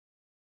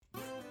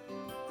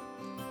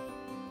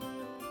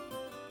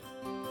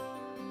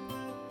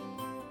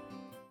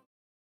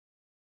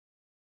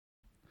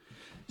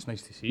It's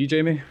nice to see you,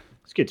 Jamie.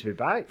 It's good to be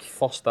back.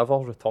 First ever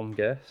return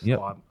guest. Yep.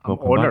 I'm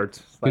Welcome honoured.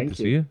 back. Thank Good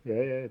to see you.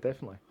 Yeah,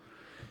 definitely.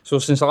 So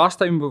since the last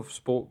time we've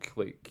spoke,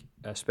 like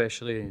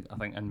especially I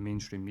think in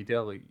mainstream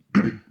media, like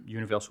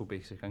universal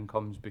basic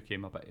incomes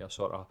became a bit of a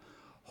sort of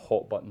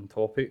hot button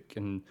topic,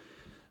 and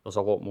there's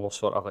a lot more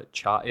sort of like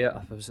chat it.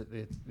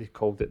 They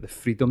called it the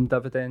freedom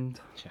dividend.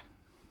 Yeah.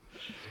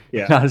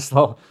 that's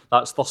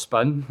the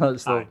spin.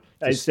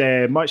 It's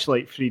much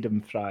like freedom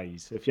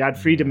fries. If you had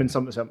freedom in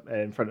something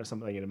in front of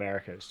something in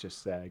America, it's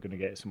just going to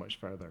get so much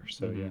further.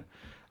 So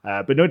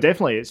yeah, but no,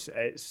 definitely,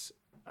 it's.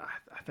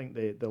 I think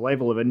the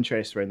level of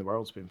interest around the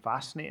world has been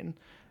fascinating.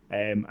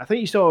 I think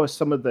you saw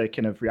some of the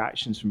kind of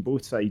reactions from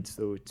both sides,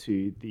 though,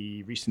 to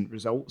the recent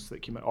results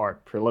that came out,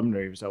 or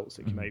preliminary results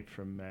that came out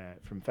from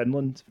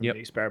Finland, from the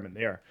experiment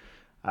there.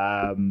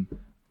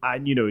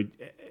 And, you know,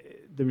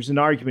 there was an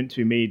argument to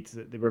be made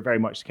that they were very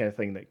much the kind of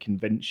thing that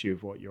convinced you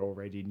of what you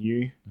already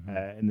knew,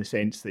 in the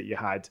sense that you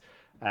had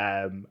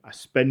a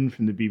spin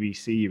from the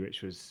BBC,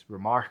 which was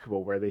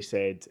remarkable, where they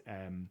said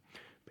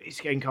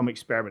basic income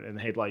experiment in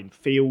the headline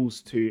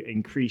fails to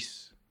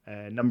increase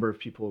number of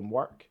people in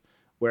work.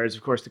 Whereas,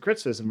 of course, the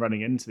criticism running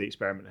into the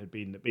experiment had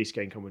been that basic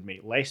income would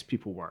make less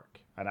people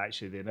work. And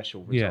actually, the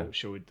initial result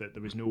showed that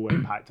there was no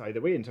impact either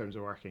way in terms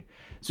of working.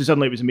 So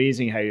suddenly it was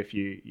amazing how if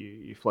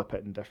you flip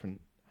it in different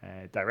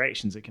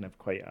directions, it can have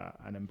quite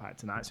an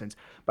impact in that sense.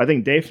 But I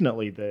think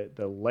definitely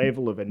the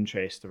level of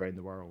interest around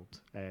the world,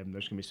 there's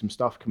going to be some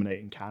stuff coming out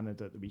in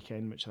Canada at the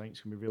weekend, which I think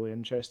is going to be really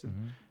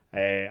interesting.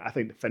 I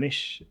think the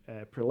Finnish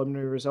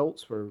preliminary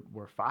results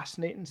were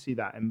fascinating. See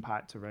that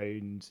impact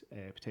around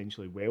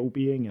potentially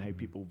well-being and how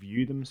people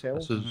view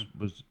themselves.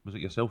 Was it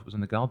yourself that was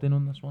in the Guardian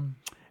on this one?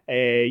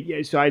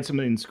 Yeah, so I had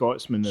something in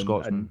Scotsman,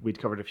 and we'd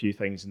covered a few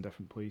things in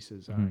different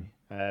places.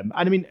 And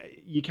I mean,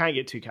 you can't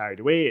get too carried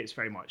away. It's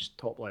very much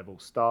top-level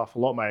stuff. A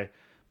lot of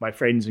my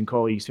friends and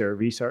colleagues who are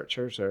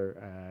researchers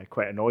are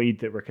quite annoyed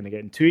that we're kind of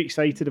getting too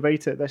excited about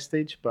it at this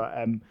stage. But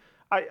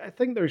I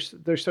think there's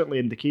certainly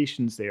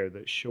indications there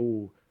that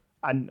show,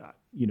 and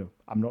you know,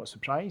 I'm not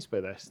surprised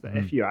by this, that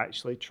if you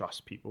actually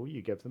trust people,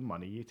 you give them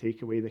money, you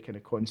take away the kind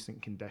of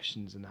constant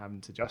conditions and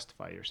having to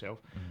justify yourself,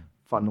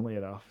 funnily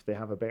enough, they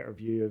have a better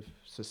view of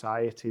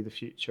society, the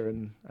future,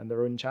 and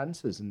their own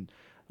chances. And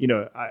you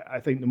know,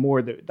 I think the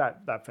more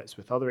that fits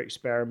with other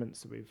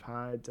experiments that we've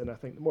had, and I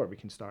think the more we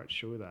can start to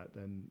show that,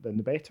 then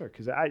the better,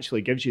 because it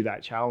actually gives you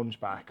that challenge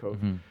back of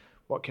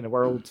what kind of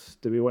world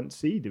do we want to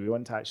see? Do we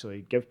want to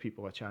actually give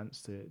people a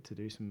chance to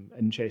do some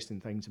interesting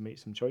things and make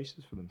some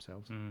choices for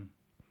themselves?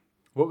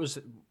 What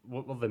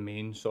were the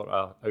main sort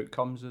of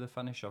outcomes of the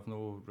Finnish? I've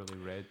not really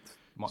read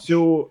much.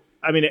 So,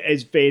 I mean, it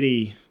is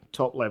very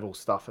top level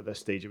stuff at this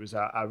stage. It was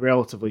a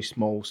relatively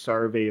small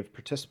survey of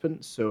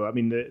participants. So, I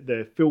mean,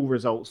 the full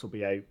results will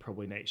be out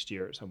probably next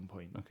year at some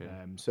point. Okay.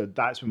 So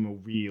that's when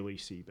we'll really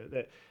see. But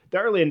the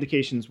early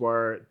indications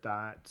were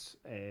that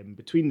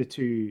between the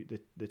two,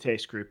 the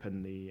test group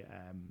and the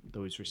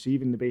those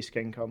receiving the basic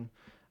income,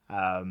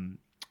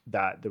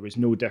 that there was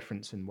no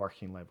difference in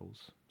working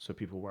levels. So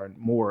people weren't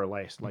more or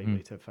less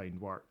likely to find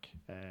work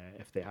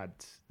if they had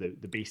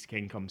the basic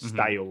income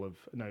style of.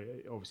 Now,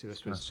 obviously,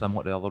 this was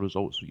somewhat the other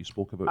results that you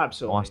spoke about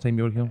absolutely last time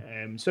you were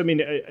here. So I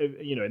mean,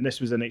 you know, and this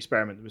was an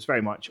experiment that was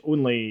very much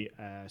only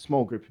a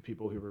small group of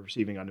people who were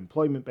receiving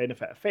unemployment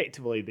benefit.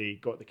 Effectively, they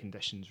got the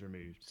conditions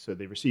removed, so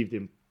they received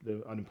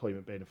the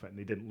unemployment benefit and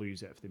they didn't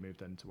lose it if they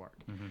moved into work.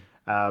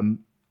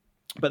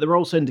 But there were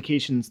also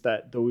indications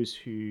that those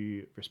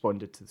who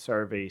responded to the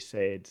survey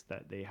said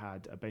that they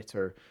had a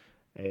better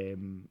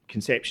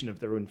conception of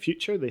their own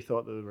future. They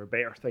thought that there were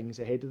better things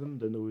ahead of them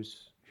than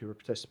those who were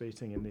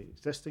participating in the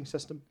existing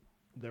system.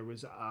 There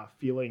was a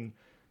feeling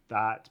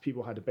that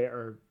people had a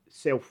better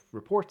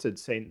self-reported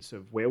sense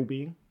of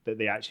well-being, that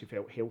they actually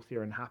felt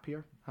healthier and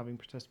happier having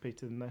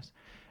participated in this.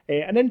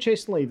 And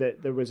interestingly,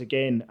 that there was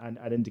again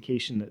an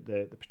indication that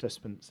the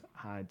participants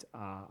had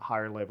a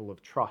higher level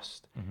of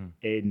trust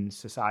in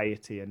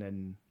society and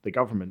in the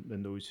government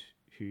than those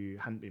who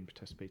hadn't been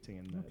participating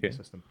in the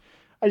system.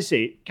 As I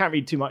say, can't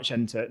read too much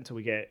into it until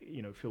we get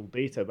full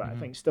data, but I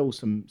think still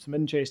some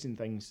interesting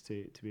things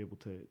to be able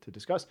to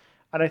discuss.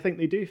 And I think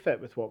they do fit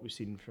with what we've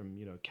seen from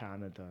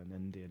Canada and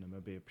India and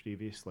Namibia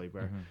previously,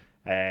 where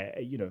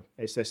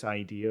it's this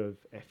idea of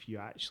if you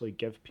actually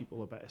give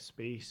people a bit of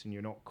space and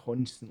you're not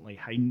constantly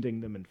hounding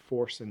them and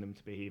forcing them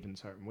to behave in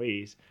certain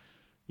ways,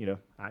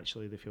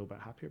 actually they feel a bit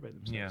happier about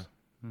themselves.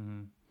 Yeah.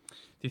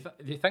 Do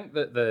you think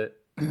that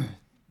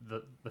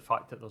the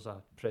fact that there's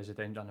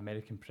an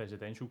American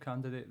presidential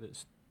candidate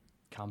that's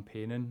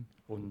campaigning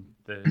on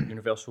the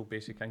universal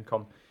basic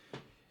income, do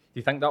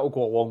you think that will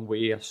go a long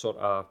way of sort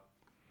of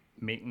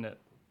making it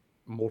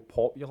more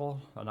popular,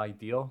 an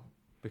idea?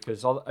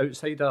 Because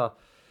outside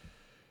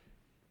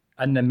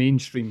in the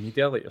mainstream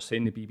media, like you're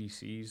saying, the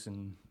BBCs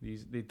and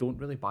these, they don't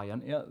really buy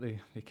into it.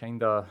 They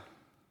kind of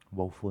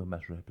willfully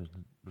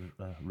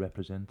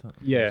represent it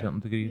to Yeah. a certain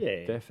degree.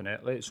 Yeah,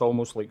 definitely. It's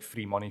almost like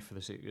free money for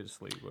the sake.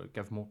 It's like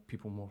give more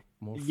people more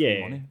free yeah.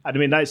 money. And I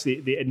mean that's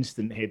the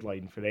instant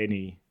headline for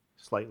any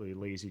slightly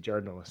lazy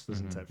journalist,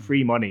 isn't it?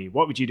 Free money.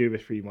 What would you do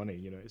with free money?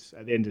 You know, it's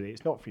at the end of the day,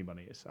 it's not free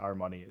money. It's our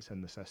money. It's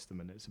in the system,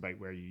 and it's about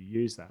where you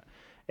use that.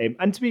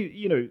 And to be,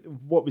 you know,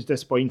 what was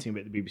disappointing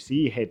about the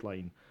BBC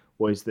headline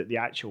was that the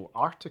actual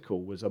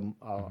article was a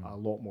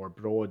lot more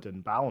broad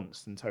and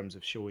balanced in terms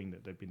of showing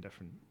that there'd been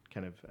different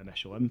kind of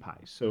initial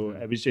impacts. So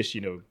it was just,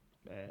 you know,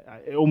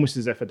 almost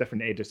as if a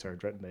different editor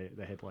had written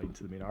the headline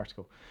to the main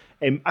article.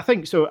 I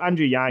think so.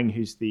 Andrew Yang,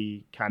 who's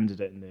the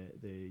candidate in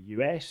the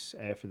US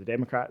for the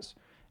Democrats,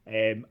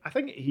 I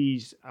think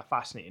he's a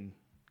fascinating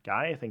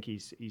guy. I think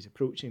he's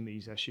approaching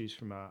these issues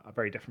from a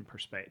very different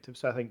perspective.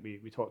 So I think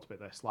we talked about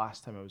this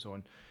last time I was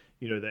on.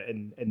 You know, that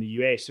in the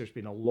US, there's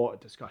been a lot of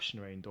discussion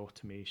around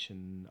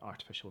automation,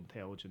 artificial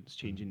intelligence,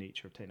 changing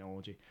nature of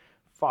technology,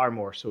 far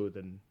more so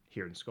than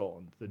here in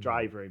Scotland. The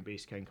drive around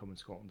basic income in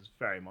Scotland is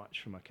very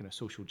much from a kind of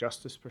social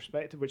justice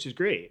perspective, which is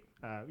great.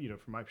 You know,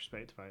 from my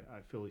perspective,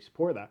 I fully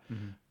support that.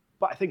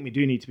 But I think we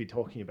do need to be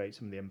talking about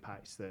some of the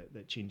impacts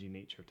that changing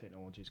nature of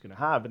technology is going to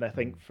have. And I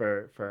think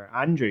for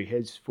Andrew,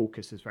 his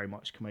focus has very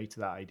much come out of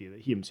that idea that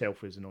he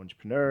himself was an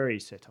entrepreneur, he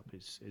set up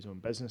his own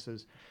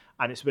businesses.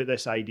 And it's about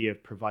this idea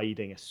of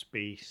providing a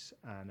space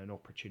and an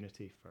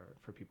opportunity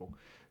for people.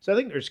 So I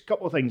think there's a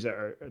couple of things that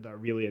are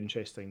really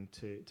interesting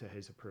to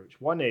his approach.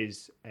 One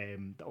is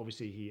that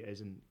obviously he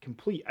is a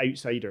complete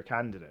outsider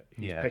candidate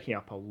who's picking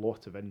up a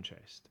lot of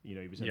interest. You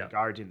know, he was in The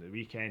Guardian at the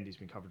weekend, he's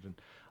been covered in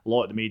a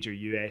lot of the major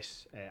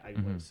US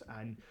outlets.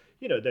 And,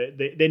 you know,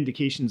 the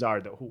indications are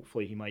that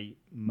hopefully he might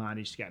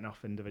manage to get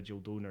enough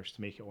individual donors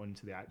to make it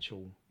onto the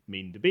actual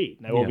main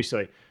debate. Now,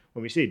 obviously,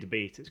 when we say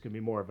debate, it's going to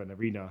be more of an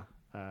arena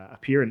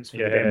appearance for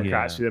the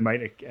Democrats with the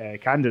amount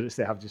of candidates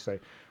they have just now.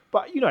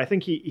 But, you know, I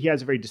think he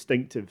has a very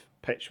distinctive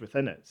pitch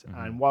within it.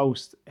 And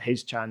whilst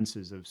his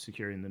chances of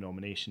securing the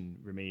nomination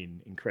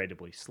remain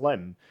incredibly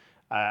slim,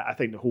 I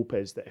think the hope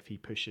is that if he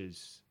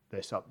pushes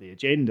this up the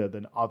agenda,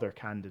 then other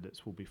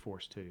candidates will be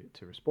forced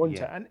to respond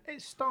to it. And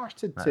it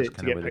started to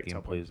get picked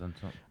up.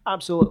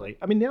 Absolutely.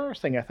 I mean, the other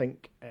thing I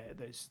think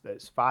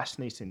that's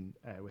fascinating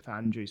with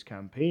Andrew's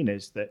campaign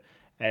is that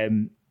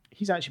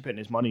he's actually putting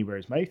his money where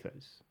his mouth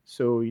is.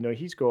 So, you know,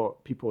 he's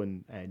got people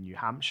in New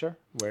Hampshire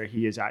where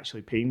he is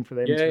actually paying for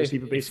them to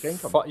receive a basic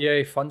income.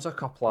 He funds a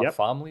couple of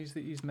families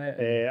that he's met.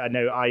 And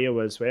now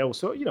Iowa as well.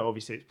 So, you know,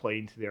 obviously it's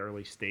playing to the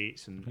early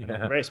states and all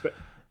the rest. But,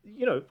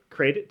 you know,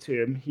 credit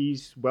to him.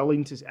 He's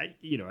willing to,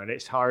 you know, and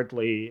it's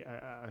hardly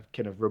a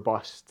kind of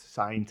robust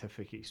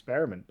scientific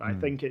experiment. But I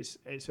think it's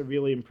a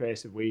really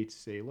impressive way to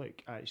say,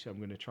 look, actually, I'm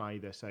going to try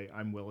this out.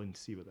 I'm willing to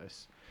see what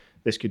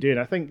this could do. And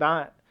I think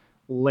that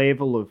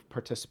level of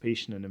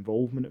participation and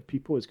involvement of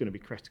people is going to be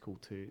critical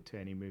to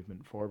any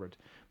movement forward.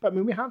 But I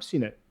mean, we have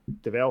seen it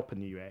develop in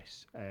the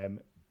US.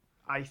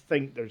 I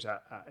think there's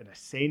in a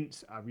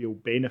sense a real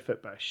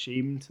benefit but a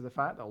shame to the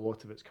fact that a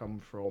lot of it's come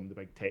from the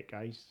big tech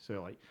guys.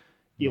 So like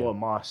Elon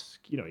Musk,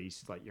 you know,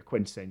 he's like your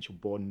quintessential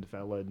Bond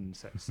villain,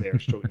 sits there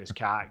stroking his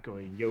cat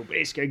going, yo,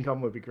 basic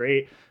income would be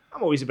great.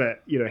 I'm always a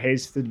bit, you know,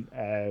 hesitant.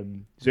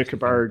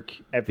 Zuckerberg,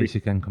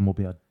 basic income will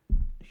be a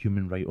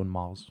human right on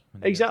Mars.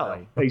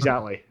 Exactly.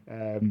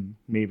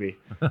 Maybe.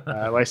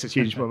 Unless I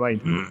change my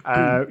mind.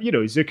 You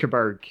know,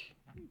 Zuckerberg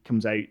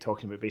comes out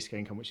talking about basic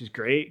income, which is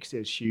great because he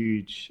has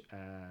huge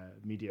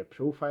media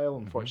profile.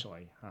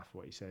 Unfortunately, half of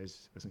what he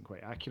says isn't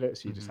quite accurate,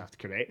 so you just have to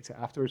correct it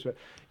afterwards. But,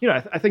 you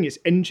know, I think it's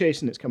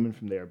interesting it's coming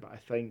from there, but I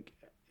think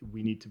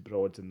we need to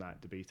broaden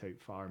that debate out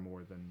far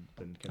more than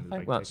kind of the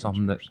big that's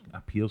something that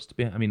appears to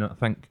be. I mean, I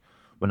think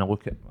when I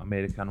look at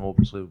America, and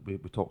obviously we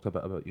talked a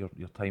bit about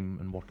your time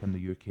and work in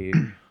the UK,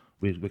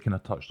 we kind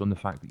of touched on the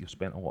fact that you've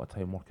spent a lot of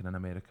time working in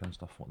America and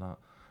stuff like that.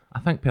 I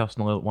think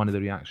personally one of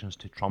the reactions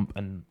to Trump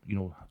and, you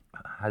know,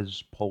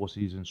 his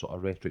policies and sort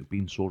of rhetoric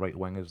being so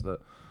right-wing is that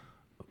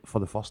for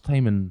the first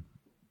time in,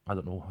 I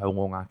don't know how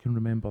long I can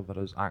remember,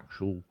 there is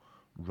actual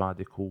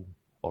radical,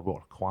 or what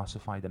are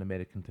classified in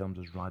American terms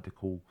as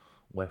radical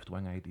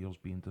left-wing ideas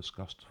being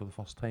discussed for the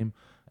first time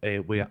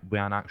with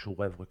an actual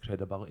level of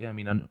credibility. I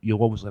mean, and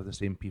you'll always have the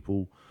same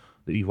people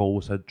that you've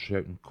always had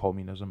shouting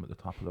communism at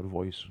the top of their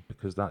voice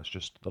because that's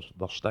just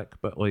their stick.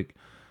 But like,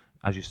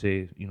 as you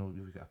say, you know,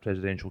 you've got a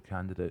presidential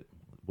candidate.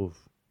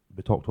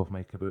 We talked off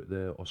mic about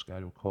the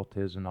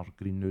Ocasio-Cortez and our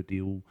Green New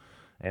Deal,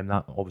 and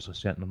that obviously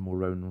centering more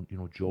around, you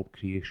know, job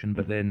creation.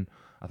 But then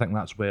I think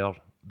that's where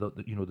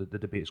the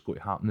debate's going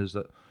to happen, is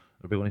that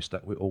are we going to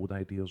stick with old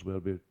ideas where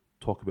we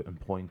talk about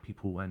employing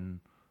people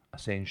in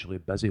essentially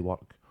busy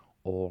work,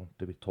 or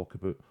do we talk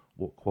about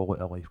what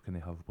quality of life can they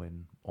have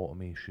when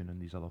automation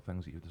and these other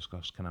things that you've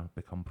discussed kind of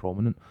become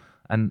prominent?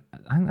 And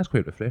I think that's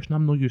quite refreshing.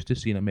 I'm not used to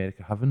seeing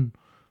America having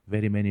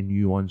very many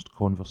nuanced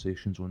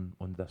conversations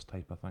on this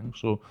type of thing.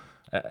 So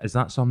is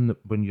that something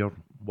that when you're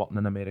working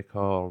in America,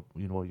 or,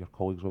 you know, your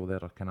colleagues over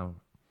there are kind of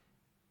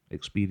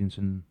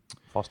experiencing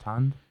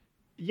firsthand?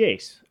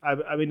 Yes.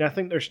 I mean, I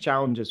think there's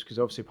challenges because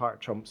obviously part of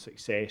Trump's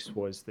success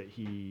was that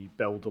he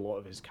built a lot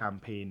of his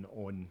campaign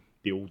on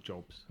the old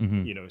jobs.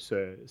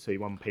 So he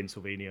won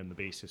Pennsylvania on the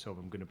basis of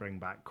I'm going to bring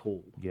back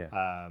coal. Yeah.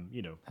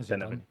 Has he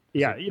done?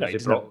 Yeah,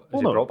 Has he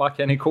brought back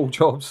any coal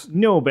jobs?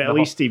 No, but at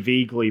least he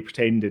vaguely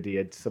pretended he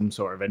had some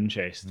sort of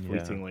interest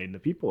fleetingly in the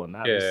people, and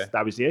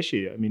that was the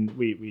issue. I mean,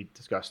 we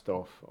discussed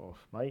off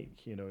mic.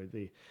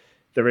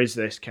 There is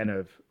this kind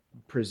of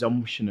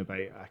presumption about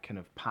a kind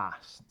of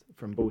past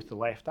from both the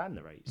left and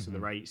the right. So the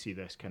right see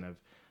this kind of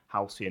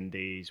halcyon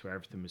days where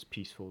everything was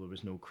peaceful, there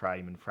was no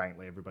crime, and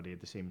frankly everybody had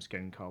the same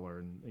skin color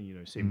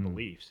and same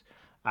beliefs.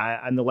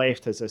 And the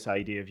left has this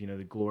idea of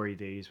the glory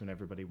days when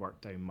everybody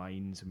worked down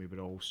mines and we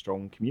were all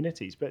strong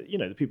communities. But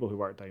the people who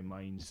worked down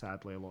mines,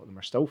 sadly, a lot of them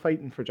are still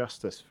fighting for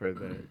justice for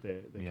the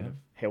kind of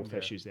health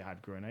issues they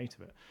had growing out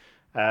of it.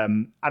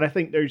 And I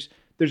think there's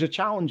a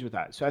challenge with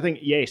that. So I think,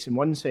 yes, in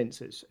one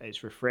sense,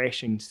 it's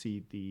refreshing to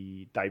see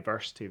the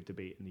diversity of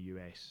debate in the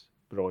US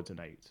broaden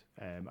out.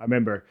 I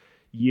remember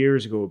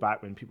years ago,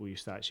 back when people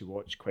used to actually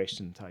watch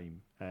Question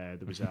Time, there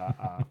was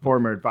a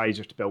former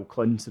advisor to Bill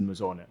Clinton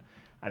was on it.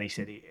 And he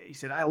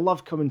said, I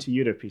love coming to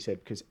Europe, he said,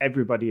 because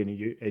everybody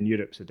in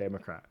Europe's a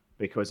Democrat.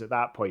 Because at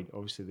that point,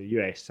 obviously, the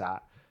US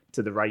sat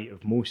to the right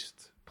of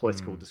most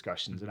political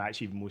discussions, and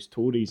actually even most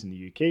Tories in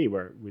the UK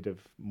would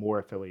have more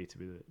affiliated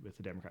with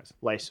the Democrats,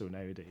 less so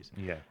nowadays.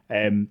 Yeah.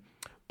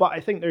 But I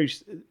think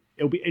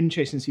it'll be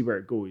interesting to see where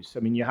it goes. I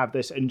mean, you have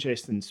this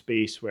interesting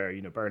space where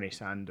Bernie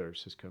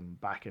Sanders has come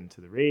back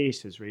into the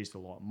race, has raised a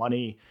lot of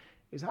money.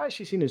 He's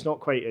actually seen as not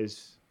quite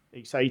as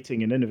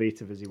exciting and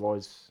innovative as he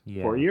was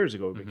 4 years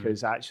ago,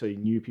 because actually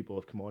new people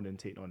have come on and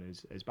taken on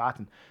his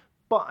baton.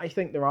 But I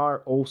think there are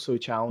also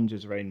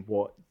challenges around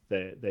what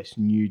this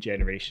new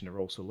generation are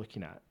also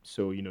looking at.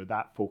 So,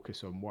 that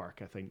focus on work.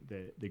 I think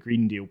the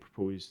Green Deal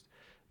proposed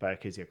by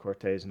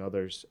Ocasio-Cortez and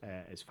others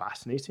is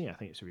fascinating. I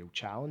think it's a real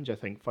challenge. I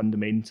think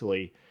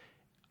fundamentally,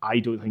 I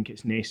don't think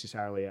it's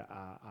necessarily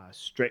a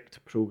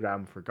strict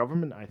program for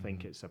government. I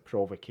think it's a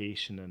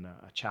provocation and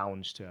a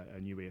challenge to a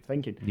new way of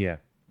thinking. Yeah.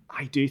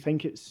 I do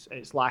think it's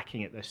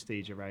lacking at this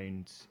stage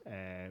around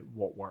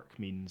what work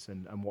means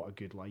and what a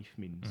good life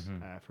means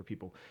for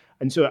people.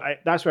 And so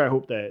that's where I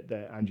hope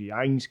that Andrew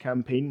Yang's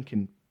campaign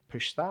can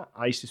push that.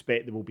 I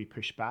suspect there will be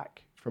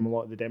pushback from a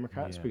lot of the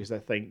Democrats because I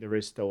think there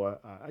is still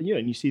and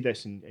you see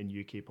this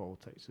in UK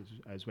politics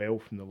as well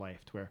from the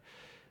left, where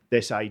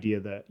this idea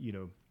that,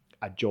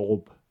 a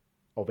job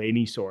of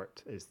any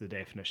sort is the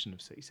definition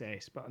of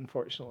success. But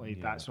unfortunately,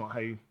 that's not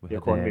how the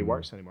economy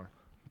works anymore.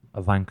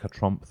 Ivanka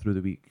Trump through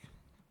the week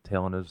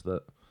telling us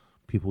that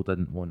people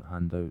didn't want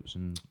handouts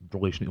in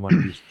relation to one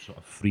of these sort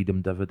of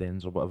freedom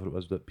dividends or whatever it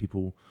was, that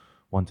people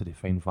wanted to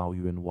find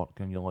value in work,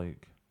 and you're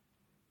like,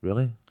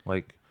 really?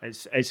 Like,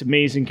 it's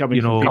amazing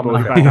coming from people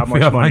who've got that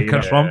much money.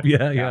 Ivanka Trump,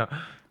 yeah.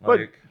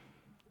 But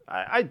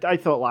I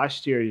thought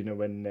last year,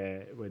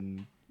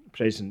 when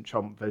President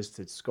Trump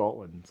visited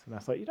Scotland, and I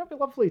thought, it'd be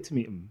lovely to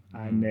meet him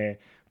and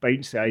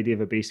bounce the idea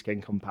of a basic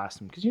income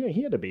past him, because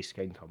he had a basic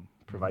income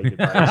provided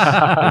by his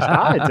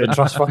dad. The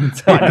trust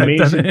fund.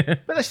 Amazing.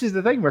 But this is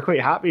the thing, we're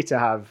quite happy to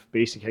have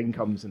basic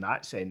incomes in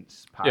that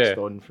sense passed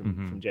on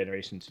from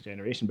generation to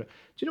generation. But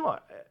do you know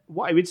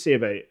what I would say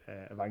about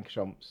Ivanka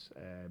Trump's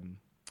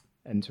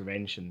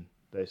intervention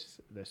this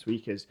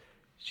week is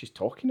she's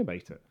talking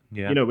about it.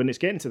 Yeah. When it's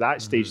getting to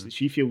that stage that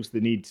she feels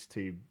the need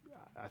to,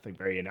 I think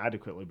very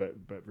inadequately, but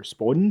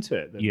respond to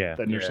it,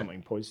 then there's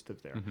something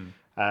positive there.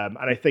 And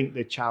I think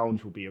the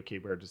challenge will be, okay,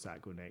 where does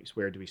that go next?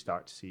 Where do we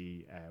start to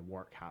see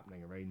work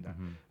happening around that?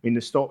 I mean,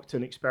 the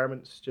Stockton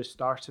experiments just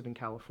started in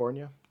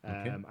California.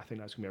 I think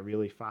that's going to be a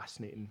really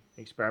fascinating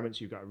experiment.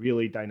 So you've got a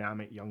really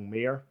dynamic young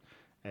mayor,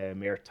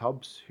 Mayor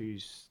Tubbs,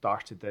 who's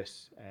started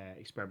this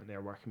experiment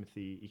there working with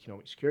the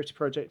Economic Security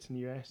Project in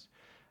the US.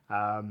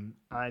 And,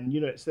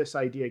 it's this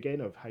idea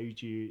again of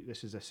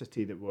this is a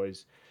city that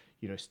was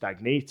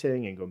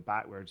stagnating and going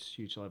backwards,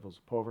 huge levels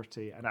of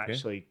poverty. And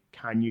actually,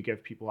 can you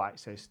give people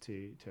access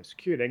to a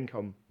secure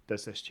income?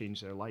 Does this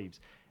change their lives?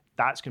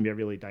 That's going to be a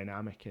really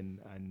dynamic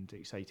and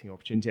exciting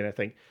opportunity. And I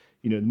think,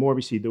 the more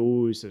we see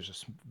those,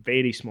 there's a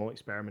very small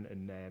experiment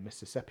in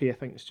Mississippi, I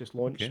think it's just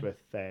launched with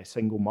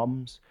single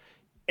mums.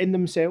 In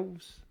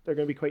themselves, they're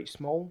going to be quite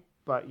small.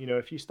 But,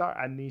 if you start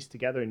adding these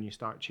together and you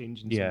start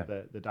changing some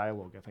of the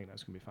dialogue, I think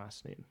that's going to be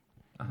fascinating.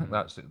 I think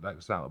that's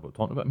exactly what we're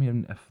talking about. I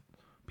mean, if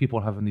people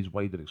are having these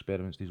wider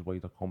experiments, these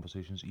wider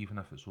conversations, even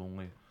if it's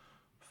only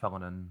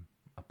filling in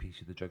a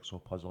piece of the jigsaw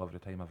puzzle every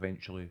time,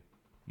 eventually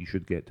you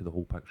should get to the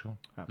whole picture.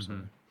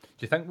 Absolutely.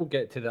 Do you think we'll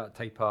get to that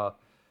type of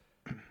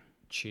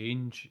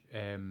change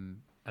in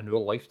our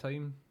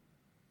lifetime?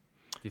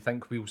 Do you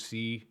think we'll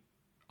see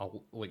a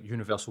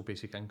universal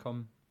basic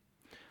income?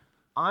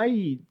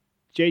 I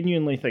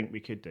genuinely think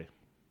we could do.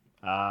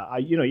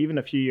 Even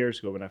a few years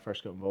ago when I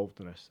first got involved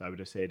in this, I would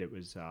have said it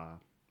was a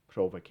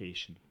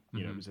provocation.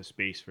 It was a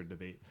space for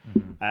debate.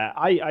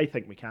 I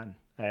think we can.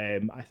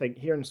 I think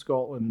here in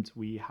Scotland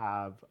we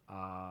have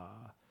a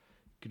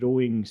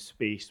growing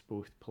space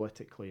both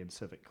politically and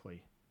civically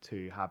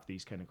to have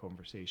these kind of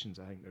conversations.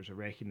 I think there's a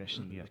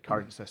recognition that the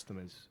current system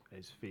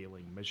is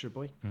failing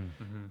miserably.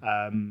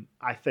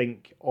 I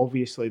think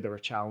obviously there are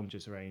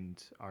challenges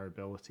around our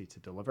ability to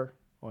deliver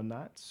on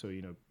that. So,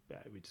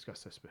 we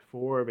discussed this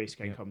before,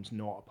 basic income's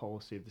not a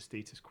policy of the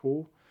status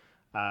quo.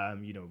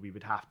 We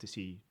would have to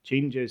see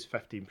changes.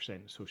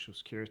 15% of social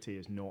security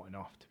is not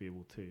enough to be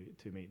able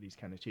to make these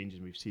kind of changes.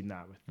 And we've seen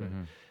that with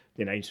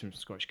the announcement from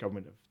the Scottish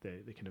Government of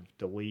the kind of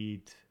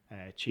delayed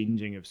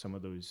changing of some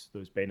of those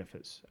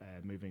benefits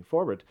moving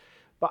forward.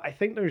 But I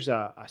think there's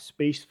a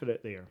space for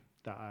it there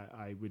that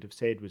I would have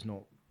said was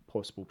not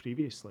possible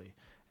previously.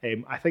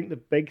 I think the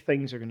big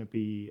things are going to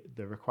be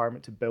the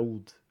requirement to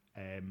build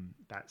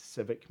that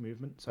civic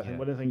movement. So I think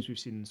one of the things we've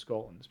seen in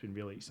Scotland that's been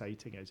really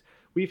exciting is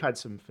we've had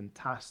some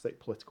fantastic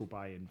political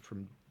buy-in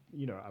from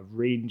a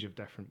range of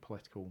different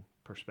political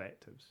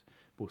perspectives,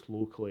 both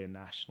locally and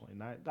nationally,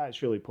 and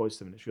that's really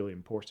positive and it's really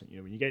important.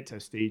 When you get to a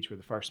stage where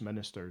the First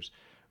Minister's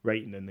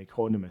writing in The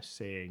Economist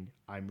saying,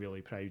 "I'm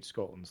really proud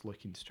Scotland's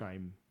looking to try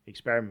and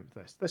experiment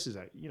with this." This is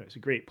it's a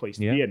great place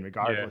to be in,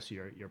 regardless of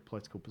your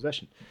political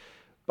position.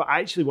 But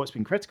actually what's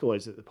been critical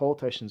is that the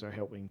politicians are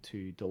helping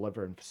to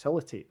deliver and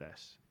facilitate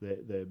this.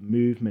 The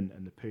movement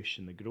and the push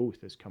and the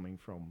growth is coming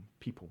from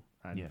people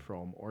and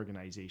from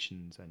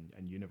organisations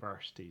and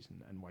universities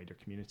and wider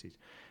communities.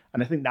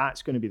 And I think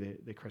that's going to be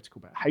the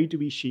critical bit. How do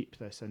we shape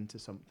this into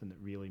something that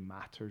really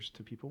matters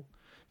to people?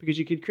 Because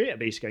you could create a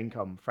basic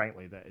income,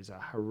 frankly, that is a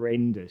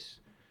horrendous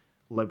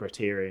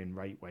libertarian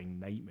right-wing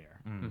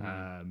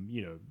nightmare.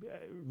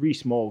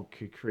 Rees-Mogg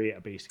could create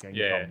a basic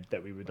income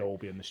that we would all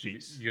be in the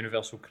streets.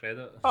 Universal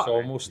credit. It's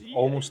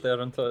almost there,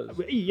 isn't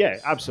it? Yeah,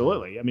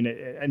 absolutely. I mean,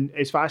 and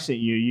it's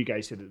fascinating. You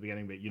guys said at the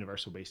beginning about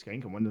universal basic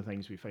income. One of the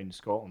things we found in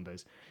Scotland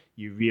is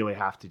you really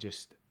have to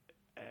just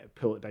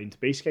pull it down to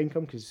basic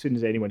income, because as soon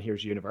as anyone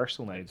hears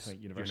universal now, they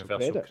think universal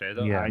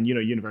credit. Yeah. And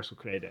universral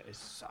credit is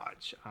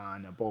such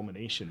an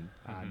abomination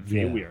and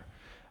failure.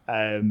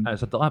 I think it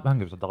was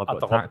a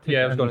deliberate tactic.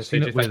 Yeah, I was going to say,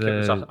 do you think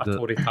it was a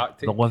Tory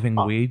tactic? The living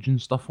wage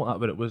and stuff like that,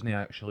 but it wasn't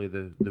actually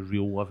the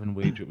real living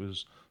wage. It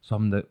was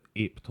something that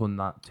aped on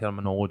that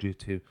terminology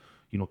to,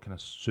 kind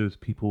of soothe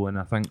people. And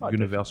I think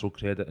universal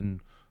credit and,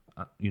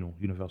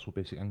 universal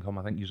basic income,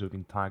 I think these have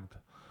been tagged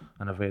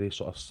in a very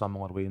sort of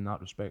similar way in that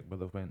respect, where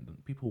they've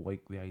went, people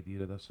like the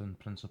idea of this in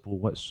principle,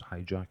 let's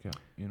hijack it.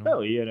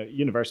 Well,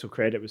 universal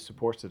credit was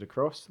supported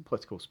across the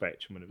political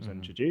spectrum when it was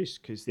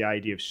introduced, because the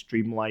idea of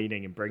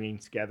streamlining and bringing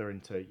together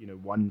into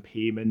one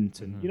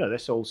payment, and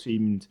this all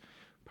seemed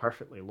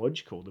perfectly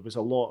logical. There was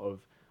a lot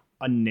of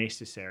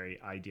unnecessary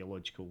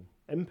ideological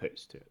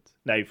inputs to it.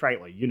 Now,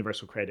 frankly,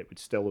 universal credit would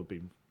still have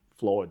been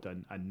flawed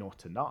and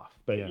not enough.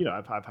 But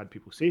I've had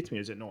people say to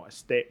me, "Is it not a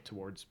step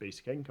towards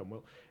basic income?"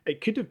 Well,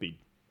 it could have been.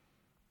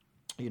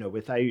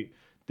 Without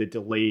the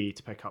delay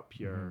to pick up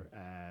your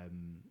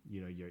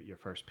your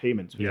first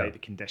payments, without the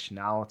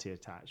conditionality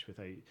attached,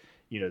 without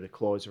the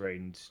clause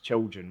around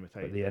children,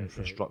 without the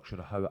infrastructure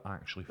of how it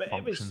actually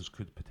functions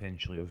could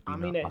potentially have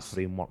been a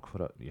framework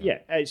for it.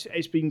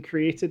 It's been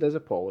created as a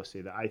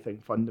policy that I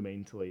think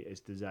fundamentally is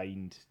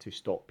designed to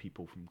stop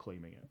people from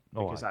claiming it,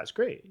 because that's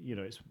great.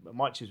 It's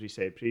much as we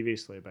said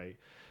previously about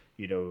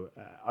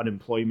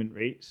unemployment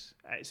rates.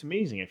 It's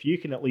amazing. If you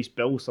can at least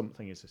bill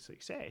something as a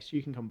success,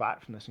 you can come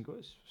back from this and go,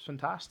 it's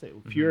fantastic.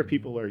 Fewer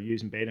people are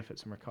using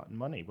benefits and we're cutting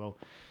money. Well,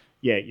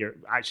 you're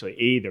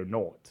actually, they're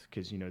not,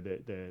 because,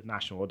 the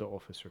National Audit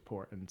Office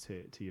report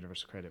into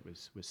Universal Credit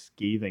was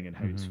scathing in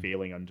how it's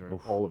failing under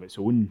all of its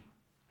own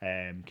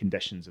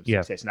conditions of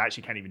success, and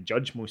actually can't even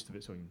judge most of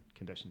its own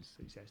conditions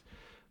of success.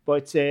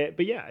 But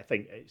I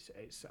think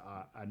it's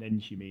an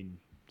inhumane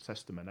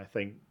system, and I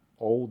think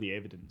all the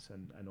evidence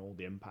and all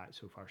the impact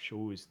so far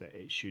shows that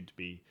its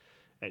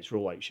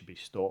rollout should be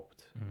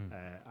stopped,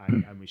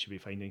 and we should be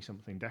finding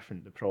something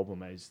different. The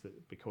problem is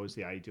that because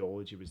the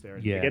ideology was there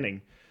in the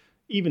beginning,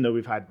 even though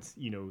we've had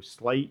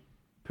slight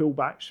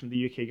pullbacks from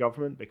the UK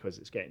government because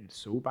it's getting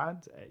so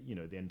bad,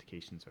 the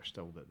indications are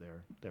still that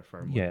they're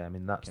firmly. Yeah, I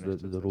mean that's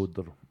the road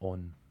they're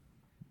on,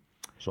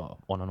 sort of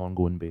on an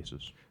ongoing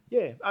basis.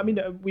 Yeah, I mean,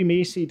 we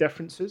may see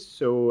differences.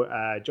 So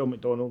John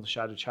McDonnell, the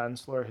Shadow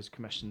Chancellor, has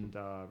commissioned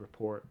a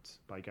report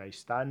by Guy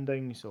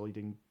Standing, a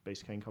leading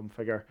basic income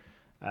figure,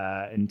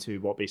 into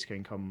what basic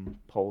income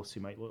policy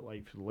might look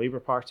like for the Labour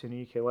Party on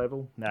the UK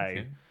level. Now,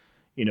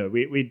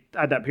 we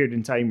had that period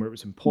in time where it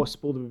was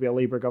impossible there would be a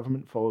Labour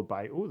government, followed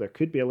by, there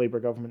could be a Labour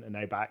government, and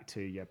now back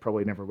to,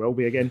 probably never will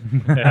be again.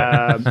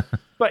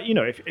 But,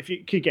 if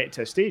you could get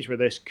to a stage where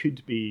this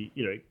could be,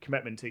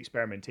 commitment to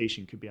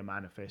experimentation could be a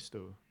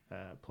manifesto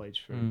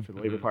pledge for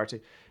the Labour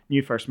Party.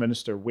 New First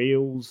Minister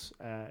Wales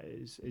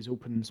is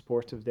open and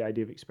supportive of the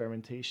idea of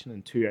experimentation,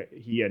 and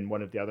he and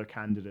one of the other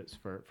candidates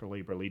for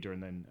Labour leader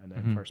and then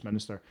First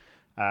Minister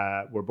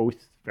We're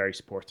both very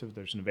supportive.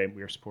 There's an event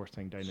we're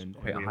supporting down in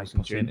Quite a high Wales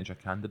in June. percentage of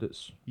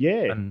candidates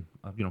Yeah, in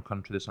a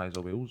country the size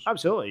of Wales.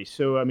 absolutely.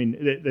 So, I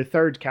mean, the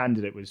third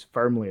candidate was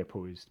firmly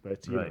opposed,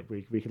 but you know,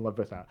 Right. we can live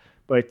with that.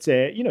 But so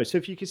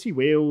if you can see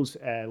Wales,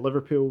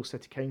 Liverpool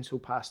City Council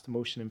passed a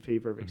motion in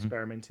favour of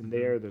experimenting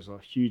there. There's a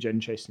huge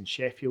interest in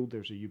Sheffield.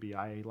 There's a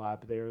UBI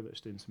lab there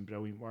that's doing some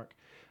brilliant work.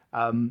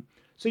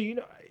 So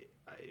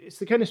it's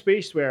the kind of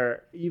space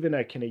where even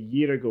a kind of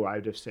year ago, I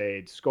would have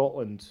said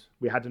Scotland,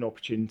 we had an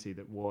opportunity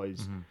that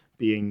was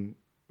being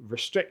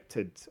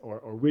restricted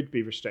or would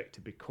be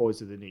restricted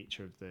because of the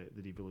nature of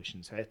the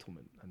devolution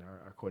settlement and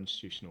our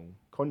constitutional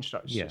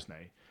constructs just now.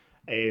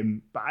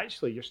 But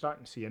actually, you're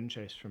starting to see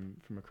interest from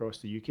across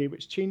the UK,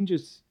 which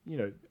changes,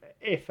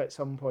 if at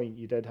some point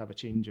you did have a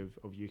change of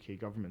UK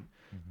government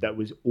that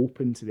was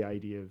open to the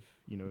idea of,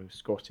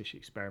 Scottish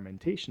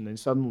experimentation, then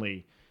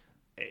suddenly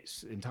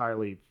it's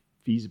entirely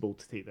feasible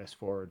to take this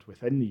forward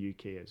within the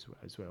UK as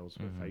well as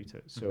without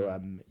it. So,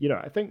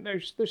 I think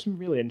there's some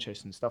really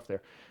interesting stuff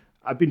there.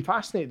 I've been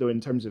fascinated, though, in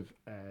terms of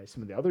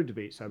some of the other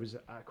debates. I was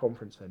at a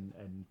conference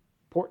in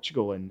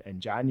Portugal in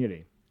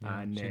January,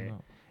 and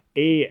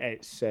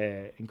it's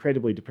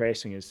incredibly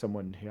depressing as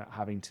someone who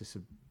having to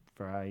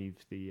survive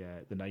the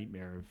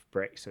nightmare of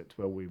Brexit.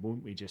 Will we,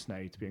 won't we? Just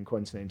now to be in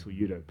continental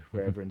Europe,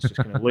 where everyone's just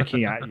kind of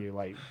looking at you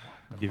like,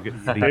 You've got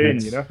what are you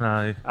doing,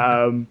 Aye.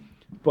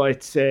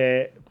 But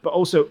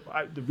also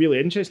the really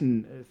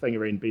interesting thing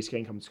around basic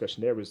income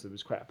discussion there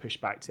was quite a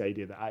pushback to the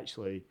idea that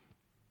actually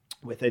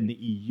within the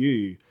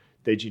EU,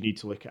 did you need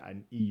to look at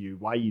an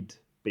EU-wide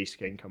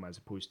basic income as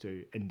opposed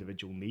to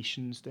individual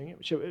nations doing it,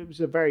 which it was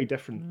a very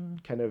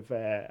different kind of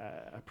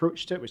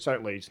approach to it, which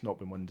certainly has not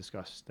been one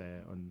discussed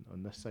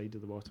on this side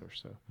of the water.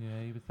 So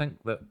Yeah, you would think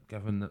that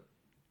given that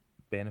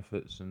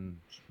benefits and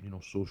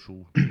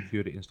social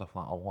security and stuff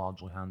like that are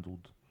largely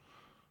handled,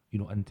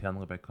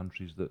 internally by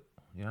countries that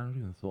I never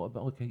even thought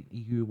about like a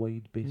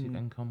EU-wide basic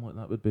income like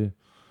that would be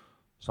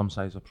some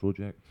size of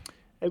project.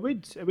 It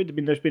would. I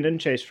mean, there's been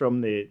interest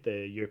from the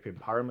European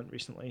Parliament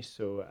recently,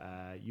 so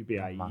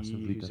UBIE, Massive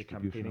who's a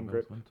redistribution campaigning of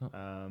group. wealth, isn't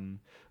it?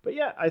 But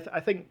yeah, I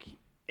think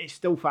it's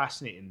still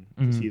fascinating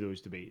to see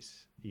those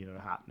debates,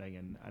 happening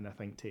and I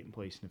think taking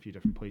place in a few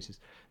different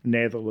places. The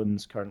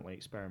Netherlands currently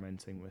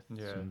experimenting with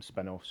some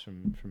spin-offs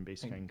from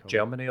basic income.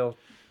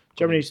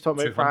 Germany's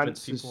talking about 200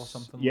 France. people or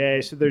something like Yeah,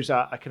 that. so there's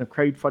a kind of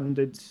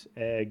crowd-funded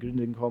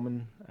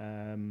Grundeinkommen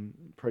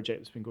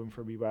project that's been going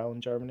for a wee while in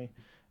Germany.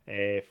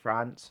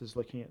 France is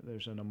looking at.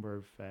 There's a number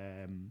of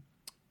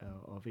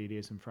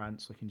areas in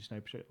France looking just now,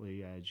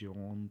 particularly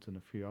Gironde and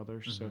a few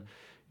others. So,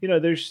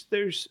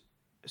 there's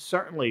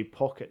certainly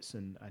pockets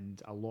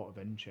and a lot of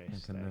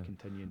interest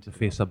continuing to The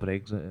face of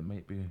Brexit, it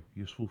might be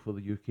useful for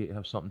the UK to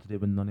have something to do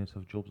when none of us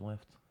have jobs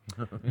left.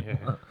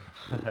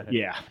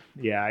 Yeah.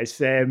 yeah.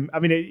 It's I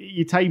mean,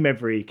 you time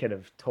every kind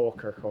of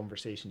talk or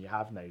conversation you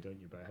have now, don't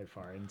you? About how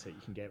far into it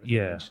you can get with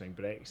mentioning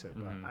Brexit.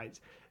 But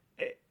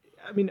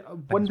I mean,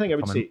 one thing I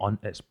would say,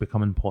 it's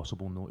become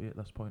impossible not at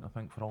this point. I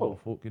think for all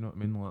the folk, you know what I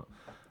mean. Like,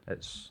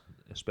 it's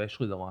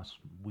especially the last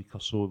week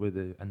or so with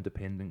the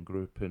independent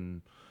group,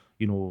 and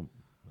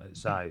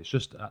it's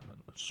just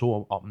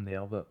so up in the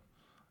air that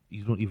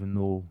you don't even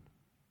know,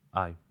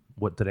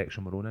 what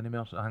direction we're on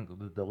anymore. So I think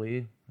the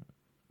delay,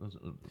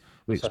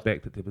 we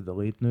expect it to be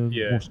delayed now,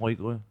 most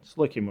likely. it's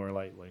looking more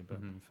likely, but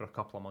For a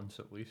couple of months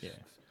at least.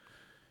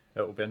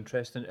 It'll be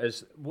interesting.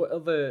 What are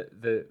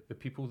the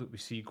people that we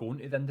see going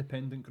to the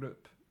independent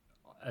group?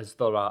 Is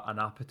there an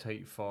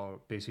appetite for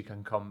basic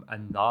income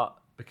in that?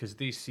 Because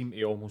they seem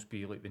to almost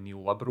be like the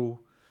neoliberal.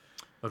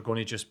 They're going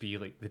to just be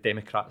like the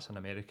Democrats in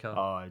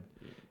America.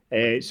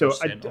 So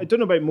I don't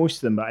know about most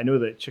of them, but I know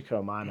that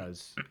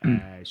Chukwuemana's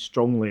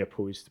strongly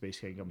opposed to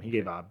basic income. He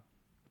gave a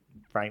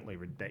frankly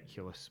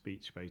ridiculous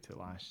speech about it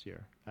last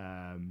year,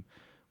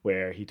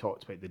 where he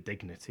talked about the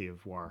dignity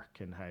of work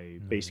and how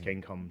basic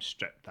income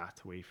stripped that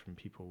away from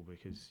people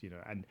because,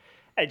 and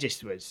it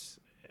just was,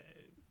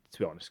 to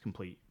be honest,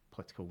 complete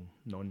political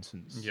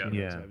nonsense. Yeah.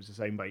 It was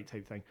a soundbite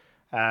type thing.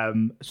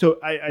 So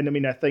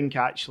I think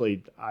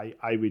actually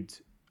I would,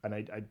 and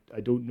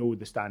I don't know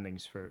the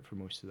standings for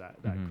most of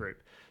that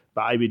group,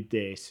 but I would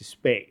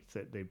suspect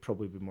that they'd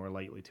probably be more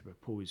likely to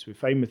oppose. We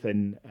find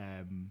within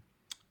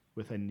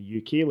the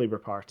UK Labour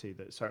Party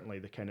that certainly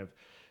the kind of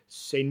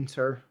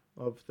centre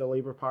of the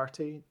Labour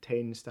Party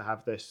tends to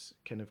have this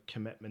kind of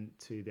commitment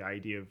to the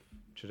idea of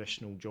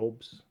traditional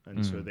jobs,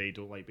 and so they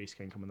don't like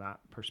basic income in that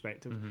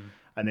perspective.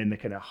 And then the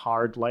kind of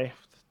hard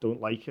left don't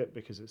like it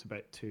because it's a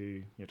bit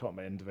too, you're talking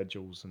about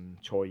individuals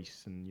and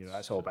choice, and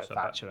that's all about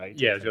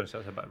Thatcherite. Yeah, I was going to say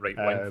it's a bit right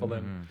wing for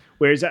them.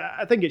 Whereas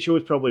I think it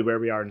shows probably where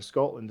we are in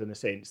Scotland in the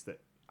sense that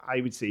I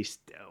would say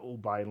still,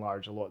 by and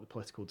large, a lot of the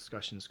political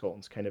discussion in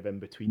Scotland's kind of in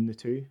between the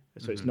two.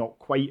 So it's not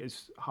quite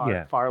as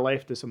far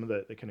left as some of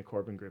the kind of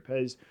Corbyn group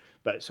is,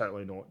 but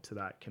certainly not to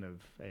that kind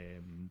of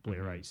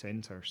Blairite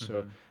centre.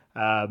 So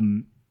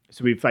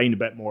so we find a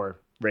bit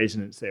more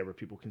resonance there where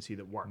people can see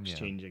that work's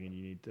changing and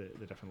you need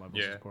the different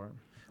levels of support.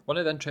 One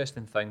of the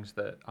interesting things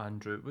that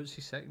Andrew, what's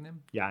his second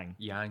name? Yang.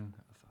 I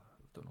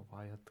don't know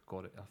why I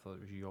got it. I thought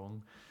it was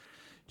Young.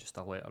 just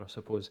a letter, I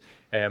suppose.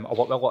 I work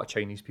with a lot of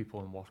Chinese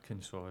people in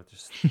working, so it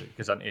just it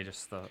goes into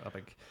just a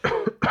big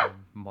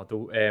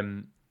muddle.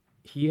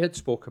 He had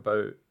spoke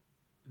about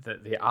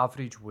the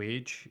average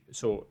wage.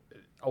 So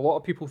a lot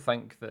of people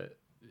think that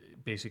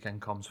basic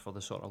income's for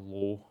the sort of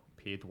low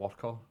paid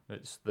worker.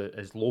 It's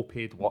as low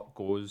paid work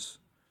goes,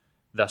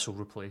 this will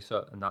replace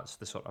it, and that's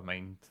the sort of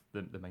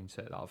the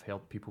mindset that I've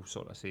heard people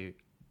sort of say,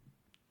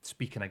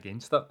 speaking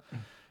against it,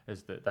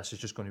 is that this is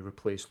just going to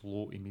replace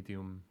low to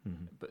medium.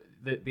 But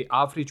the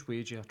average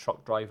wage of a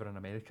truck driver in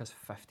America is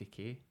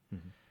 $50K,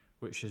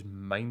 which is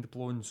mind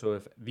blowing. So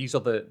if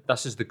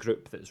this is the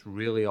group that's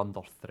really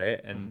under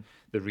threat, and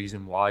the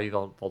reason why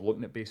they're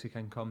looking at basic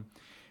income.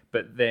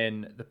 But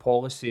then the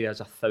policy is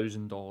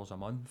 $1,000 a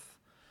month.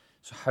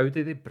 So how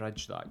do they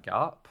bridge that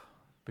gap?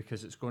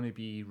 Because it's going to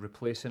be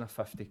replacing a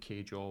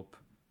 50K job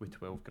with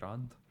 12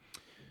 grand.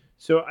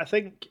 So I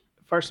think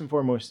first and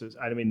foremost,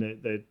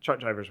 the truck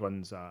drivers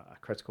one's a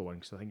critical one,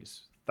 because I think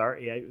it's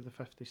 30 out of the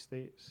 50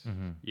 states.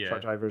 Yeah.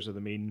 Truck drivers are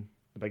the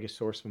biggest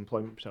source of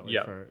employment,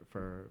 particularly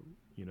for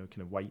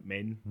kind of white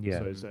men. Yeah.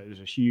 So there's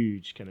a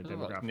huge kind of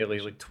demographic. Nearly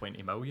like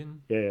 20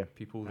 million yeah.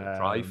 people that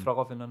drive for a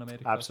living in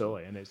America.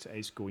 Absolutely, and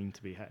it's going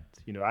to be hit.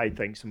 I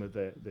think some of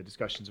the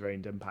discussions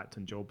around impact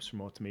on jobs from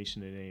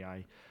automation and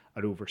AI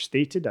are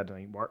overstated. I don't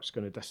think work's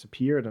going to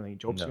disappear. I don't think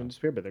jobs are going to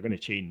disappear, but they're going to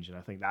change. And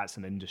I think that's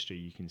an industry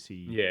you can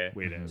see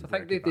where it is. So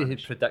I think they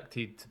had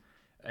predicted,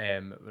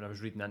 when I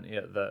was reading into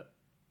it, that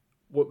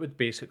what would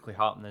basically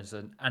happen is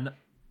in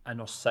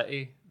a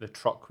city, the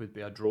truck would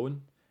be a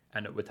drone,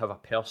 and it would have a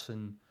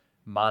person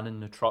manning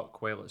the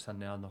truck while it's in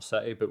the inner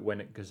city, but when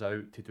it goes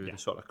out to do the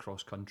sort of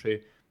cross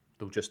country,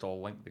 they'll just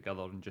all link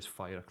together and just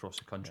fire across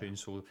the country, and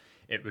so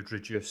it would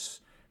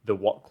reduce the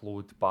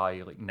workload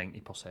by like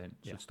 90%. So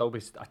it'd still be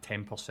a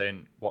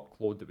 10%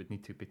 workload that would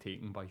need to be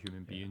taken by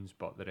human beings,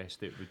 but the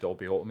rest of it would all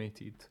be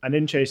automated. And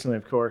interestingly,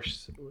 of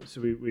course, so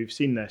we've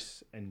seen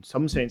this in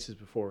some senses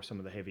before, some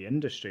of the heavy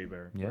industry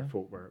where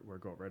folk were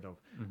got rid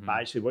of. But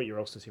actually what you're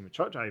also seeing with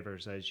truck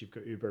drivers is you've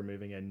got Uber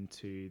moving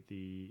into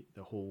the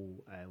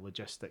whole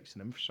logistics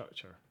and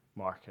infrastructure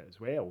market as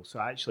well.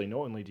 So actually not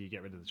only do you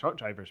get rid of the truck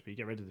drivers, but you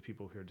get rid of the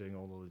people who are doing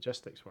all the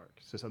logistics work.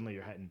 So suddenly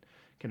you're hitting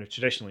kind of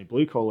traditionally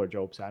blue collar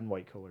jobs and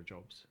white collar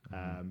jobs,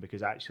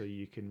 because actually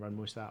you can run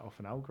most of that off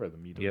an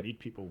algorithm. You don't need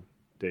people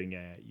doing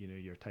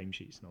your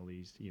timesheets and all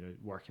these,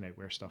 working out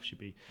where stuff should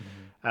be.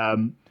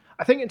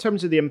 I think in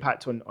terms of the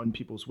impact on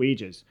people's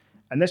wages,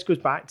 and this goes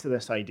back to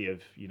this idea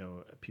of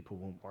people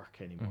won't work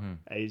anymore,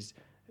 is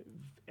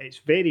it's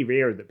very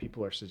rare that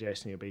people are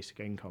suggesting a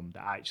basic income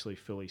that actually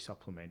fully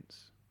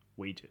supplements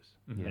wages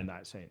in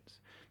that sense.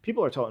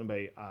 People are talking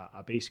about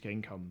a basic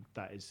income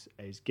that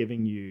is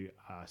giving you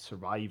a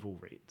survival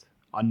rate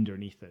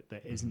underneath it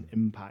that isn't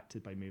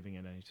impacted by moving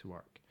in and out to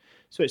work.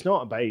 So it's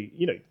not about,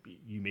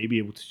 you may be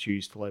able to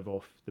choose to live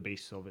off the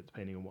basis of it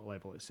depending on what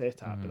level it's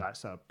set at, but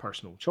that's a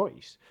personal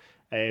choice.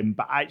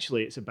 But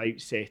actually it's about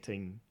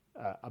setting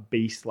a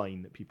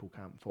baseline that people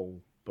can't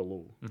fall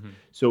below.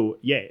 So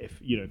if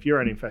you're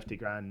earning 50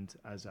 grand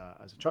as a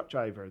truck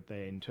driver,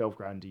 then 12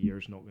 grand a year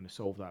is not going to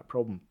solve that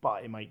problem,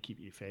 but it might keep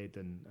you fed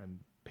and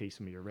pay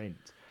some of your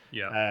rent.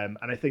 And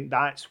I think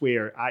that's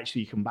where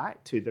actually you come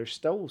back to, there's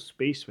still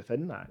space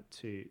within that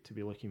to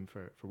be looking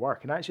for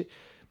work. And actually,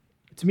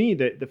 to me,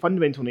 the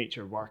fundamental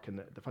nature of work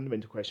and the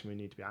fundamental question we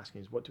need to be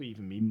asking is, what do we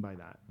even mean by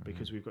that?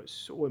 Because we've got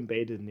so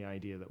embedded in the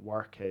idea that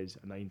work is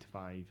a 9 to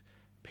 5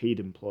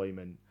 paid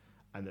employment,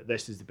 and that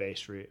this is the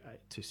best route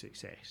to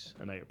success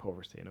and out of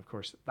poverty. And of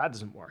course, that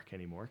doesn't work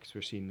anymore because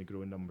we're seeing the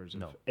growing numbers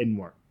of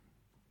in-work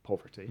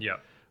poverty.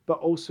 But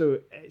also,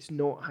 it's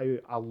not how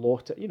a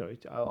lot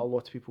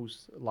of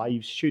people's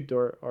lives should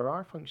or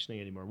are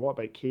functioning anymore. What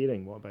about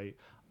caring? What about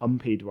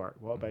unpaid work?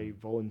 What about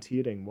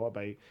volunteering? What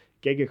about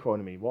gig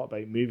economy? What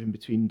about moving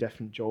between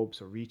different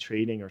jobs or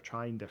retraining or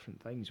trying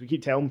different things? We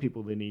keep telling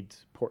people they need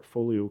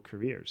portfolio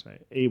careers. Now,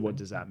 A, what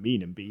does that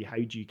mean? And B, how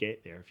do you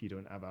get there if you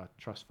don't have a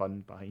trust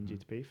fund behind you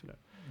to pay for it?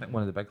 I think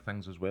one of the big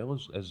things as well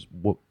is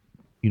what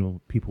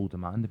people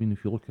demand. I mean,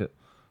 if you look at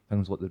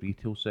things like the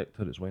retail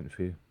sector, it's went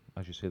for,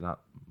 as you say, that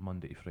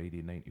Monday to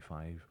Friday 9 to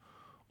 5,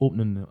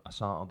 opening a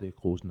Saturday,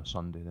 closing a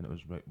Sunday. Then it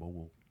was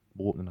we'll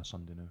open on a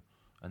Sunday now,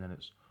 and then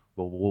it's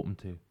we'll open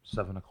to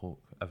 7 o'clock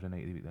every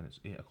night of the week. Then it's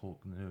 8 o'clock.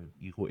 And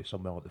you go to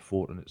somewhere like the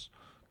Fort, and it's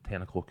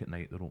 10 o'clock at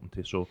night they're open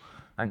to. So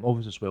I think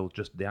obviously as well,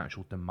 just the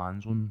actual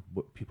demands on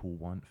what people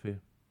want for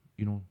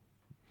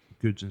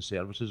goods and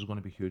services is going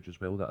to be huge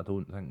as well, that I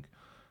don't think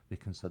they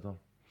consider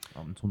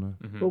up until now.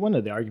 Well, one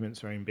of the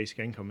arguments around basic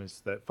income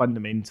is that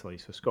fundamentally,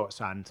 so Scott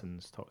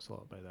Santons talks a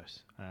lot about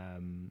this,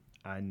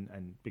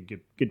 and be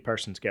good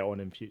person to get on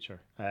in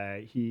future.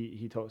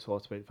 He talks a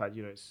lot about the fact,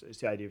 it's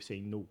the idea of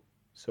saying no.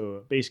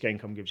 So basic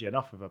income gives you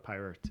enough of a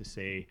power to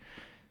say,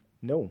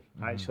 no,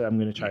 actually I'm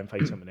going to try and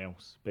find something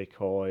else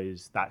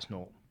because that's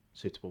not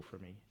suitable for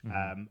me.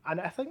 And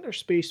I think there's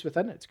space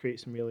within it to create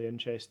some really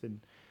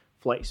interesting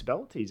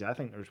flexibilities. I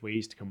think there's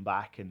ways to come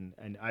back, and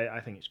I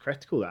think it's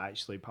critical that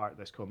actually part of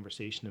this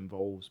conversation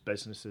involves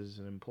businesses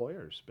and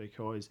employers,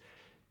 because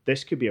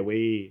this could be a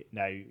way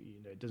now.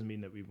 It doesn't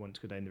mean that we want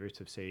to go down the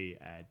route of, say,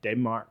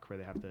 Denmark, where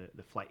they have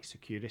the flex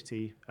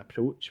security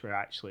approach, where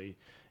actually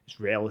it's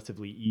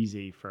relatively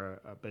easy for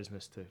a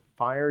business to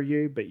fire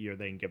you, but you're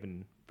then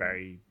given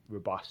very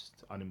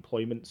robust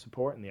unemployment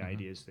support, and the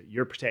idea is that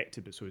you're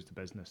protected, but so is the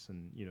business,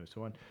 and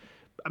so on.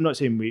 I'm not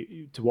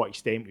saying to what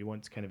extent we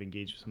want to kind of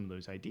engage with some of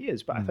those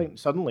ideas, but I think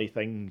suddenly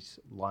things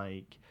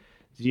like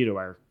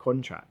 0-hour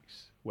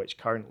contracts, which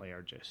currently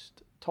are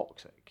just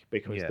toxic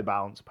because the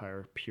balance of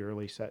power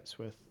purely sits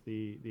with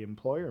the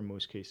employer in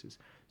most cases.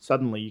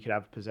 Suddenly you could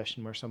have a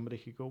position where somebody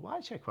could go, well,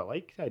 actually I quite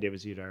like the idea of a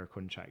 0-hour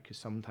contract, because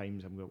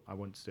sometimes I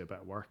want to do a bit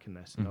of work in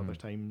this, and other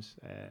times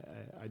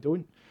I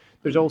don't.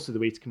 There's also the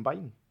way to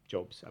combine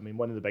jobs. I mean,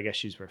 one of the big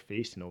issues we're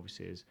facing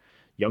obviously is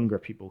younger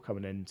people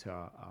coming into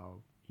a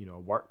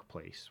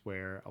workplace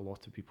where a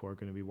lot of people are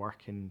going to be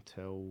working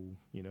till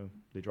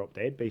they drop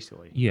dead,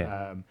 basically.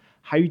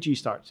 How do you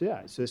start to do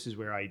that? So this is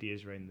where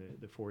ideas around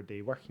the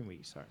 4-day working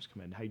week starts to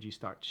come in. How do you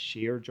start to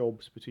share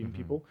jobs between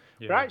people?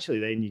 But actually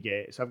then you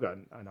get, so I've got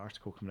an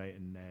article coming out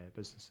in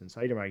Business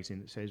Insider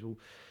magazine that says, well,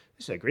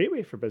 this is a great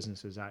way for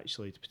businesses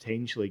actually to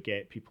potentially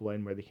get people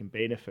in where they can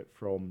benefit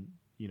from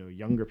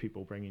younger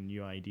people bringing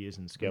new ideas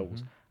and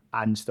skills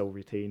and still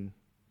retain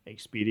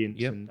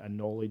experience and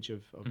knowledge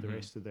of the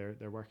rest of their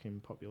working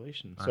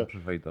population. And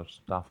provide their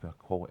staff with a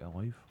quality of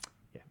life.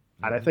 Yeah.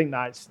 And I think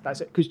that's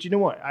it. Because do you know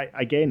what?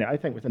 I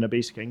think within a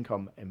basic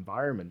income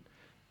environment,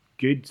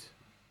 good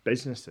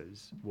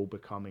businesses will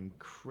become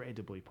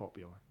incredibly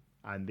popular,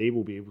 and they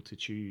will be able to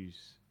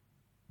choose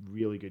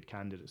really good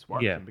candidates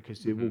working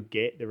because they will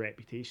get the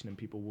reputation, and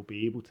people will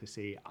be able to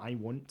say, I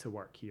want to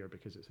work here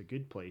because it's a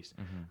good place,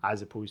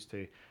 as opposed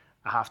to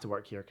I have to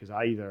work here because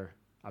either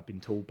I've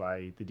been told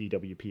by the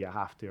DWP I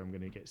have to, I'm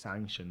going to get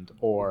sanctioned,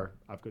 or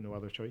I've got no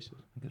other choices.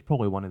 I think it's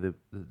probably one of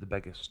the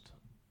biggest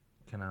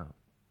kind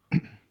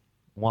of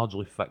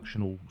largely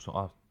fictional sort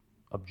of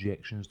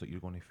objections that you're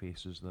going to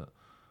face is that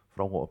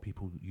for a lot of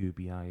people,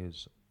 UBI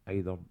is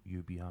either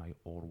UBI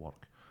or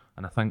work.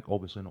 And I think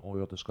obviously in all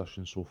your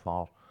discussions so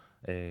far,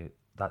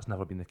 that's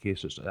never been the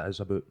case. It is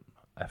about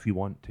if you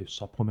want to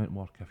supplement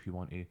work, if you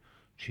want to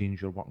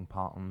change your working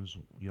patterns,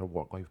 your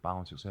work-life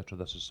balance, etc.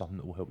 This is something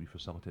that will help you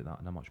facilitate that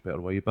in a much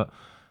better way. But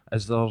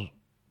is there,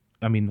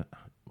 I mean,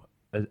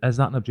 is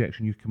that an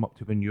objection you come up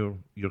to when you're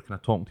kind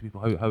of talking to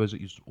people? How is it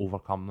you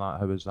overcome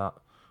that? How is that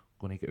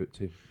going to get out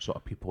to sort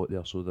of people out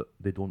there so that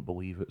they don't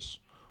believe it's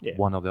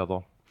one or the other?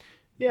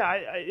 Yeah,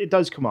 it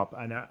does come up,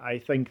 and I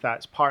think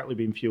that's partly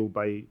been fueled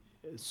by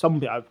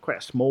quite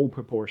a small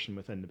proportion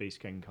within the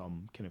basic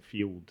income kind of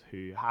field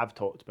who have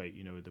talked about,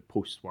 the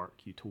post-work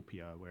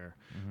utopia where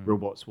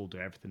robots will do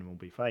everything and will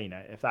be fine.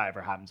 If that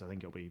ever happens, I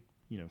think it'll be,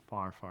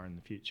 far, far in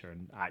the future.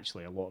 And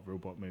actually, a lot of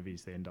robot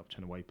movies, they end up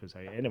trying to wipe us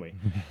out anyway,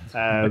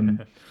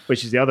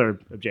 which is the other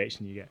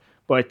objection you get.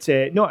 But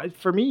no,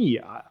 for me,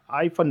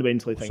 I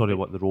fundamentally think... Sorry,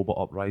 what, the robot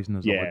uprising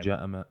is a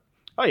legitimate...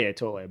 Oh yeah,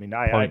 totally. I mean,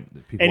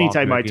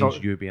 anytime I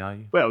talk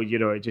UBI, well,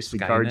 it just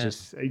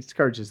encourages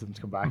them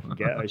to come back and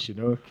get us,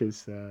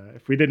 because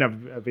if we didn't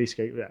have a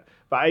basic,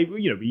 but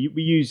we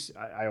use.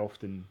 I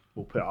often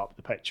will put up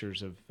the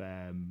pictures of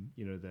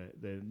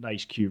the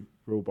nice cute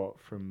robot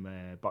from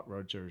Buck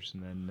Rogers,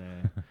 and then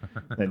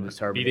the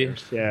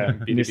Terminators. Yeah,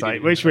 and it's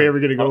like, which way are we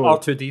going to go?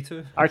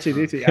 R2D2.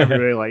 R2D2.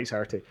 Everybody likes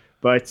R2,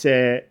 but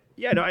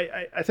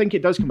I think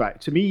it does come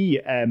back to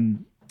me.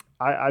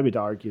 I would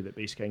argue that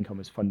basic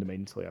income is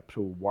fundamentally a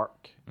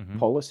pro-work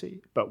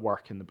policy, but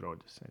work in the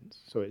broadest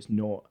sense. So it's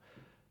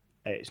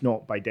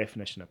not by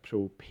definition a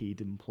pro-paid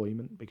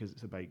employment, because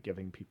it's about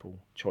giving people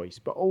choice.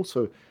 But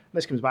also, and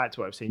this comes back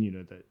to what I was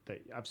saying,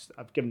 that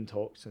I've given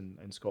talks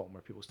in Scotland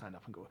where people stand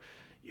up and go,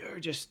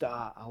 "You're just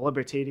a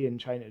libertarian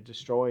trying to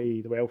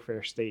destroy the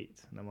welfare state,"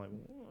 and I'm like,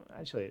 well,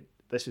 actually,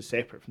 this is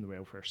separate from the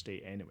welfare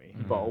state anyway.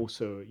 But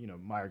also,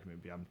 my argument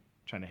would be I'm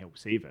trying to help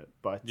save it,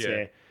 but.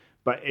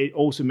 But it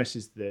also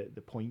misses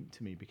the point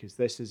to me, because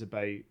this is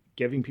about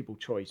giving people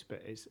choice.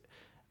 But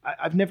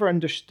I've never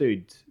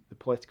understood the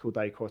political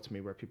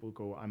dichotomy where people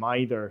go, I'm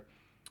either,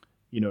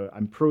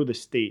 I'm pro the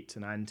state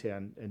and anti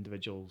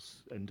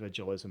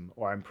individualism,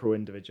 or I'm pro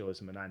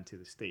individualism and anti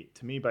the state.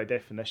 To me, by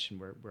definition,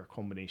 we're a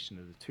combination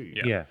of the two.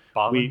 Yeah.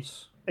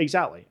 Balance.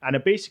 Exactly. And a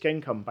basic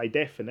income, by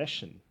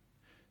definition,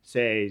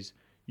 says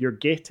you're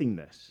getting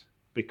this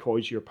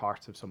because you're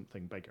part of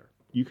something bigger.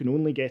 You can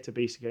only get a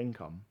basic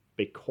income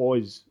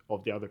because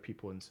of the other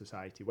people in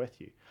society with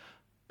you.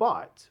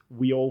 But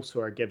we also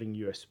are giving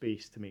you a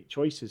space to make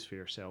choices for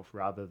yourself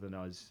rather than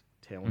us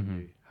telling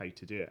you how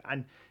to do it.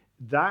 And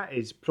that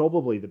is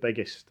probably the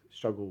biggest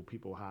struggle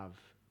people have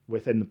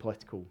within the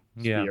political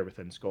sphere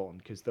within Scotland,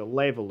 because the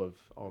level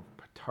of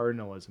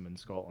paternalism in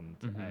Scotland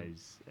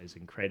is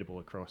incredible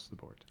across the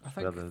board. I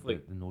think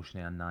the notion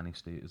of a nanny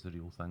state is the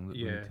real thing that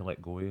we need to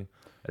let go of.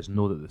 Is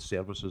know that the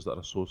services that are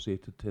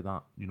associated to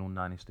that,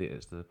 nanny state,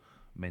 is the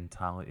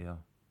mentality of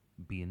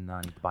being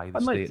nannied by the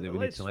state that we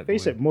need to let go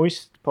of. Face it,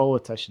 most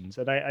politicians,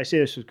 and I say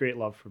this with great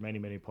love for many,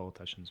 many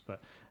politicians,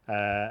 but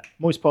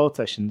Most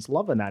politicians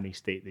love a nanny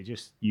state. They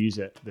just use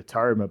the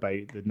term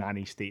about the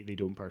nanny state they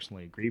don't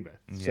personally agree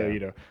with.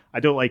 So, I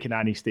don't like a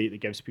nanny state that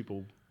gives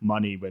people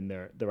money when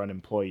they're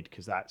unemployed,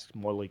 because that's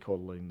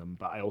mollycoddling them.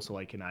 But I also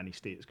like a nanny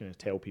state that's going to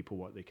tell people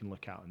what they can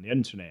look at on the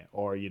internet.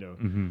 Or,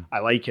 I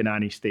like a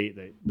nanny state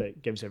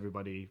that gives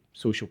everybody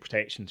social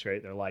protection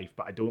throughout their life,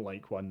 but I don't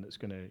like one that's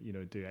going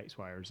to, do X,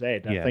 Y, or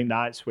Z. And I think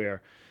that's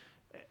where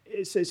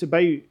it's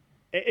about.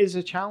 It is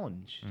a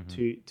challenge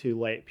to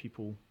let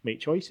people make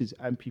choices,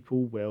 and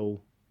people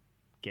will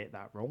get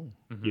that wrong,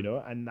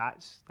 and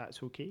that's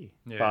okay.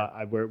 Yeah.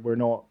 But we're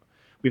not.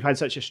 We've had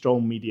such a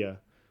strong media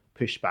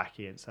pushback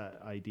against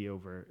that idea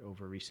over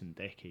recent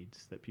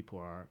decades that people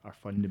are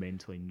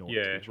fundamentally not.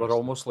 Yeah, we're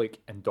almost like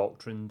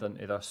indoctrined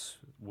into this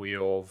way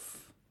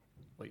of,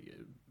 like,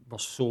 we're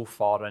so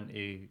far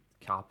into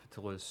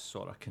capitalist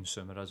sort of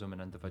consumerism and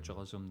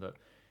individualism that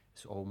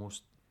it's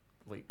almost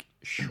like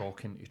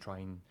shocking to try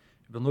and.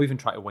 We'll not even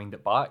try to wind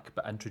it back,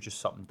 but introduce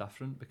something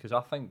different, because I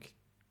think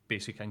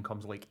basic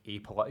income's like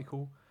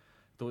apolitical.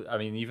 I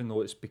mean, even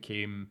though it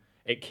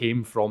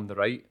came from the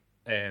right,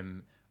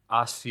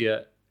 I see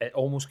it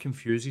almost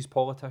confuses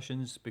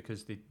politicians,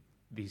 because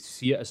they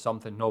see it as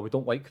something, no, we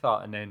don't like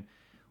that, and then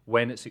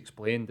when it's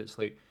explained, it's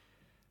like,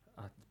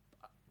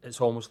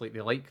 it's almost like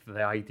they like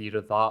the idea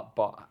of that,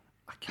 but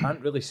I can't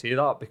really say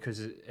that,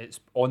 because it's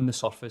on the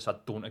surface, I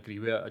don't agree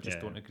with it, I just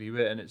don't agree with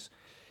it, and it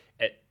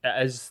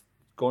is...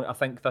 I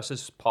think this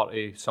is part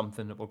of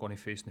something that we're going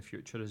to face in the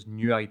future, as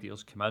new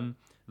ideas come in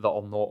that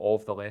are not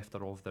of the left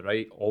or of the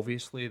right.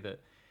 Obviously, that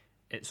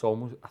it's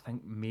almost, I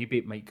think maybe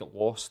it might get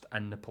lost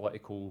in the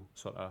political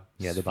sort of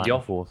the sphere. back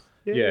and forth.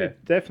 Yeah,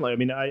 definitely. I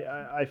mean,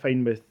 I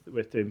find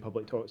with doing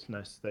public talks on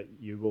this that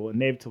you will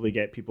inevitably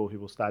get people who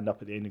will stand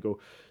up at the end and go,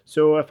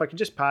 so if I can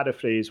just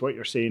paraphrase, what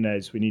you're saying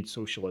is we need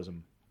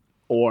socialism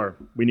or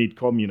we need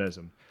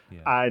communism. Yeah.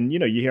 And, you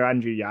hear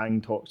Andrew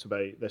Yang talks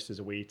about this as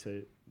a way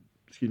to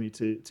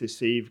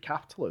save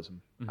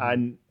capitalism.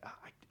 And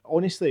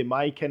honestly,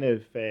 my kind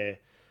of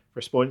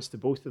response to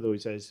both of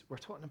those is, we're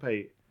talking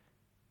about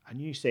a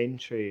new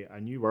century, a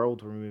new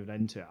world we're moving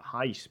into at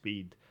high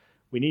speed.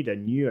 We need a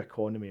new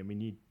economy, and we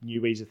need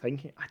new ways of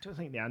thinking. I don't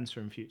think the answer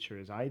in future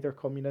is either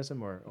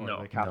communism or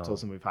the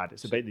capitalism we've had.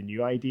 It's about the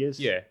new ideas.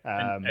 Yeah,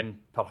 and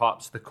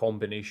perhaps the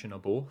combination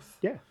of both.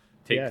 Yeah.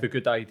 Take the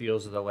good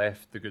ideas of the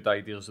left, the good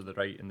ideas of the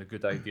right, and the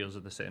good ideas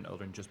of the centre,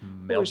 and just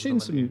merge we're seeing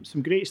them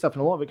some great stuff,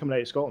 and a lot of it coming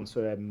out of Scotland.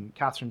 So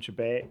Catherine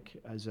Trebek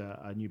has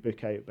a new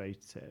book out about,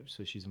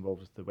 so she's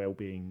involved with the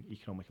Wellbeing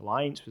Economic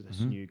Alliance, with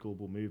this new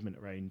global movement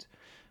around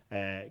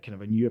kind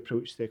of a new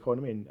approach to the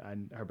economy,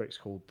 and her book's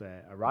called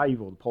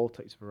Arrival, The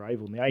Politics of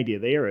Arrival. And the idea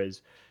there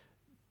is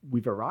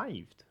we've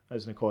arrived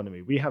as an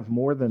economy. We have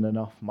more than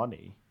enough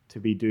money to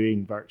be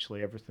doing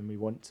virtually everything we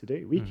want to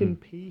do. We can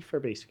pay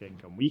for basic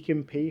income. We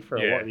can pay for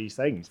a lot of these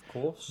things. Of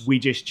course. We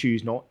just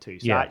choose not to.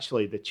 So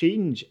actually the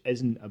change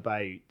isn't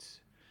about,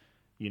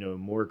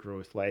 more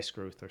growth, less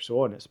growth, or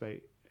so on. It's about,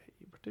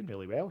 we're doing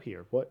really well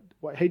here.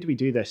 How do we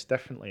do this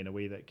differently in a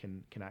way that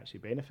can actually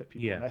benefit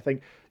people? Yeah. And I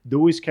think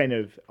those kind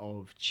of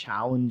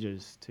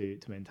challenges to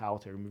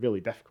mentality are really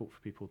difficult for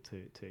people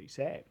to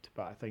accept.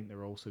 But I think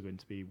they're also going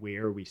to be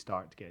where we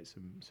start to get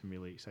some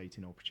really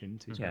exciting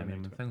opportunities. Yeah, I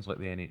mean, things like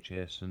the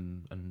NHS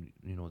and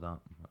that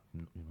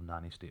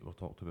nanny state we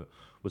talked about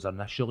was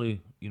initially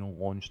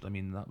launched. I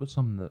mean, that was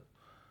something that,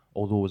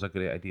 although it was a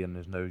great idea and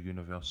is now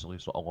universally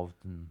sort of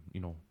loved and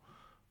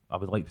I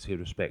would like to say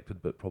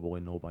respected, but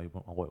probably no by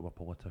a lot of our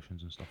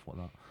politicians and stuff like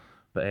that.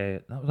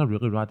 But that was a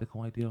really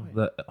radical idea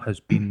that has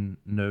been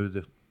now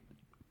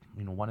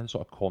one of the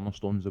sort of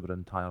cornerstones of our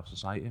entire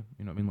society.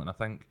 You know what I mean? Like,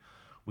 I think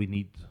we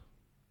need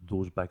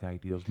those big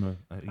ideas now.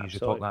 As you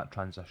talk that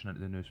transition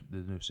into the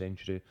new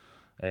century,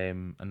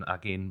 and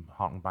again,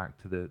 harking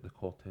back to the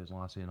Cortez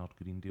Lassie and our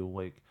Green Deal.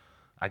 Like,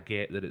 I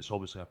get that it's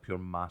obviously a pure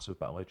massive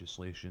bit of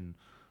legislation,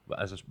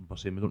 but as I was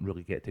saying, we don't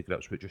really get to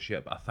grips with it just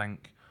yet. But I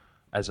think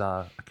as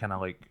a kind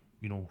of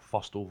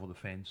first over the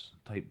fence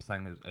type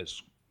thing,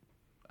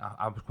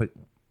 I was quite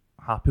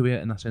happy with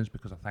it in a sense,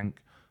 because I think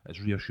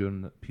it's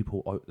reassuring that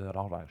people out there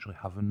are actually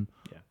having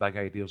big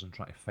ideas and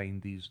trying to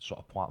find these sort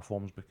of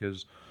platforms,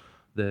 because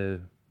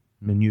the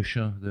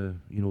minutiae, the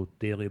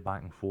daily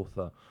back and forth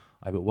that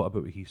what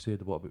about what he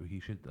said, what about what he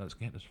should, that's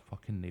getting us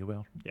fucking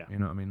nowhere. Yeah. You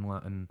know what I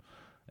mean?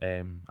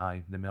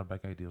 And the more big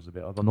ideas the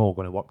better. They're not all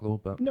going to work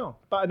though, but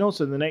and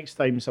also the next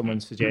time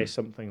someone suggests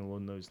something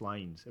along those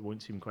lines, it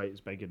won't seem quite as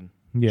big and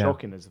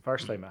shocking as the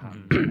first time it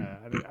happened.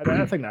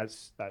 I think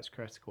that's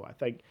critical. I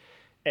think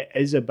it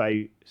is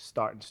about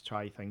starting to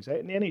try things out,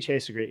 and the NHS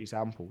is a great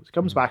example. It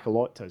comes back a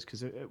lot to us,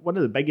 because one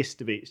of the biggest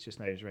debates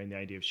just now is around the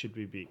idea of, should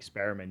we be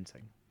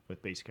experimenting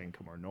with basic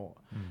income or not?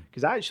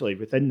 Because actually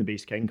within the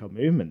basic income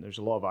movement, there's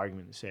a lot of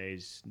argument that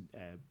says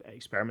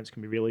experiments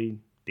can be really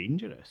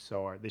dangerous,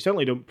 or they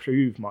certainly don't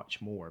prove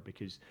much more,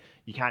 because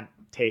you can't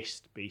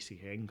test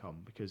basic income,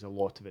 because a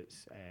lot of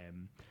it's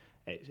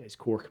its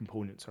core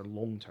components are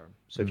long term.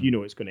 So if you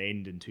know it's going to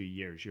end in 2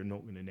 years, you're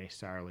not going to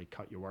necessarily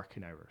cut your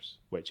working hours,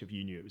 which if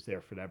you knew it was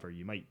there forever,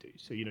 you might do.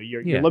 So,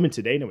 you're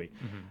limited anyway.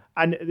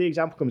 And the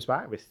example comes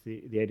back with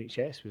the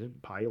NHS. We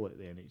didn't pilot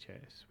the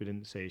NHS. We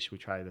didn't say, should we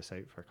try this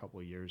out for a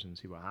couple of years and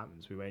see what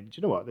happens? We went, do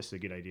you know what? This is a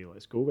good idea.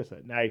 Let's go with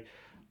it. Now,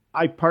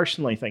 I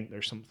personally think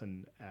there's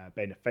something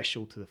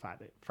beneficial to the fact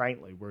that,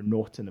 frankly, we're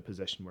not in a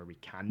position where we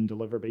can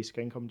deliver basic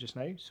income just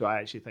now. So I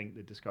actually think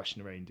the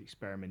discussion around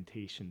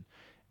experimentation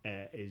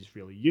is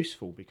really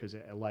useful because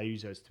it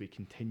allows us to be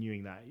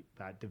continuing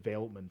that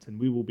development, and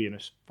we will be in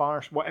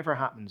whatever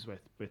happens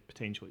with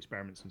potential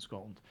experiments in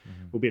Scotland,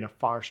 we'll be in a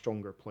far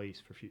stronger place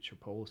for future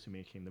policy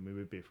making than we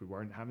would be if we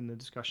weren't having the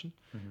discussion.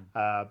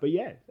 But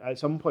yeah, at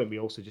some point we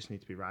also just need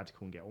to be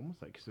radical and get on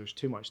with it, because there's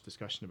too much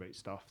discussion about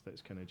stuff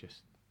that's kind of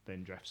just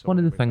then drifts. One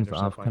of the things that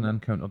I've kind of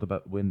encountered a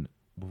bit when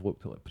we've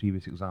looked at like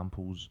previous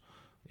examples,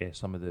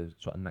 some of the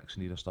sort of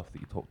Nixon era stuff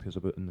that you talked to us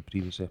about in the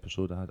previous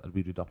episode, I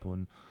read up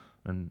on,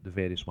 and the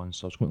various ones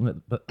subsequently.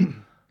 But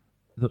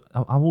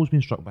I've always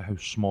been struck by how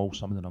small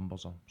some of the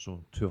numbers are.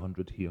 So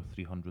 200 here,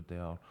 300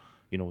 there.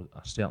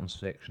 A certain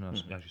section,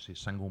 as you say,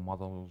 single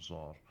mothers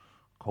or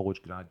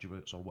college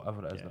graduates or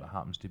whatever it is that it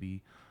happens to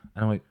be.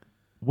 And I'm like,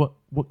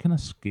 what kind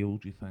of scale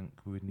do you think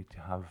we would need to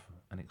have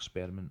an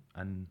experiment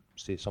in,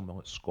 say, somewhere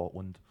like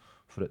Scotland,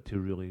 for it to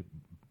really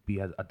be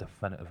a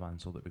definitive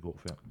answer that we got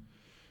for it?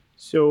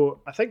 So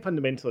I think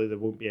fundamentally there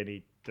won't be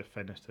any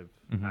definitive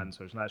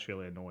answers, and that's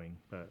really annoying,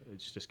 but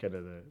it's just kind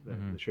of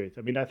the truth.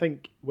 I mean, I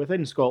think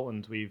within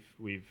Scotland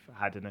we've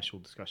had initial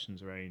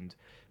discussions around,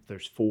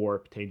 there's 4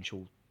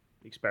 potential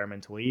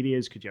experimental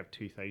areas. Could you have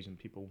 2,000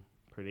 people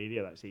per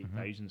area? That's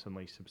 8,000,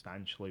 suddenly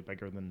substantially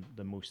bigger than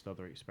most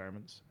other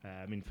experiments.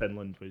 I mean,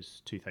 Finland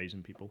was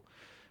 2,000 people,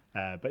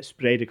 but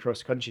spread across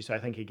the country. So I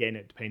think, again,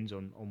 it depends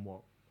on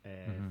what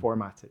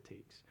format it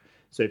takes.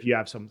 So if you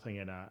have something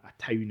in a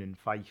town in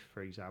Fife,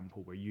 for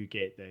example, where you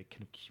get the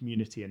kind of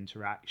community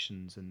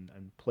interactions and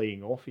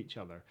playing off each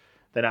other,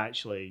 then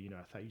actually,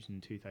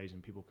 1,000,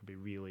 2,000 people could be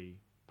really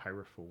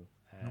powerful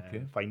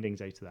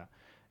findings out of that.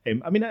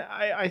 I mean,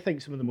 I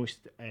think some of the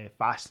most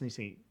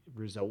fascinating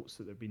results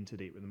that there have been to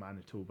date with the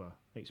Manitoba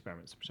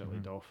experiments,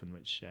 particularly Dauphin,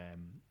 which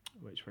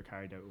were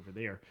carried out over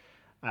there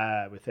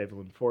with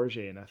Evelyn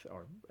Forget,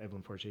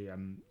 Evelyn Forget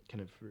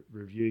kind of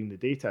reviewing the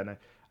data. And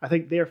I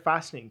think they're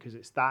fascinating because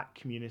it's that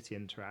community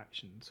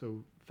interaction.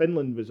 So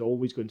Finland was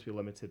always going to be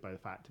limited by the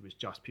fact it was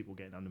just people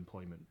getting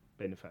unemployment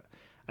benefit.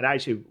 And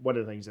actually, one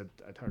of the things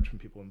I'd heard from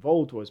people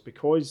involved was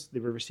because they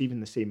were receiving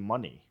the same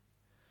money,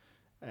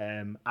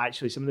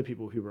 actually some of the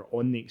people who were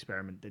on the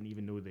experiment didn't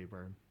even know they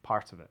were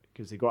part of it,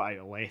 because they got out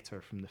a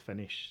letter from the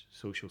Finnish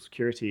Social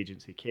Security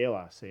Agency,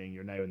 Kela, saying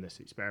you're now in this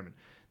experiment.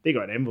 They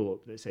got an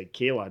envelope that said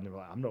Kela, and they were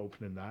like, I'm not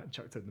opening that, and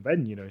chucked it in the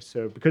bin,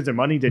 So because their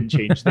money didn't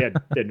change, they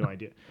had no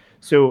idea.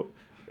 So,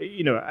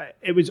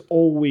 it was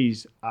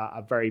always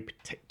a very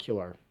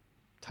particular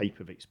type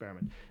of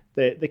experiment.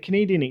 The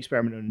Canadian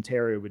experiment in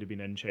Ontario would have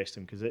been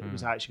interesting because it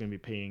was actually going to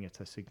be paying at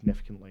a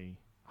significantly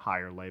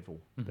higher level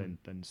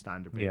than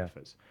standard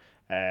benefits.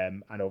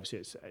 And obviously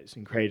it's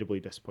incredibly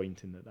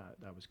disappointing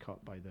that was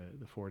cut by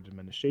the Ford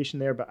administration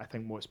there. But I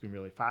think what's been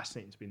really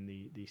fascinating has been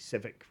the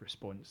civic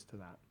response to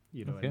that.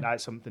 And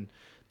that's something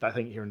that I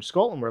think here in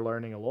Scotland we're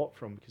learning a lot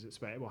from, because it's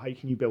about, well, how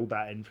can you build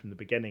that in from the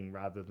beginning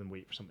rather than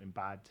wait for something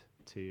bad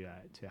to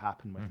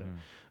happen with it.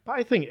 But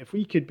I think if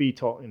we could be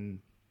talking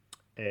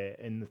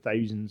in the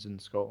thousands in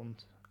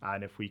Scotland,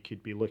 and if we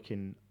could be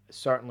looking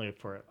certainly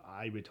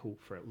I would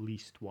hope for at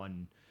least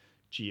one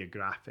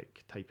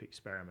geographic type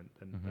experiment,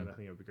 then I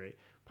think it would be great.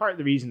 Part of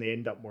the reason they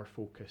end up more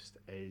focused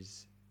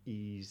is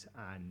ease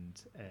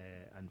and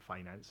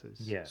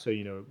finances. Yeah.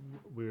 So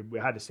we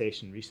had a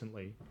session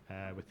recently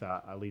with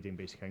a leading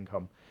basic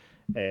income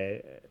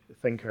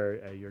thinker,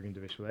 Jürgen de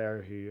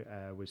Visselaar, who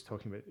was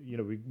talking about,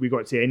 we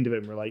got to the end of it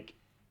and we're like,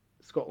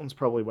 Scotland's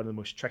probably one of the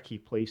most tricky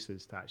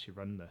places to actually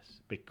run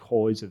this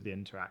because of the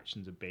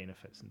interactions of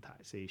benefits and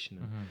taxation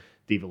and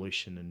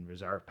devolution and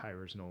reserve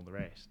powers and all the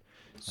rest.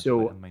 That's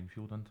so a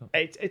minefield, isn't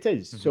it? It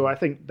is. So I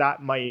think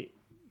that might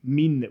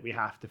mean that we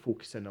have to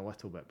focus in a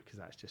little bit, because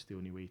that's just the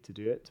only way to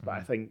do it. But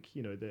I think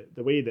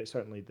the way that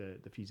certainly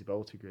the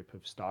feasibility group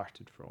have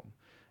started from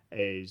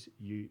is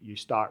you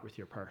start with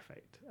your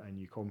perfect and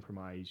you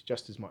compromise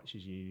just as much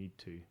as you need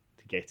to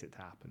get it to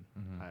happen,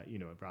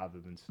 rather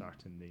than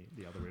starting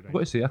the other way around. I've got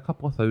to say, a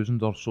couple of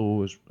thousand or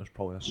so is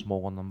probably a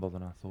smaller number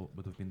than I thought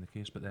would have been the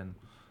case, but then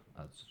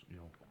that's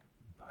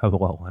how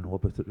little I know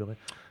about it, really.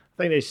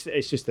 I think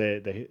it's just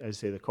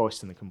the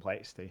cost and the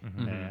complexity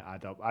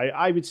add up.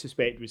 I would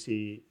suspect we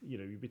see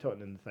you'd be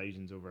talking in the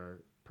thousands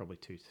over probably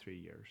 2 to 3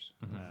 years.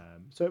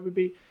 So it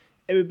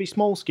would be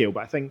small scale,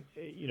 but I think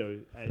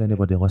For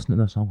anybody listening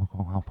to this,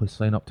 I'll happily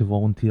sign up to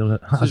volunteer.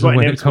 This is what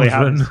inevitably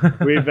happens.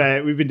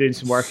 We've been doing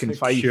some work in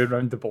Fife.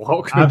 Around the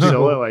block.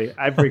 Absolutely,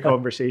 every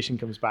conversation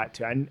comes back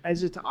to, and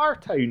is it our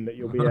town that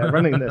you'll be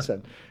running this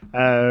in?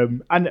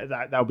 And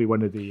that'll be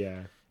one of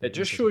the. It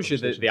just shows you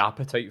the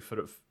appetite for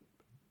it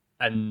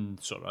in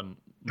sort of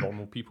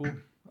normal people.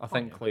 I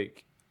think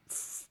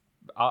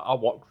I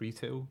work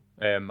retail,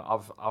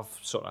 I've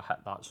sort of hit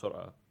that sort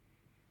of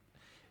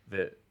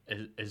the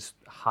as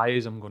high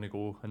as I'm going to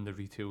go in the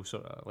retail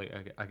sort of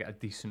like I get a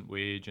decent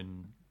wage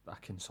and I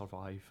can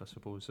survive, I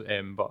suppose.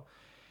 But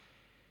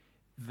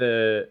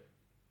the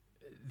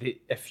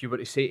if you were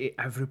to say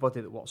to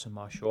everybody that works in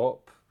my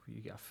shop,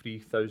 you get a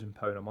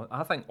 £3,000 a month,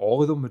 I think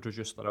all of them would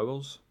reduce their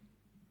hours.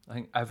 I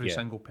think every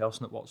single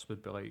person that works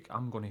would be like,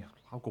 I'll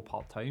go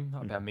part-time,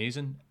 that'd be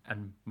amazing,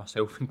 and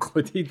myself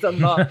included in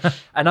that.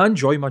 And I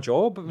enjoy my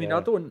job. I mean,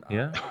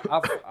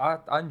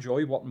 I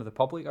enjoy working with the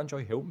public, I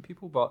enjoy helping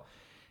people, but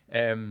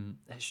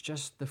it's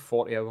just the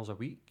 40 hours a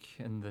week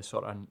and the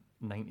sort of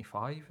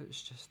 95,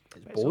 it's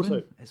boring.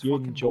 Also, it's you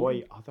fucking enjoy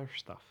boring. other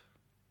stuff.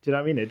 Do you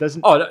know what I mean? It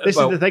doesn't. This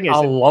is the thing. I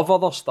love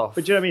other stuff.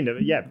 But do you know what I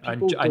mean? Yeah,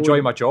 I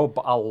enjoy my job,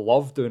 but I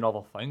love doing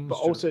other things. But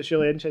also, it's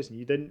really interesting.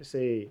 You didn't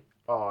say,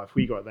 "Oh, if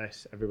we got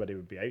this, everybody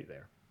would be out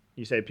there."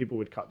 You said people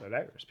would cut their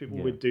hours. People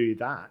would do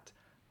that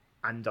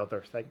and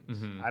other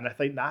things. And I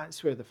think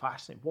that's where the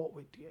fascinating.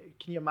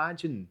 Can you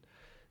imagine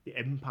the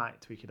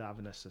impact we could have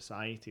in a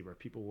society where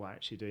people were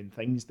actually doing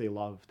things they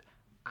loved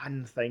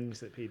and things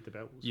that paid the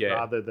bills,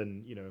 rather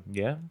than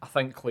I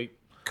think like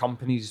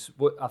companies.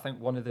 I think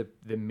one of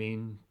the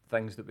main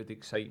things that would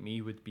excite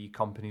me would be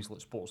companies like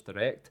Sports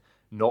Direct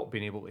not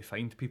being able to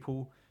find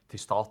people to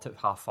start at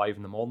 5:30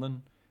 in the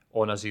morning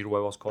on a 0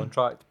 hours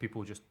contract.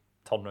 People just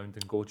turn around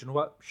and go, do you know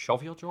what?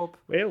 Shove your job.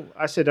 Well,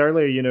 I said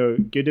earlier,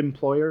 good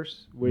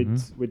employers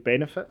would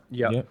benefit.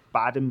 Yeah.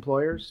 Bad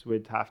employers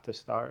would have to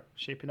start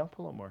shaping up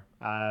a lot more.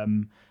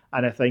 And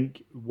I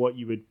think what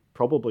you would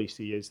probably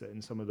see is that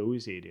in some of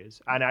those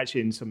areas, and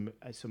actually in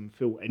some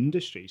full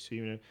industries, so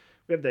we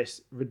have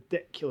this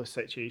ridiculous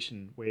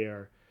situation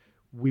where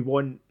we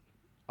want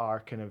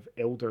our kind of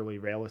elderly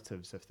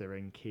relatives, if they're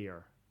in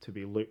care, to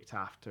be looked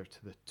after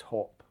to the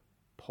top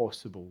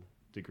possible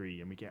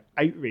degree, and we get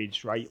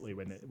outraged rightly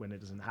when it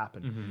doesn't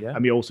happen.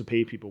 And we also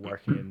pay people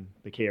working in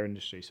the care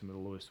industry some of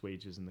the lowest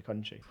wages in the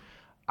country.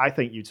 I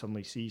think you'd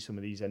suddenly see some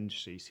of these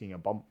industries seeing a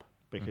bump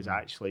because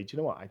actually, do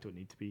you know what? I don't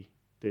need to be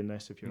doing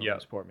this if you're not going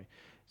to support me.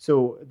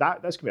 So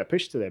that's going to be a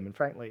push to them, and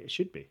frankly, it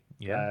should be.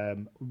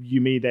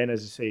 You may then,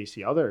 as I say,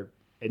 see other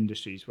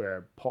industries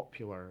where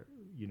popular,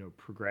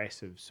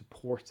 progressive,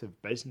 supportive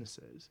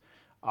businesses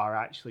are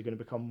actually going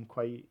to become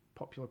quite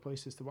popular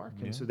places to work.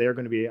 And so they're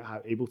going to be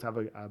able to have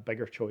a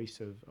bigger choice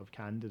of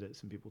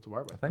candidates and people to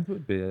work with. I think it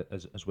would be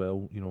as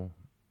well,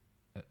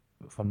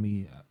 for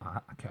me,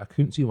 I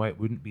couldn't see why it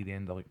wouldn't be the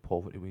end of like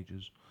poverty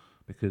wages,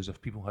 because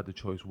if people had the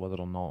choice whether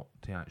or not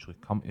to actually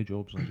come to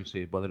jobs, like you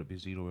say, whether it be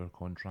 0 hour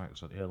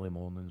contracts or early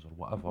mornings or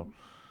whatever,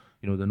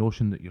 the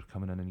notion that you're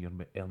coming in and you're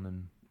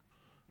earning,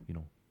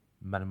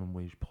 minimum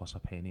wage plus a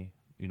penny,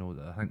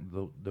 I think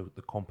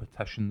the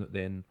competition that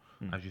then,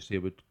 as you say,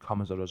 would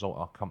come as a result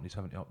of companies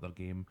having to up their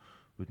game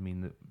would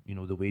mean that,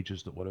 the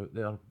wages that were out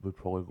there would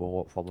probably go a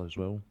lot further as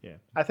well. Yeah.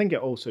 I think it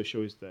also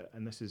shows that,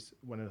 and this is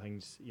one of the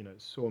things,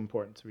 it's so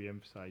important to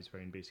re-emphasise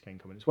around basic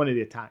income, and it's one of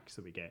the attacks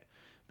that we get.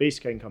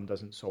 Basic income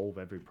doesn't solve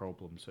every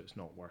problem, so it's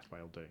not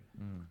worthwhile doing.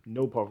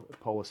 No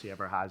policy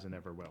ever has and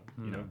ever will,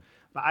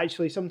 But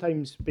actually,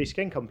 sometimes basic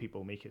income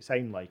people make it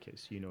sound like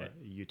it's, a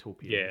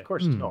utopia. Yeah. Of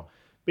course it's not.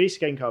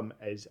 Basic income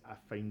is a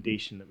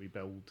foundation that we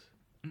build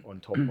on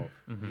top of.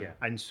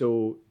 And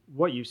so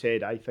what you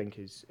said, I think,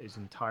 is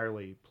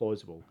entirely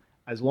plausible,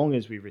 as long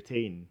as we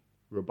retain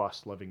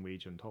robust living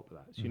wage on top of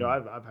that. So,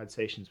 I've had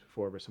sessions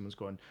before where someone's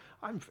going,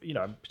 I'm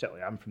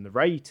from the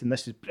right, and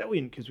this is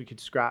brilliant because we could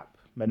scrap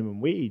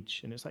minimum wage.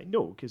 And it's like,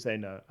 no, because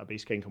then a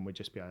basic income would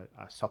just be a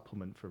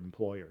supplement for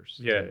employers.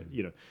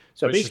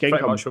 So which basic is pretty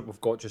income, much what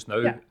we've got just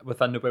now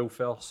within the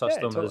welfare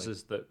system, totally.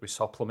 is that we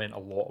supplement a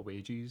lot of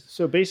wages.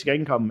 So basic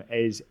income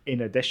is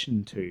in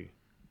addition to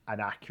an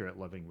accurate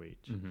living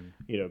wage.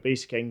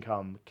 Basic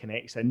income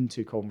connects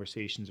into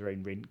conversations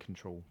around rent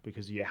control,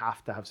 because you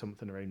have to have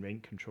something around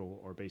rent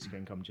control or basic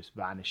income just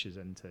vanishes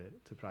into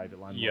private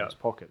landlords'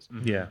 pockets.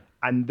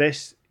 And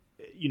this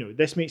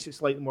makes it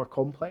slightly more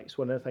complex.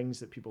 One of the things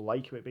that people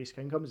like about basic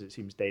income is it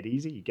seems dead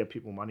easy. You give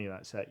people money,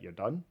 that's it, you're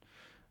done.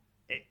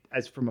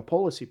 As from a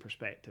policy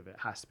perspective, it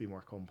has to be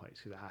more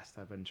complex because it has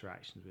to have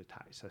interactions with the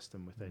tax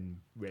system within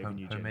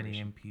revenue How many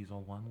generation. MPs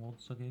are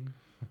landlords again?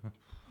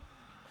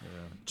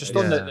 Just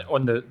on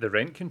the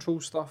rent control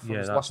stuff, I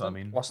was that's what I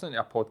mean. listening to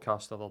a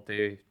podcast the other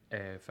day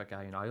for a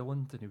guy in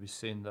Ireland, and he was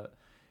saying that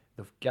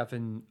they've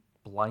given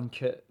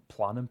blanket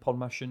planning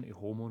permission to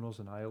homeowners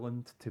in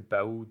Ireland to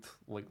build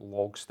like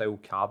log-style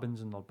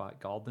cabins in their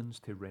back gardens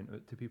to rent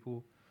out to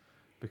people,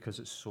 because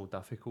it's so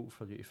difficult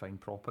for you to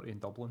find property in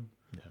Dublin.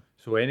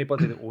 So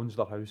anybody that owns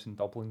their house in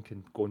Dublin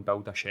can go and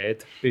build a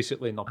shed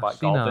basically in their back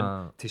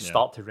garden to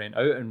start to rent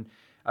out. And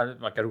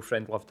my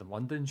girlfriend lived in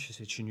London. She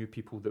said she knew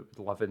people that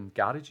would live in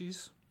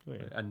garages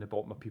in the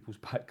bottom of people's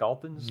back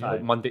gardens,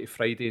 like Monday to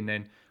Friday, and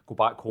then go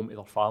back home to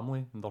their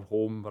family and their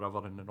home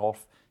wherever in the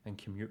north, and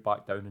commute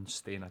back down and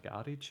stay in a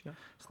garage.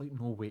 It's like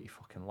no way to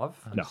fucking live.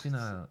 I've seen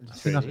a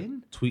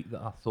tweet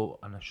that I thought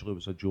initially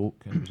was a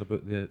joke, and it was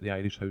about the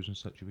Irish housing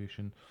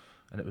situation,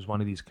 and it was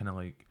one of these kind of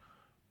like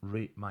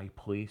rate my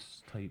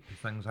place type of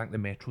things. I think the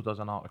Metro does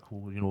an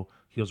article,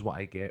 here's what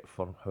I get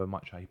for how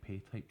much I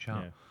pay type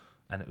chat. Yeah.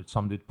 And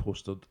somebody had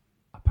posted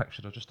a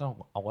picture of just a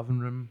living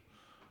room,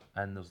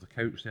 and there's the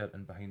couch there,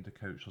 and behind the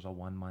couch there's a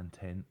one-man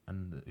tent,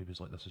 and it was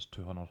like, this is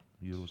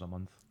 €200 a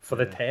month. For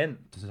the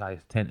tent? This is a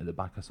tent at the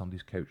back of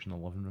somebody's couch in the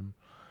living room.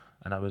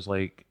 And I was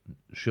like,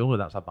 surely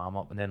that's a bam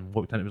up. And then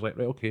looked in, it was like,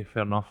 right, okay,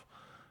 fair enough.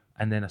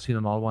 And then I seen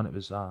another one, it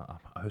was a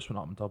house went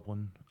up in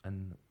Dublin,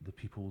 and the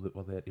people that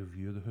were there to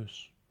view the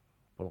house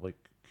were like,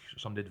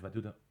 somebody had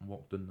videoed it and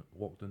walked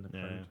in the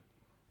crowd.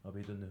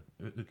 Away down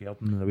the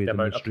garden and away The down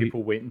the amount of street.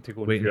 people waiting to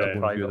go and Waiting view to a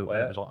go and view private it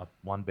let. was like a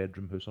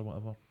one-bedroom house or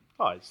whatever.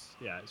 Oh,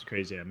 it's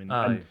crazy. I mean,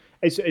 Aye. and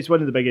it's one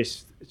of the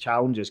biggest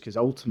challenges, because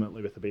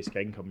ultimately with the basic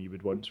income, you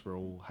would want to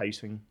roll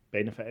housing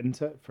benefit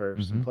into it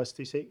for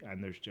simplicity's sake,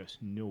 and there's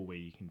just no way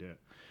you can do it.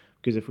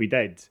 Because if we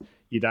did,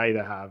 you'd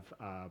either have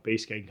a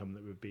basic income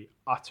that would be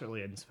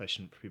utterly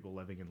insufficient for people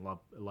living in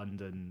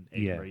London,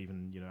 Edinburgh,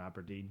 even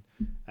Aberdeen,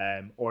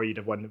 or you'd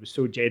have one that was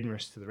so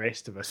generous to the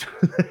rest of us.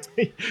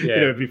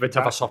 Yeah, we'd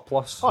have a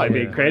surplus. Oh, it'd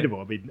be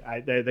incredible. I mean,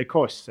 the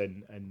costs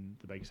in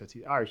the big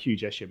cities are a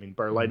huge issue. I mean,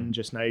 Berlin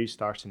just now there's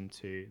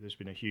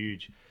been a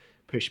huge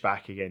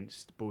pushback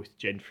against both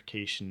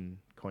gentrification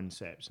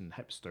concepts and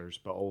hipsters,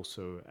 but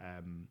also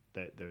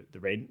the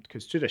rent,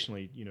 because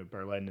traditionally,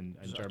 Berlin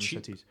and German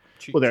cities,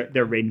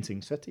 they're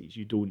renting cities.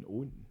 You don't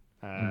own,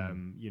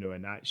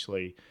 and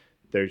actually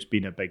there's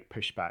been a big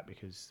pushback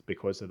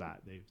because of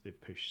that.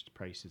 They've pushed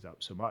prices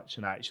up so much,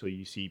 and actually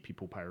you see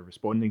people power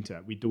responding to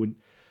it. We don't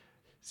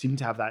seem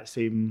to have that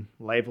same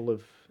level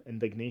of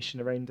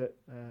indignation around it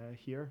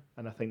here,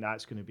 and I think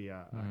that's going to be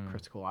a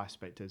critical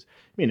aspect.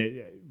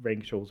 Rent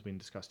control's been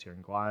discussed here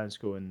in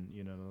Glasgow and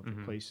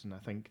other place, and I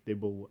think they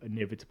will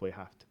inevitably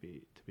have to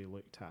be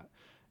looked at.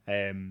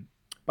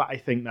 But I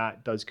think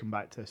that does come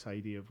back to this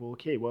idea of,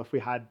 if we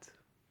had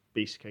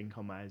basic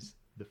income as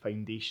the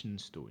foundation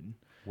stone,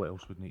 what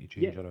else would need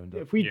to change around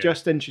it? If we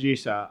just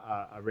introduce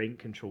a rent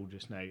control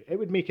just now, it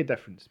would make a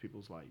difference to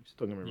people's lives.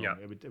 Don't get me wrong,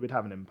 it would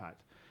have an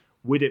impact.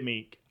 Would it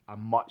make a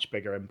much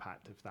bigger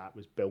impact if that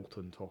was built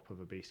on top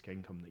of a basic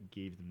income that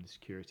gave them the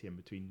security in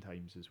between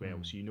times as well?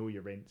 So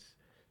your rent's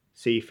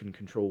safe and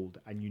controlled,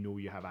 and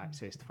you have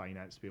access to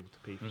finance to be able to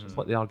pay for something. It's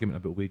like the argument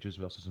about wages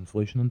versus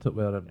inflation, isn't it?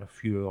 Where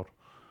if you're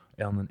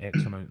earning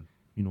X amount,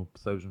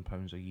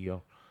 £1,000 a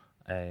year,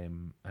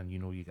 and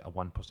you get a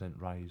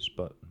 1% rise,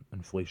 but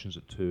inflation's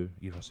at 2%,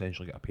 you've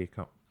essentially got a pay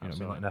cut. You know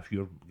what I mean? And if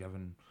you're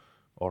giving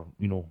or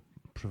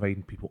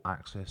providing people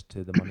access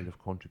to the money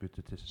they've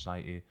contributed to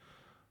society,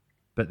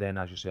 but then,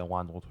 as you say, a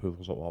landlord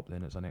hoovers it up,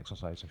 then it's an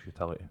exercise in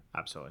futility.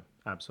 Absolutely.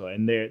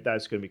 And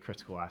that's going to be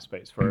critical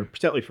aspects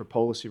particularly for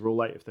policy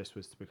rollout, if this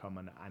was to become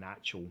an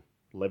actual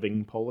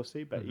living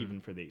policy. But even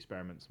for the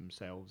experiments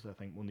themselves, I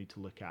think we'll need to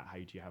look at how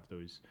do you have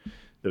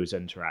those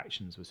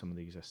interactions with some of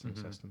the existing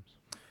systems.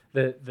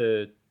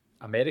 The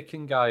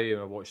American guy,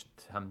 I watched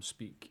him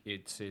speak,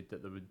 he'd said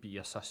that there would be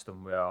a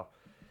system where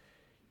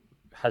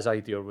his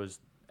idea was,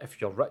 if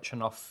you're rich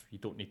enough, you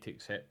don't need to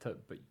accept it,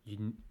 but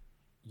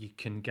you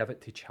can give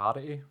it to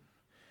charity.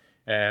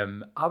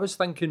 I was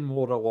thinking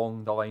more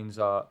along the lines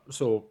of,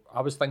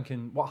 I was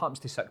thinking, what happens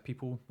to sick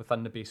people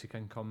within the basic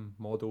income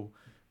model?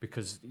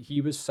 Because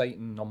he was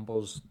citing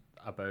numbers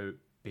about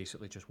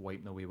basically just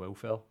wiping away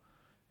welfare.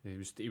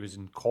 He was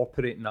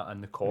incorporating that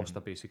in the cost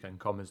of basic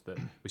income, is that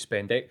we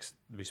spend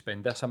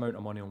this amount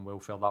of money on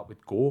welfare, that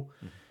would go.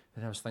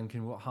 And I was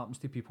thinking, what happens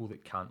to people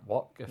that can't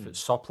work if it's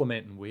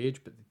supplementing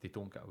wage but they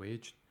don't get a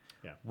wage?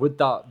 Yeah. Would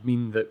that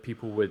mean that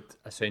people would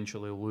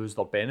essentially lose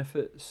their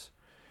benefits?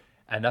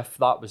 And if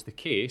that was the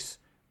case,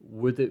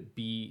 do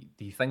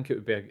you think it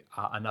would be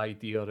an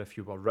idea if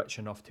you were rich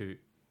enough to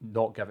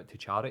not give it to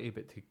charity,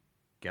 but to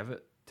give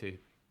it to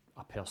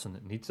a person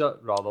that needs it,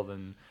 rather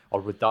than,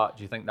 or do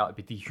you think that would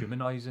be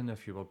dehumanising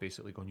if you were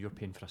basically going, you're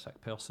paying for a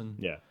sick person?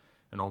 Yeah.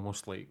 And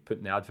almost like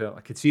putting the advert,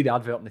 I could see the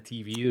advert on the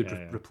TV,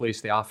 they'd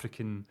replace the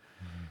African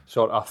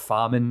sort of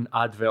famine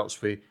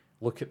adverts with,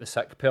 look at the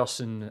sick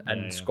person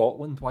in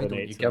Scotland, why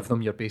don't you give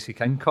them your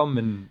basic income?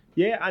 And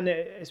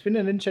it's been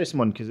an interesting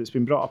one, because it's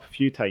been brought up a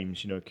few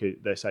times,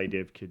 this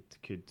idea of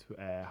could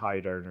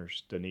higher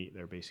earners donate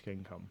their basic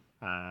income,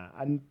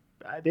 and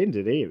at the end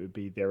of the day it would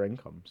be their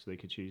income, so they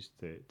could choose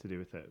to do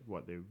with it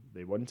what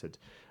they wanted.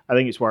 I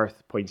think it's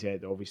worth pointing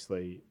out that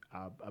obviously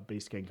a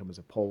basic income as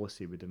a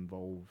policy would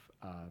involve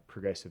a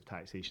progressive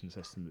taxation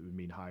system that would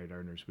mean higher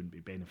earners wouldn't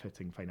be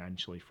benefiting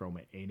financially from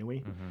it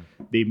anyway.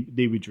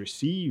 They would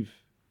receive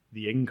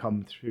the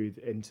income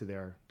into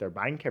their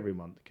bank every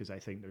month, because I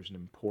think there's an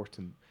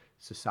important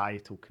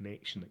societal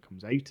connection that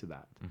comes out of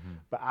that.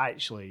 But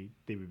actually,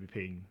 they would be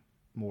paying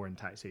more in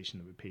taxation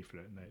that would pay for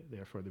it, and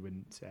therefore they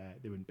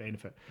wouldn't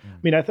benefit. I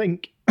mean, I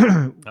think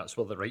that's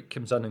where the right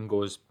comes in and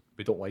goes,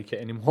 we don't like it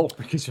anymore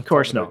because you're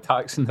talking about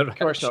taxing the rich. Of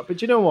course not.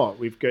 But you know what?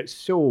 We've got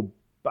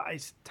but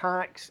it's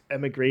tax,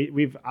 immigrate.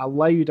 We've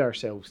allowed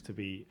ourselves to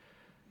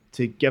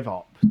give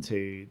up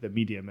to the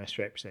media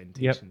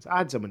misrepresentations. I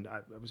had someone,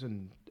 I was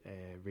on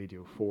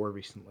Radio 4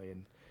 recently,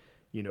 and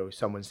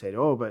someone said,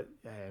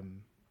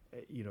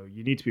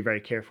 you need to be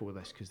very careful with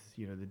this because,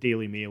 the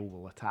Daily Mail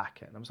will attack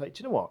it. And I was like,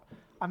 do you know what?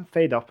 I'm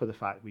fed up with the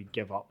fact we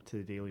give up to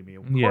the Daily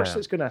Mail. Of course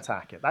it's going to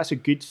attack it. That's a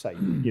good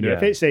sign.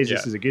 If it says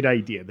this is a good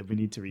idea, then we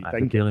need to rethink If the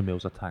it. Daily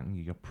Mail's attacking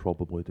you, you're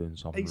probably doing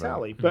something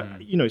Exactly. right.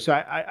 But, so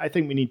I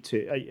think we need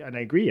to, and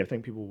I agree, I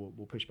think people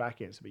will push back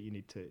against it, but you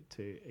need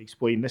to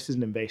explain this is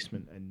an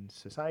investment in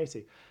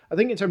society. I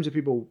think in terms of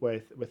people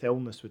with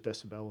illness, with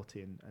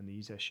disability and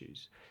these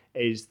issues,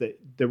 is that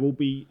there will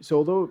be, so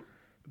although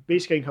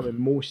basic income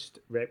in most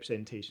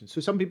representations,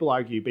 so some people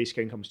argue basic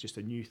income is just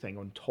a new thing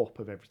on top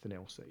of everything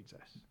else that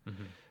exists.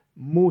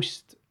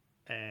 Most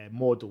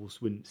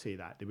models wouldn't say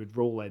that. They would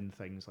roll in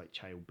things like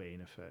child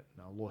benefit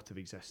and a lot of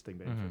existing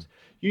benefits.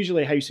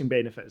 Usually housing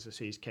benefit, as I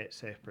say, is kept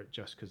separate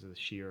just because of the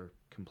sheer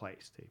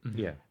complexity.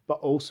 Yeah.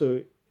 But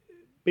also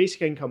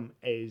basic income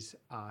is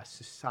a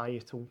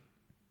societal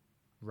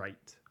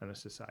right and a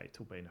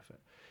societal benefit.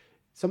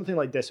 Something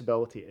like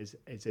disability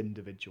is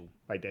individual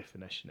by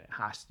definition. It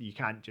has to, you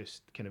can't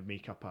just kind of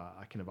make up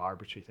a kind of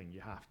arbitrary thing.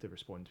 You have to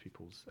respond to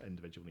people's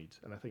individual needs,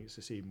 and I think it's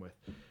the same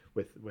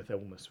with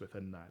illness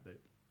within that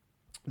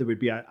there would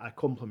be a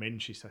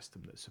complementary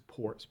system that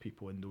supports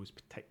people in those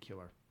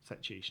particular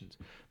situations.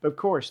 But of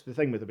course, the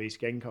thing with the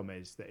basic income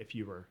is that if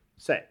you were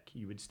sick,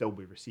 you would still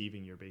be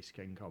receiving your basic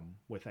income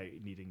without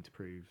needing to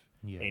prove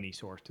any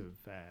sort of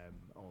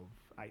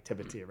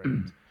activity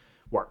around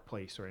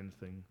workplace or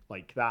anything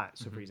like that.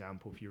 So for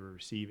example,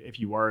 if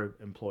you were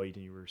employed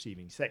and you were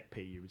receiving sick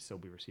pay, you would still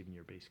be receiving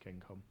your basic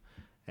income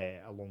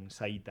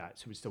alongside that.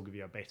 So it would still give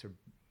you a better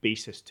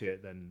basis to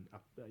it than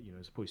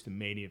as opposed to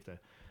many of the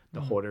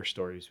horror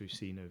stories we've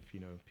seen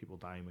of people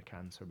dying with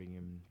cancer being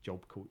in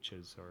job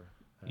coaches or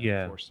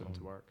forced them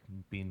to work.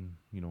 Being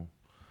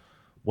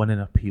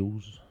winning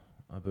appeals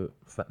about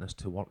fitness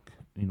to work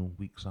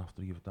weeks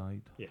after you've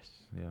died. Yes.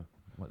 Yeah.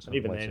 And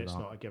even then it's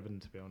not a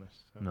given, to be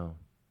honest. So. No.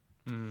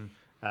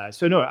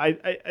 So no,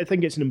 I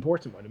think it's an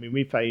important one. I mean,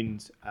 we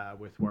find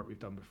with work we've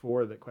done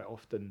before that quite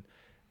often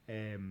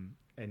in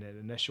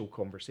initial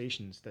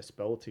conversations,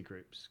 disability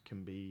groups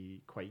can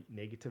be quite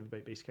negative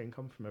about basic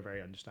income from a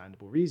very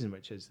understandable reason,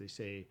 which is they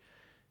say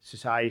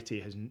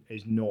society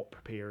is not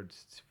prepared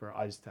for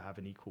us to have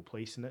an equal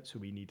place in it, so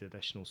we need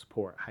additional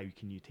support. How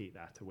can you take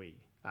that away?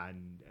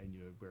 And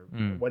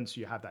once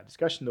you have that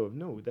discussion, though,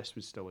 no, this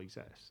would still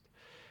exist.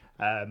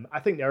 I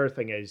think the other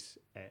thing is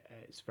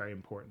it's very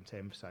important to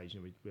emphasise.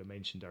 We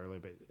mentioned earlier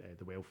about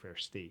the welfare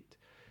state.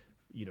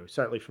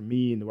 Certainly for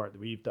me in the work that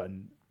we've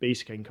done,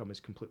 basic income is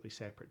completely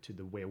separate to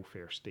the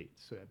welfare state.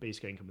 So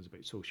basic income is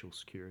about social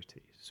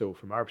security. So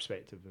from our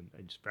perspective,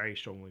 and just very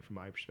strongly from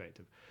my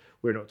perspective,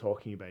 we're not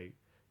talking about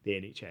the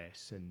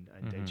NHS and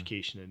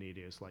education in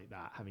areas like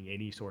that having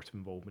any sort of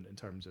involvement in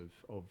terms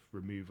of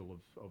removal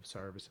of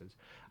services.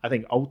 I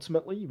think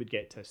ultimately you would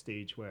get to a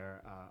stage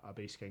where a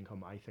basic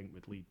income, I think,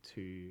 would lead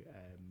to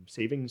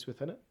savings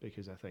within it,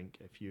 because I think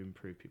if you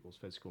improve people's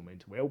physical and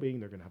mental well-being,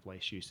 they're going to have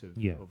less use of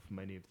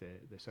many of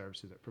the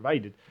services that are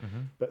provided.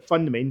 But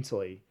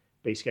fundamentally,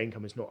 basic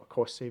income is not a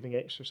cost-saving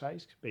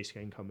exercise. Basic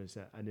income is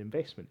an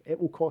investment. It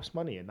will cost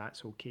money, and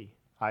that's okay.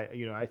 I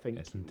think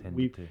it's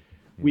intended to.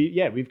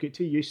 We've got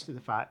too used to the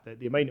fact that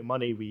the amount of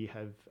money we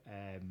have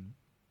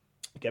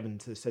given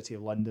to the City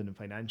of London and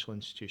financial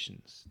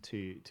institutions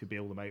to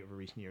bail them out over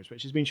recent years,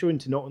 which has been shown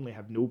to not only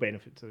have no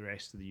benefit to the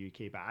rest of the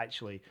UK, but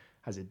actually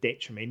has a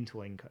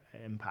detrimental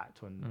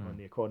impact on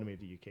the economy of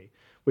the UK,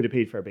 would have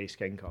paid for a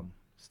basic income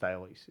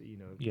style,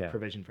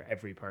 provision for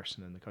every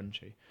person in the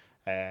country.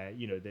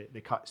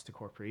 The cuts to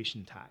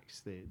corporation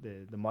tax,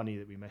 the money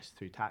that we miss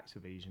through tax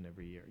evasion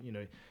every year.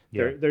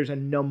 There's a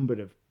number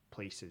of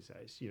places,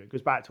 as it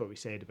goes back to what we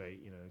said about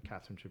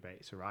Catherine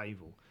Trebek's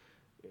arrival.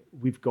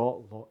 We've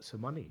got lots of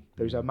money.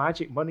 There's a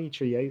magic money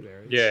tree out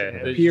there.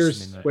 It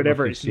appears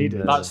whenever it's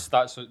needed. That's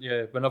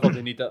whenever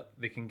they need it,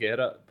 they can get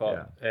it.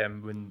 But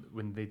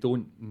when they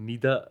don't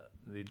need it,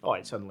 it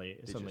suddenly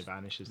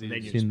vanishes. And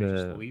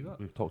then leave it.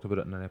 We've talked about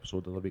it in an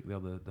episode the other week there,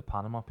 the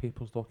Panama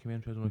Papers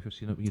documentary. I don't know if you've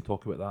seen it. When you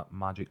talk about that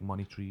magic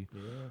money tree,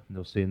 and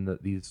they're saying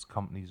that these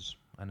companies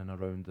in and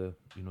around the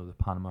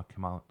Panama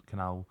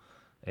Canal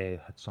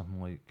had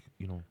something like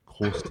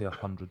close to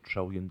 $100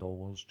 trillion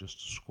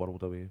just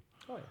squirreled away.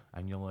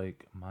 And you're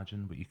like,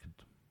 imagine what you could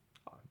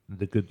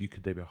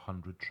do with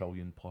 $100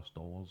 trillion plus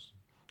dollars.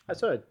 I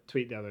saw a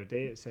tweet the other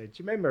day. It said,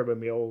 do you remember when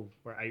we all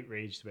were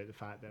outraged about the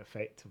fact that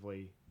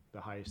effectively the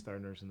highest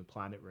earners on the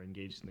planet were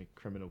engaged in a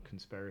criminal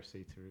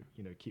conspiracy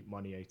to keep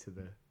money out of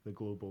the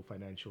global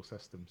financial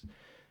systems? Do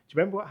you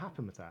remember what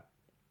happened with that?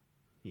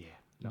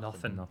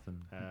 Nothing.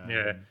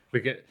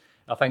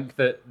 I think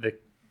that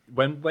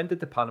when did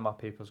the Panama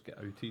Papers get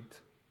outed?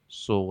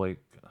 So like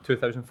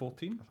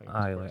 2014?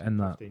 Aye, like in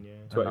that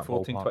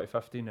 2014,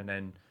 2015, and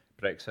then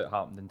Brexit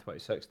happened in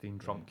 2016.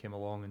 Trump came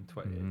along in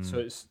 20.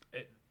 So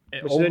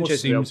it Which is almost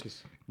interesting, seems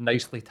 'cause-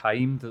 nicely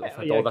timed that they've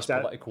had Yeah, all this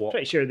 'cause political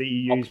pretty sure the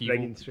EU is upheaval.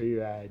 bringing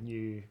through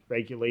new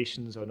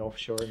regulations on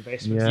offshore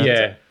investments. Yeah.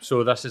 Yeah,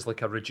 so this is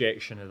like a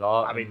rejection of that.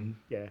 I mean,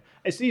 yeah,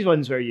 it's these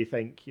ones where you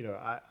think,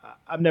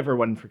 I'm never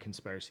one for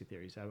conspiracy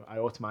theories. I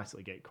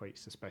automatically get quite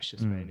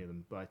suspicious of any of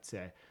them, but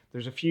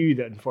there's a few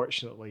that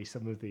unfortunately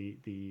some of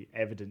the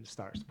evidence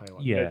starts to pile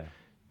up. Yeah.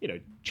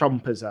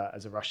 Trump as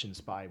a Russian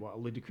spy, what a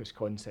ludicrous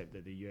concept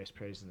that the US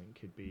president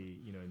could be,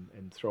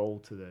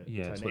 enthralled to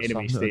Yeah, to it's an like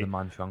enemy something state. the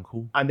man for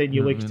uncle. And then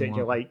you know look what at I it mean? and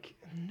you're like,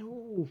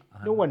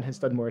 no one has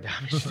done more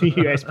damage to the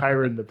US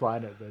power on the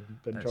planet than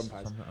It's Trump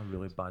has. something a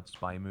really bad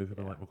spy movie.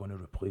 They're like, we're going to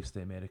replace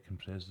the American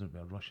president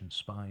with a Russian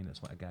spy, and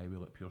it's like a guy with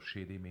like pure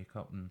shady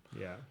makeup and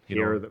Yeah, you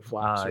hair know, that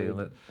flaps. aye,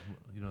 over.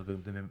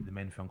 let, the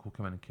men for uncle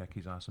come in and kick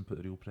his ass and put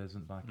the real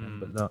president back in.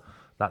 But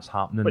that's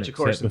happening, Which of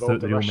course except without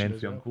involved the a real Russian men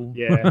as for well. uncle.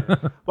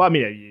 Yeah. Well, I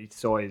mean, you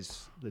saw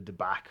the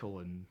debacle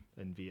in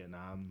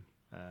Vietnam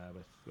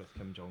with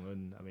Kim Jong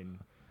Un. I mean,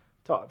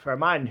 for a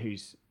man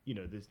who's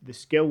the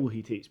skill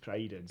he takes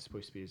pride in is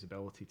supposed to be his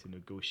ability to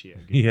negotiate a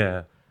good Yeah.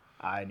 deal.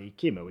 And he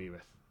came away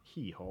with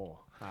hee-haw.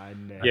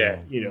 And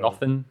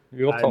nothing.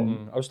 We were and-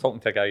 talking. I was talking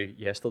to a guy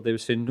yesterday. He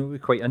was saying, "No, it'd be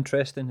quite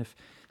interesting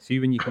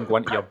when you can go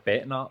into your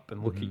betting app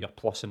and look at your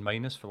plus and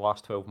minus for the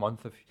last 12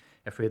 months.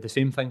 If we had the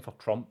same thing for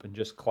Trump and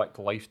just click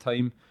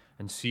lifetime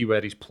and see where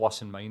his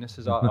plus and minus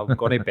is at, I'm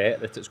going to bet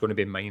that it's going to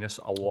be minus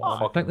a lot. Of I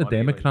fucking think the money,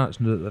 Democrats,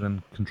 now that they're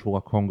in control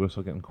of Congress,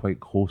 are getting quite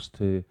close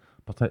to,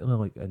 particularly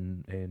like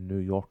in New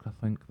York, I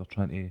think, they're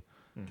trying to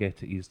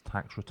get at his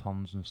tax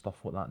returns and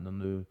stuff like that, and they're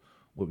now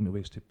looking at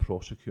ways to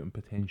prosecute him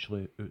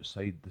potentially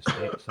outside the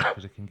states,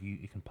 because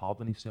he can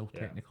pardon himself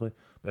technically,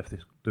 but if they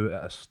do it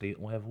at a state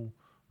level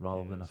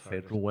rather than a it's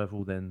harder. federal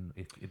level, then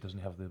he doesn't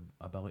have the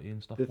ability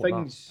and stuff the like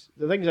things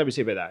I would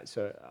say about that.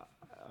 So,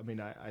 I mean,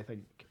 I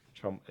think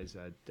Trump is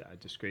a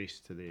disgrace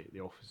to the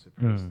office of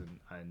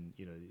president, and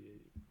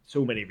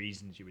so many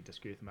reasons you would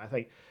disagree with him. I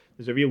think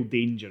there's a real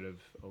danger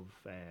of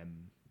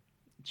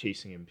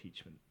chasing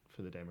impeachment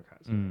for the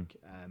Democrats. I think,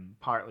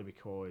 partly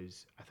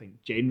because I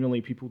think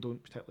generally people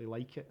don't particularly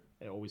like it.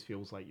 It always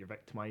feels like you're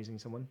victimizing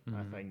someone.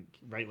 I think,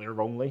 rightly or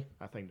wrongly,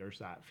 I think there's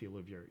that feel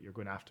of you're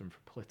going after them for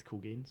political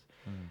gains.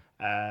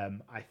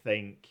 I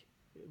think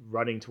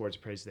running towards a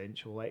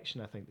presidential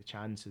election, I think the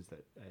chances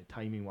that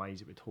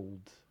timing-wise it would hold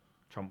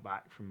Trump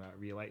back from a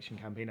re-election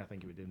campaign, I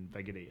think it would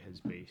invigorate his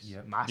base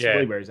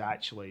massively, Yeah. whereas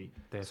actually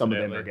some of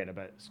them Definitely. are getting a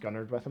bit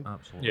scunnered with him. that.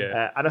 Absolutely.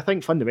 Yeah. And I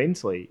think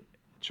fundamentally,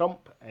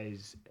 Trump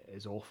is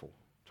awful.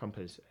 Trump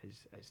is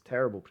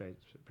terrible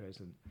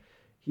president.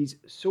 He's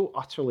so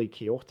utterly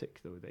chaotic,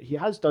 though, that he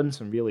has done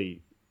some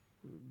really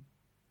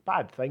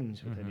bad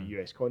things within a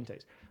US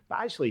context. But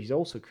actually, he's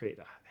also created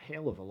a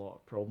hell of a lot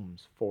of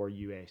problems for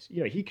US.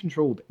 He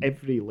controlled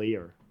every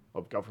layer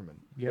of government,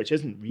 which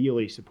isn't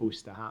really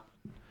supposed to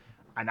happen,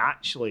 and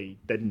actually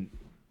didn't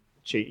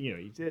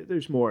change.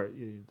 There's more.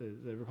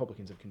 The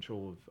Republicans have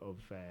control of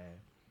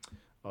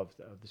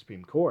the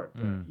Supreme Court,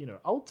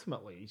 but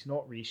ultimately he's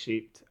not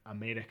reshaped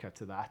America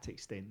to that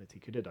extent that he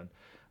could have done.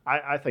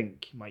 I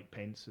think Mike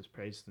Pence as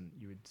president,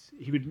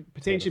 he would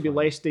potentially be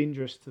less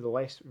dangerous to the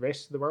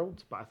rest of the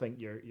world, but I think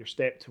your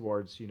step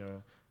towards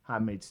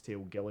Handmaid's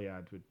Tale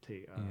Gilead would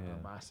take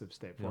a massive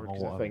step Yeah, forward, a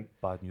 'cause lot I of think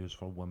bad news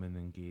for women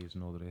and gays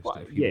and all the rest Well,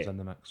 of it if he was in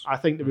the mix. I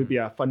think there would be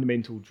a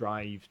fundamental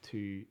drive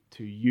to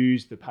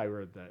use the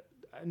power that,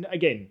 and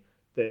again,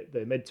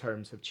 the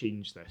midterms have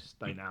changed this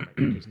dynamic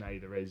because now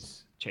there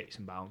is checks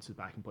and balances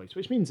back in place,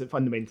 which means that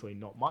fundamentally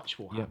not much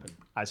will happen,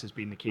 as has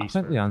been the case. I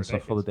think the answer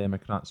for the decades.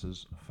 Democrats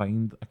is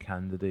find a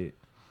candidate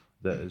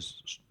that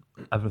is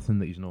everything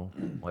that he's know.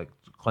 Like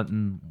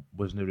Clinton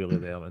wasn't really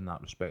there in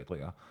that respect.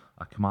 Like a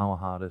Kamala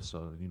Harris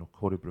or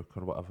Cory Booker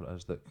or whatever it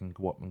is that can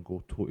go up and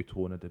go toe to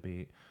toe in a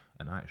debate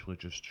and actually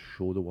just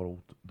show the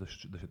world the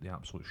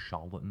absolute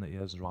charlatan that he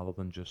is, rather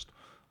than just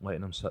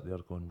letting him sit there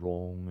going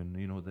wrong and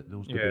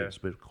those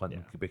debates where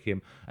Clinton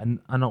became and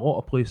a lot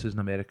of places in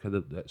America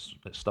that's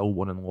still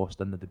won and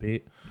lost in the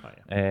debate.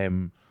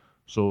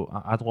 So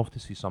I'd love to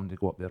see somebody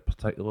go up there,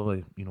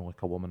 particularly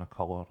like a woman of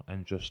colour,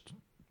 and just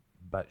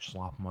bitch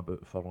slap him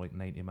about for like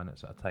 90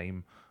 minutes at a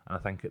time. And I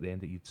think at the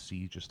end that you'd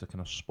see just the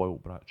kind of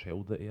spoilt brat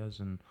child that he is,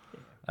 and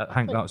I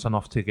think that's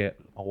enough to get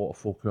a lot of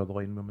folk over the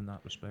line with him in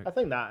that respect. I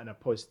think that and a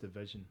positive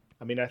vision.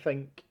 I mean, I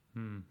think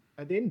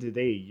at the end of the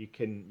day, you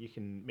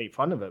can make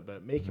fun of it,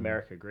 but make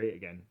America great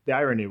again. The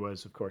irony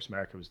was, of course,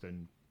 America was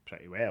doing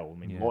pretty well. I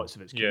mean, lots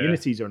of its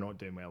communities are not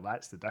doing well.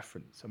 That's the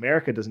difference.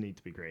 America doesn't need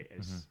to be great.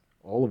 It's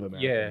all of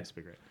America needs to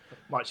be great,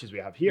 much as we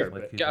have here.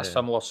 Like But Get a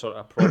similar sort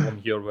of problem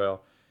here where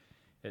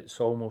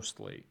it's almost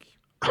like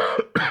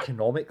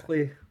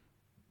economically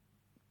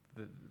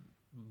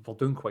they're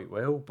doing quite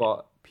well,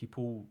 but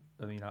people,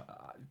 I mean,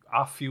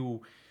 I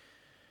feel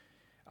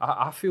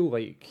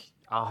like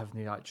I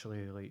haven't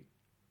actually, like,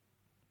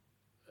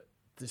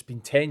 it's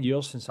been 10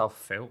 years since I've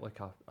felt like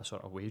a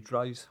sort of wage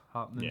rise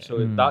happening.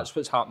 So that's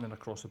what's happening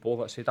across the board.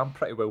 Like I said, I'm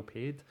pretty well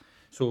paid.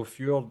 So if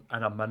you're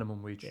in a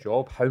minimum wage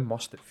job, how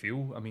must it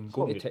feel? I mean,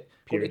 go to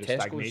period of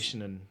Tesco's.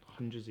 stagnation and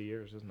hundreds of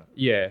years, isn't it?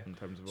 Yeah. In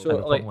terms of So, And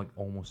we're like, talking like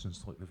almost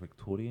since like the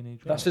Victorian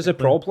age. this is the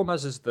problem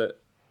is that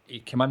he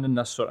came in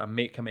this sort of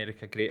make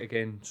America great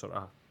again sort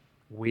of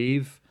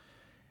wave,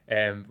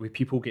 with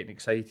people getting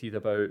excited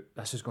about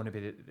this is going to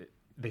be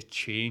the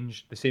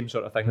change, the same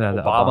sort of thing Yeah,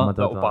 that that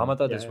Obama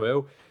did Yeah, as yeah.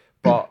 well.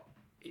 But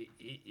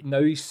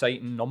now he's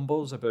citing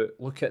numbers about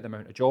look at the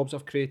amount of jobs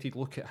I've created,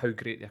 look at how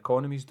great the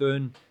economy's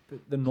doing. But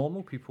the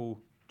normal people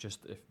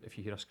just, if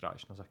you hear a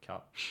scratch, there's a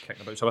cat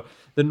kicking about somewhere,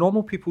 the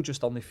normal people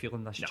just aren't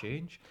feeling this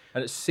change.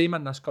 And it's same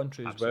in this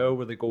country as well,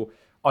 where they go,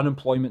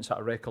 unemployment's at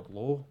a record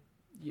low.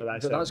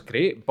 But That's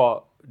great,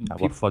 but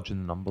We're fudging the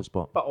numbers,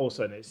 but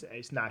also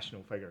it's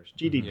national figures.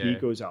 GDP yeah,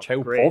 goes up.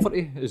 child great.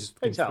 poverty is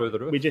going Exactly. through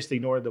the roof. We just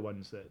ignore the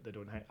ones that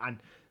don't have. And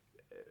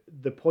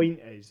the point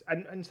is,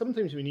 and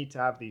sometimes we need to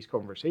have these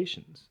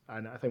conversations.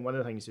 And I think one of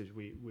the things is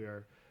we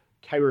are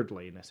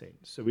cowardly in a sense.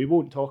 So we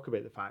won't talk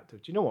about the fact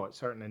of, do you know what,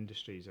 certain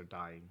industries are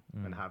dying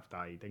and have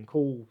died, and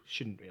coal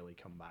shouldn't really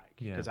come back.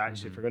 Yeah. Because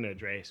actually, if we're going to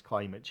address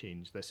climate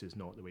change, this is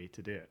not the way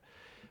to do it.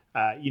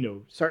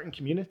 Certain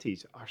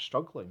communities are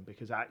struggling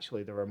because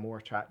actually there are more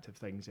attractive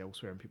things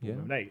elsewhere and people Yeah.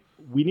 moving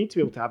out. We need to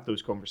be able to have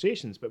those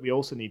conversations, but we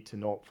also need to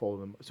not follow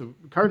them. So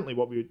currently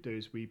what we would do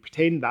is we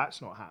pretend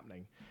that's not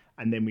happening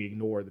and then we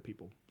ignore the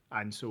people.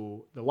 And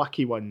so the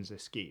lucky ones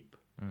escape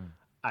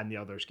and the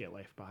others get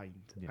left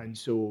behind. Yeah. And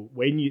so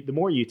the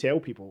more you tell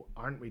people,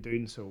 aren't we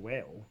doing so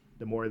well,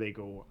 the more they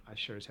go, I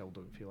sure as hell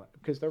don't feel it.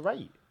 Because they're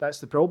right. That's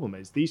the problem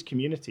is these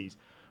communities,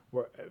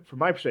 from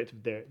my perspective,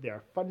 they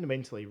are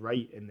fundamentally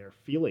right in their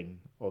feeling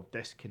of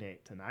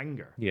disconnect and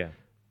anger. yeah.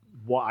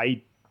 What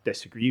I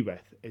disagree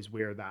with is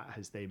where that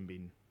has then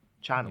been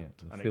channeled,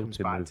 Yeah, and they it failed comes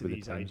to back move to with the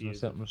these times in a ideas.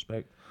 certain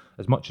respect.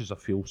 As much as I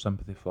feel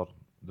sympathy for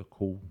the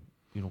coal,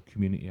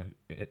 community,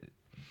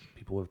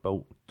 people have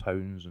built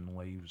towns and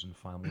lives and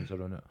families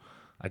around it.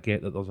 I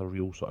get that there's a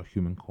real sort of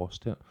human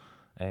cost to it.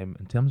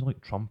 In terms of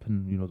like Trump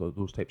and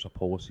those types of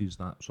policies,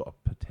 that sort of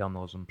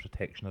paternalism,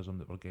 protectionism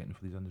that we're getting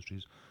for these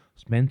industries,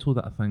 it's mental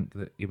that I think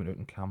that he went out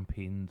and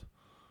campaigned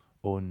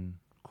on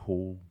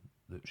coal,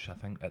 which I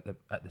think at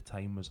the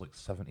time was like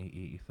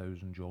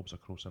 80,000 jobs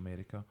across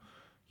America.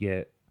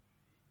 Yet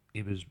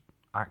he was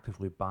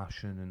actively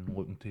bashing and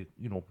looking to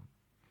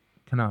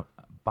kind of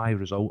by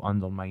result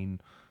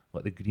undermine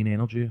like the green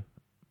energy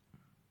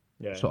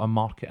sort of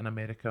market in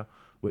America,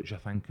 which I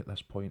think at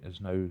this point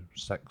is now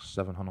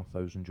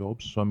 700,000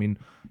 jobs. So I mean,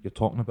 you're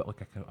talking about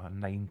like a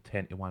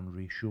 9:10 to 1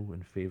 ratio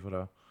in favour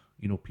of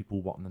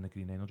people working in the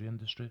green energy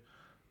industry.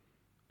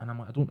 And I'm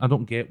like, I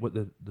don't get what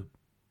the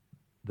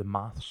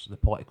maths, the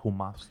political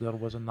maths there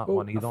was in that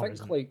one either. I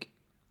think like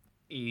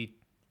he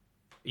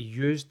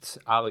used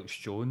Alex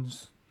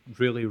Jones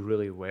really,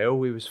 really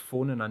well. He was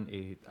phoning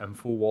into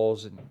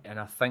InfoWars, and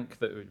I think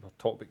that we were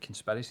talking about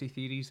conspiracy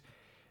theories.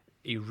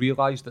 He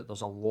realised that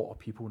there's a lot of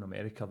people in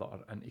America that are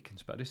into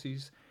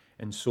conspiracies,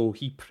 and so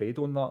he preyed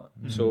on that.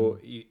 So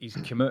he's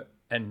come out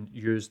and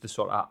used the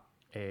sort of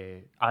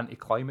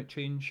anti-climate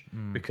change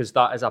because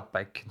that is a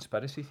big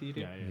conspiracy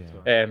theory.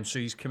 Yeah. So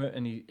he's come out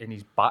and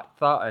he's backed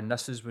that, and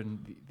this is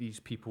when these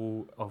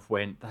people have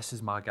went, this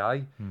is my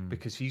guy,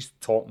 because he's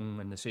talking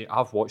and they say,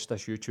 I've watched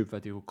this YouTube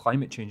video,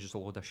 climate change is a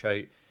load of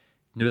shite.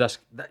 No, this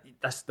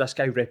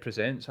guy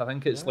represents. I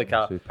think it's like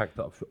So he picked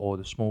up all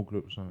the small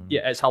groups. And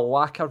it's a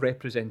lack of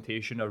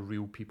representation of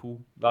real people.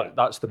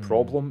 That's the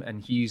problem,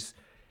 and he's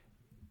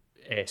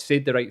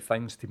said the right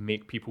things to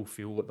make people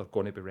feel that they're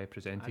going to be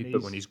represented.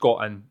 But when he's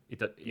got in,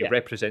 he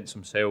represents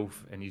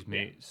himself and his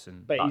mates,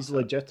 and But he's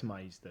that's it.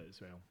 legitimised it as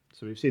well.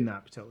 So we've seen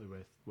that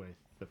particularly with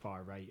the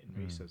far right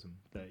and racism.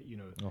 That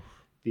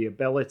the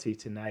ability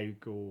to now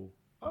go,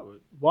 oh,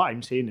 what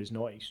I'm saying is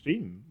not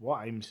extreme. What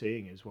I'm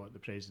saying is what the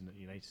President of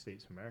the United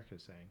States of America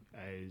is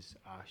saying is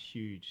a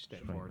huge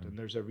step forward. And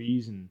there's a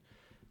reason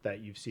that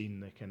you've seen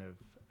the kind of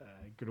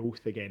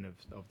growth again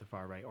of the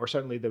far right, or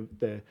certainly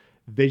the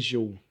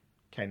visual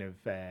kind of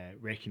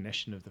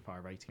recognition of the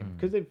far right again,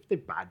 because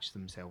they've badged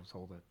themselves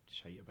all the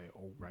shite about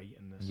alt-right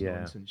and this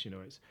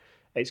nonsense.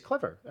 It's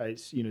clever.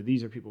 It's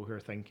these are people who are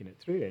thinking it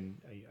through.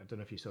 And I don't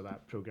know if you saw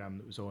that program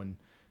that was on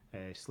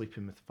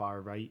Sleeping with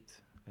Far Right.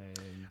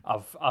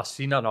 I've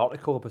seen an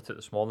article about it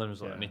this morning. I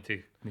was like, I need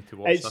to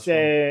watch this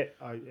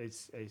one.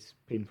 It's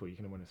painful. You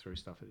kind of want to throw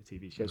stuff at the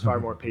TV. She has far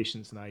more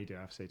patience than I do,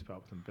 I have to say, to put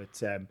up with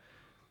them.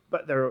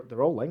 But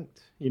they're all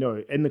linked.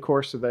 In the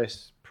course of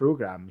this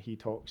program, he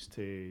talks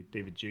to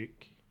David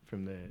Duke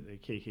from the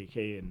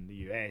KKK in the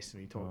US,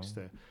 and he talks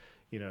to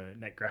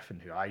Nick Griffin,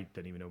 who I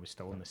didn't even know was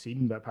still on the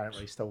scene, but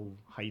apparently still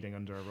hiding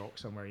under a rock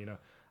somewhere.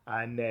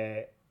 And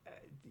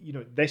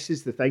this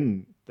is the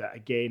thing that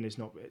again is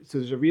not. So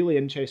there's a really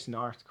interesting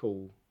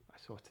article I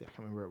can't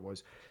remember where it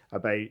was,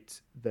 about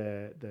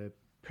the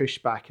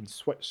pushback in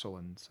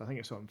Switzerland. So I think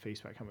it's on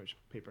Facebook. I can't remember which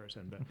paper it's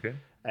in, but Okay.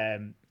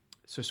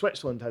 So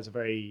Switzerland has a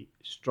very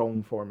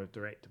strong form of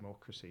direct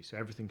democracy. So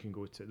everything can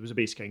go to, there was a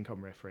basic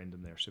income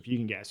referendum there. So if you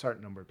can get a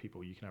certain number of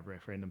people, you can have a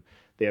referendum.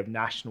 They have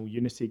national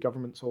unity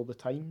governments all the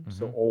time.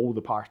 So all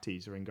the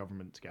parties are in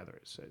government together.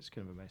 It's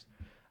kind of a mess.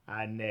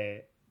 And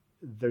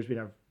there's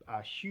been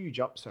a huge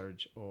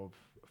upsurge of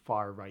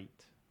far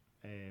right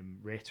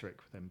rhetoric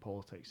within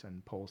politics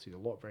and policy. A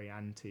lot of very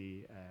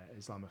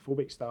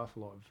anti-Islamophobic stuff, a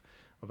lot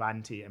of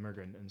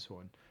anti-immigrant and so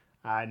on.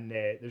 And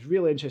there's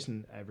really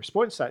interesting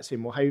response to that,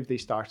 saying, well, how have they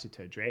started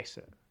to address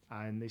it?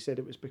 And they said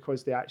it was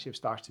because they actually have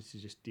started to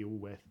just deal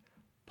with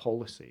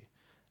policy.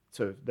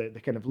 So the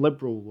kind of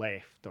liberal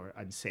left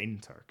and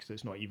centre, because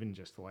it's not even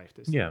just the left,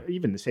 it's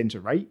even the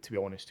centre right, to be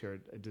honest, who are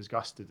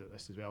disgusted at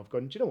this as well. I've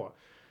gone, do you know what?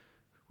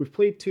 We've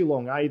played too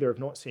long either of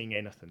not saying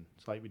anything.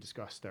 It's like we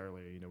discussed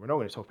earlier, we're not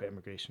going to talk about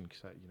immigration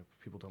because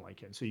people don't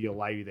like it, and so you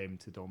allow them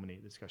to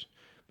dominate the discussion.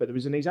 But there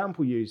was an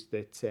example used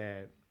that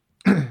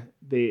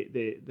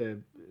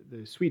the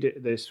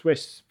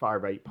Swiss far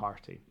right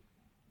party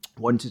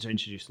wanted to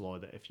introduce a law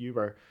that if you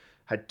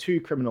had 2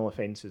 criminal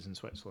offences in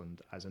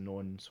Switzerland as a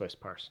non-Swiss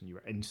person, you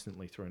were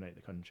instantly thrown out of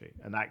the country.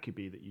 And that could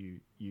be that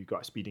you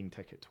got a speeding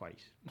ticket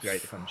twice. You're out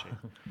of the country.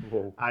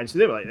 And so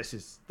they were like, this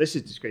is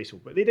disgraceful.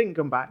 But they didn't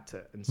come back to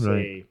it and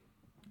say,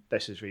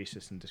 this is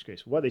racist and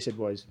disgraceful. What they said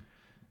was,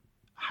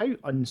 how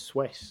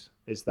un-Swiss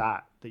is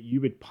that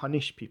you would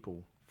punish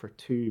people for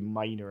 2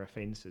 minor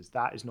offences?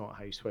 That is not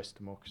how Swiss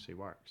democracy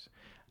works.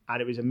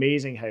 And it was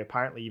amazing how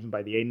apparently even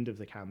by the end of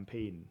the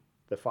campaign,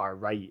 the far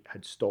right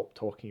had stopped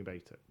talking about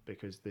it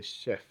because the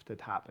shift had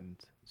happened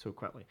so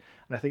quickly.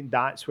 And I think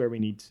that's where we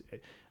need,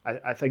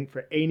 I think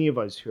for any of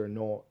us who are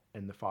not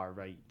in the far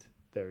right,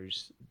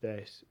 there's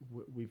this,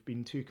 we've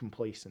been too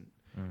complacent.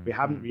 We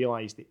haven't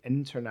realised the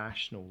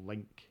international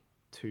link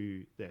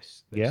to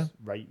this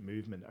right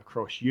movement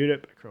across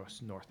Europe,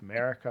 across North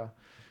America.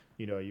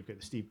 You've got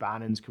the Steve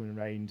Bannons coming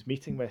around,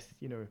 meeting with,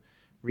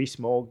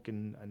 Rees-Mogg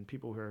and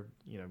people who are,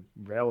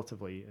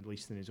 relatively, at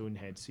least in his own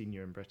head,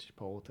 senior in British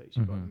politics.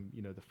 You've got,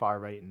 the far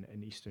right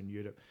in Eastern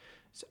Europe.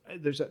 So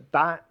there's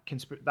that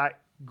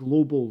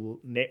global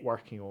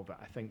networking of it.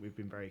 I think we've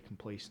been very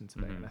complacent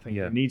about, and I think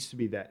there needs to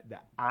be the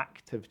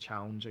active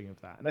challenging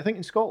of that. And I think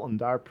in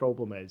Scotland, our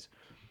problem is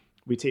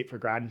we take for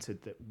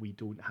granted that we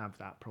don't have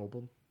that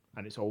problem,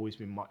 and it's always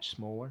been much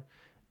smaller.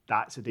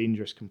 That's a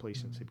dangerous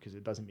complacency because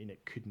it doesn't mean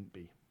it couldn't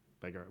be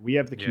bigger. We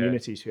have the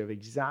communities who have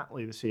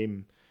exactly the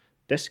same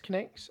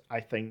disconnects. I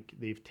think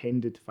they've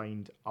tended to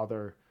find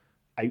other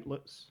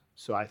outlets.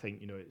 So I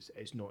think,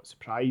 it's not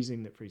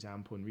surprising that, for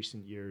example, in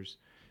recent years,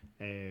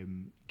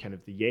 kind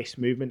of the Yes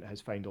movement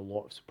has found a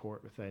lot of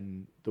support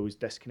within those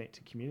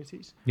disconnected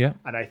communities. Yeah.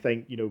 And I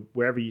think,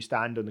 wherever you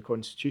stand on the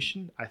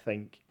Constitution, I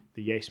think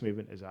the Yes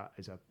movement is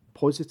a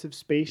positive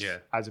space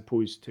as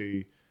opposed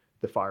to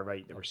the far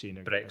right that we're seeing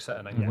in Brexit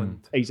in England.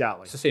 Yeah,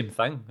 exactly. It's the same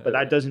thing. But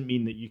that doesn't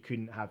mean that you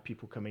couldn't have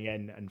people coming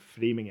in and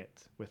framing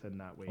it within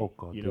that way. Oh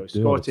God,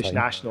 Scottish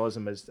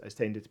nationalism has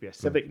tended to be a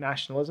civic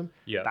nationalism.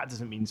 Yeah. That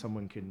doesn't mean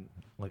someone can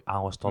like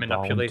Alistair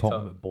Darling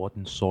talking about blood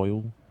and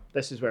soil.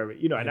 This is where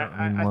we,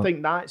 I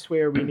think that's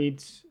where we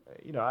need.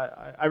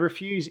 I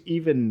refuse,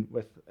 even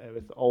with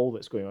all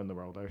that's going on in the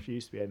world, I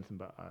refuse to be anything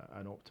but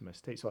an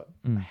optimist. It takes a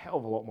hell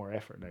of a lot more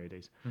effort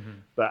nowadays.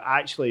 But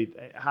actually,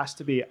 it has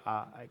to be.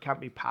 It can't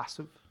be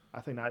passive. I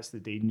think that's the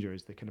danger,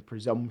 is the kind of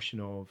presumption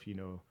of,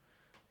 we'll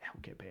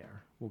get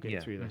better, we'll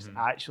get through this.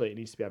 Actually, it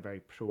needs to be a very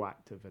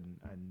proactive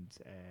and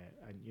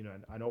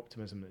an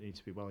optimism that needs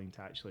to be willing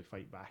to actually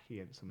fight back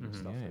against some of the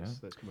stuff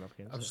that's coming up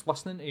against I was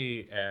listening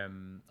to,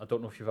 I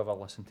don't know if you've ever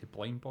listened to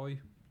Blind Boy.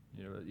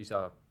 He's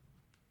a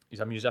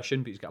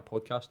musician, but he's got a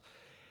podcast.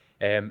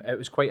 It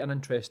was quite an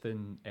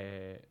interesting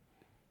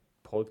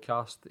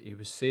podcast. He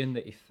was saying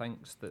that he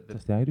thinks that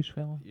the Irish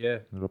fella? Yeah.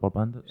 The Rubber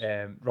Bandits?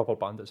 Rubber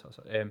Bandits, that's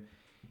it.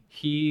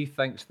 He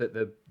thinks that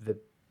the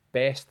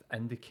best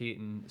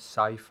indicating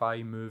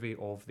sci-fi movie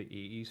of the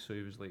 80s, so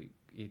he was like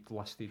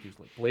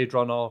Blade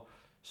Runner,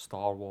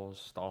 Star Wars,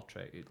 Star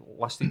Trek, he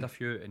listed a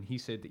few, and he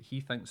said that he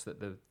thinks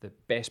that the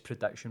best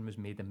prediction was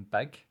made in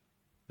Big,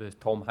 the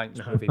Tom Hanks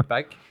movie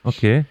Big.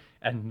 Okay.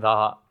 And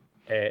that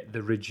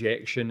the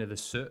rejection of the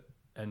suit,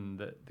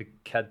 and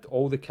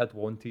all the kid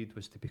wanted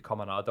was to become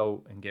an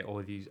adult and get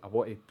all these, I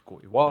wanted to go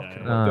to work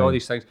and I wanted to do all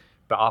these things.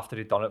 But after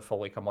he'd done it for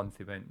like a month,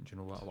 he went, do you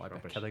know what, I want to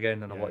be a kid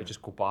again, and I want to just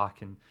go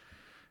back and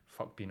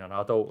fuck being an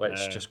adult.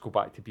 Let's just go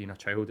back to being a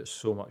child. It's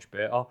so much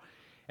better.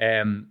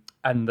 And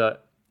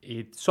that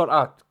he'd sort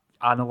of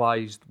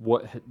analysed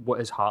what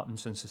has happened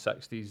since the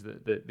 60s,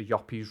 that the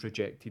yuppies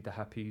rejected the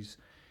hippies,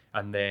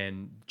 and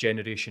then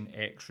Generation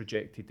X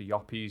rejected the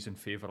yuppies in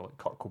favour of like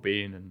Kurt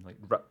Cobain and like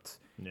ripped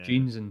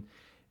jeans, and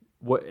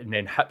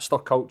then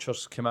hipster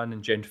cultures come in,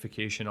 and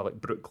gentrification of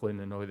like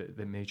Brooklyn and all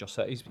the major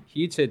cities.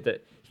 He had said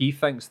that he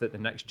thinks that the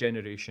next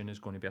generation is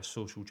going to be a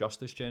social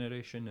justice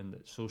generation, and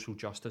that social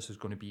justice is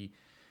going to be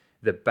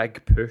the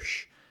big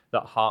push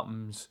that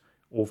happens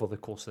over the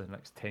course of the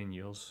next 10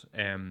 years.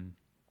 And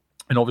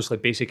obviously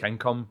basic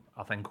income,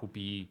 I think, will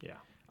be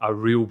a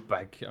real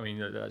big, I mean,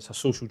 it's a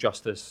social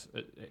justice,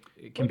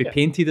 it can be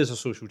painted as a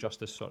social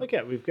justice sort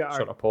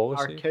of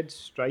policy. Our kids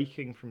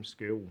striking from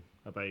school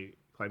about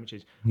climate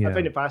change. I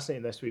find it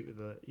fascinating this week with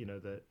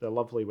the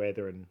lovely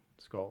weather in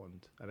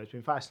Scotland, and it's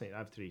been fascinating. I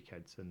have 3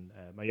 kids, and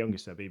my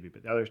youngest is a baby,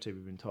 but the other 2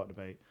 we've been talking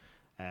about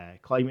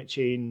climate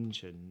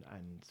change and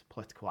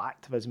political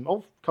activism,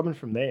 all coming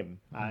from them.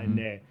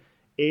 And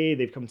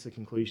they've come to the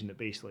conclusion that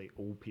basically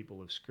old people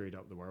have screwed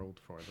up the world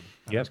for them.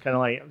 And Yep. it's kind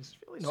of like, there's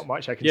really not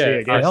much I can Yeah, say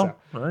against Well,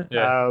 that. right.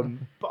 Yeah.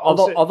 But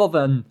also, Other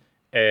than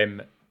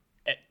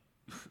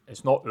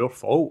it's not our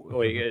fault.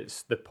 Like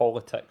it's the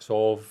politics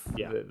of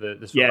Yeah. the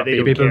sort Yeah, of they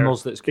don't baby care.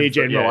 boomers that's They come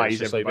through. generalise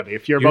it's just like, everybody.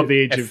 If you're above the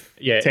age of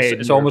 10, it's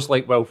you're- almost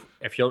like, well,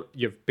 if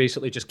you've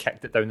basically just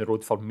kicked it down the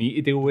road for me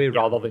to deal with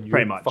rather than you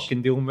pretty much.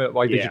 fucking dealing with it.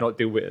 Why did Yeah. you not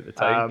deal with it at the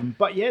time?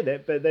 but yeah,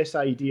 but this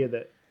idea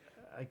that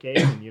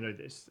again,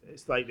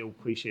 it's like the old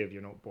cliche of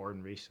you're not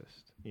born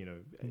racist.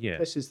 Yeah.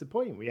 This is the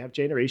point. We have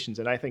generations,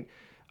 and I think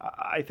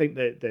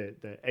that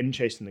the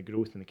interest and the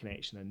growth and the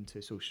connection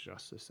into social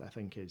justice, I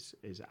think, is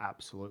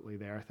absolutely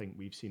there. I think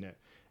we've seen it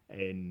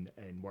in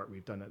work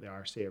we've done at the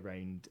RSA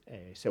around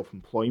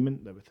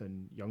self-employment, that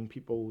within young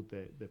people,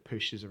 the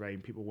push is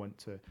around people want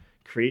to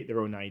create their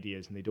own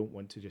ideas and they don't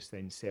want to just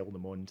then sell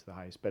them on to the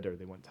highest bidder.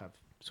 They want to have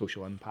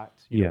social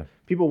impact.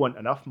 People want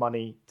enough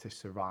money to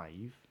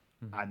survive,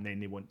 and then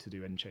they want to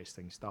do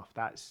interesting stuff.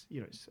 That's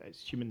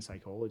it's human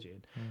psychology,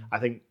 and I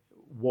think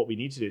what we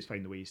need to do is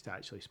find the ways to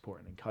actually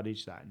support and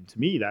encourage that. And to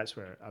me, that's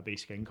where a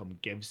basic income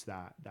gives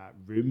that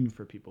room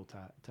for people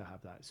to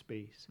have that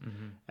space.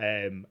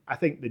 I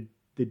think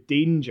the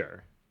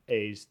danger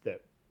is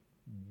that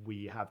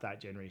we have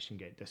that generation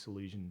get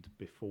disillusioned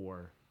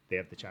before they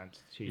have the chance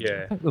to change.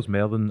 Yeah. I think there's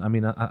more than. I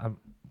mean, I'll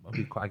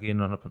be quite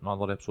again on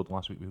another episode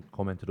last week. We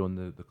commented on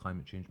the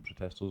climate change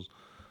protesters,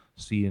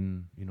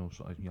 seeing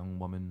sort of young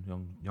women,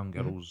 young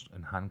girls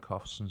in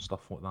handcuffs and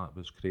stuff like that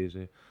was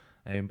crazy.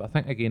 But I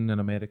think again in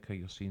America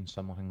you're seeing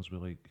similar things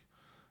with like,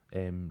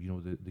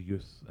 the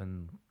youth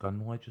and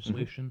gun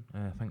legislation.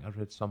 I think I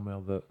read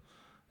somewhere that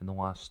in the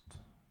last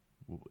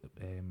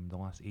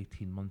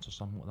 18 months or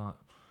something like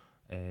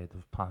that,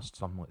 they've passed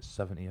something like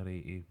 70 or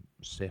 80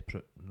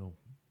 separate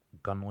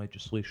gun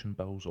legislation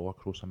bills all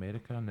across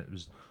America, and it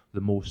was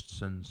the most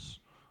since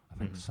I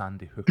think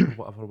Sandy Hook or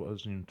whatever it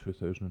was in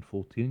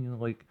 2014.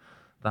 Like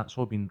that's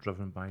all been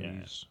driven by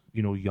these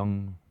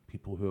young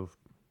people who have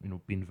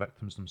been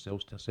victims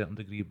themselves to a certain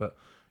degree, but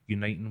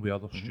uniting with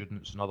other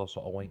students and other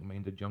sort of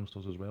like-minded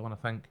youngsters as well. And I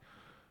think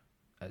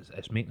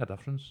it's making a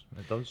difference.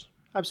 It does.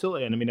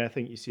 Absolutely, and I mean, I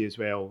think you see as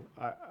well.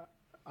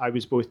 I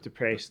was both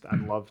depressed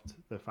and loved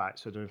the fact.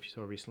 So I don't know if you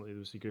saw recently, there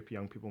was a group of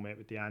young people met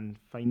with Dianne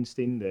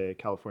Feinstein, the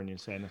Californian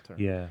senator.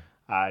 Yeah.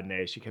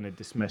 And she kind of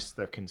dismissed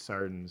their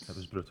concerns. It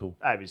was brutal.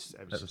 It was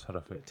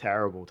horrific.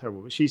 Terrible.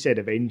 But she said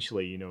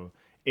eventually,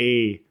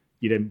 A,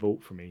 you didn't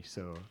vote for me,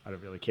 so I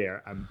don't really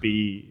care. And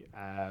B,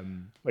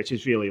 which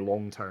is really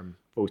long-term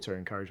voter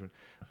encouragement.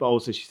 But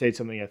also she said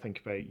something I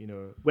think about,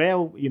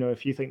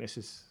 if you think this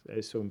is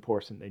so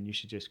important, then you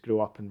should just grow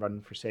up and run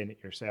for Senate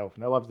yourself.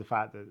 And I love the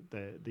fact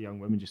that the young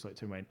women just looked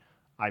at her and went,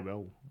 I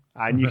will.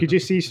 And you could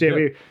just see straight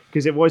away,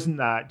 because it wasn't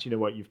that,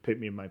 you've put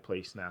me in my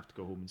place and I have to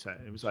go home and sit.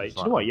 It was like,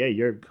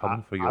 you're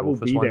coming for your I will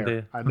office be one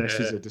there. day. And this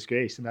is a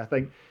disgrace. And I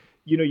think,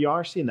 you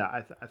are seeing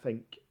that. I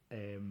think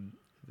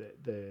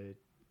the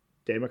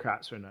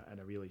Democrats are in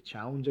a really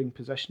challenging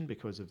position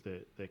because of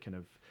the kind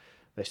of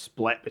the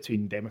split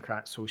between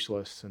Democrats,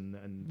 socialists, and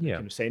the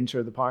kind of centre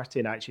of the party.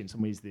 And actually, in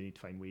some ways, they need to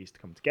find ways to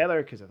come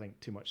together, because I think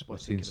too much We're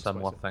splitting. seeing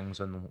similar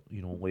things in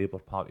Labour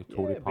Party,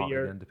 Tory Party,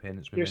 the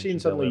Independents. You're seeing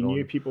suddenly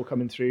new people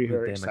coming through who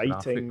are the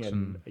exciting, demographics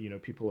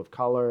and people of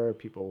colour,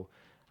 people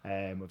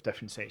of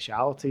different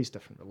sexualities,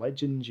 different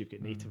religions. You've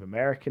got Native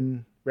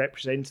American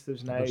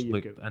representatives now. There's You've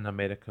like got in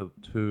America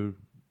 2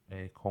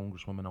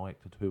 congresswomen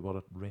elected who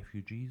were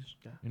refugees.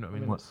 Yeah. You know what I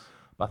mean?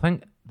 But I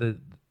think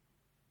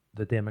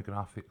the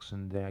demographics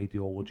and the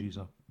ideologies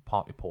of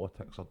party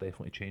politics are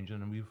definitely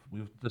changing, and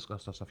we've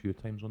discussed this a few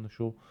times on the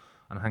show.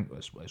 And I think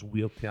it's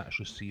weird to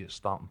actually see it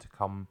starting to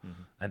come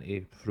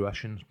into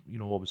fruition.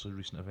 Obviously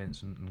recent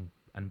events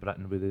in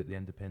Britain with the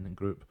independent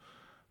group,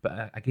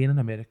 but again in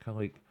America,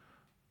 like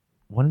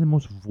one of the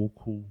most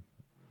vocal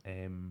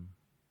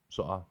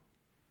sort of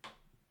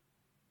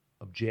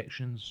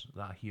objections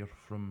that I hear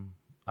from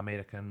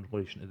America in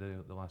relation to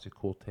the Lassie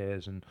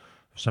Cortez and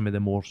some of the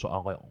more sort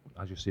of, like,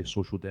 as you say,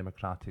 social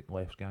democratic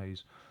left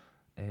guys,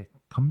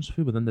 comes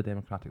through within the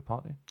Democratic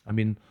Party. I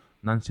mean,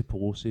 Nancy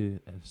Pelosi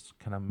has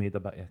kind of made a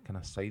bit of kind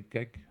of side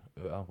gig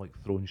out of like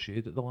throwing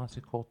shade at the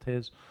Lassie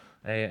Cortez,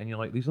 and you're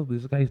like, these are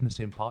guys in the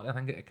same party. I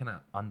think it kind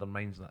of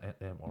undermines that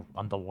or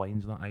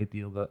underlines that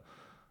idea that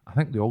I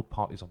think the old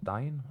parties are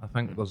dying. I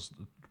think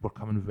we're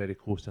coming very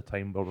close to a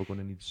time where we're going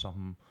to need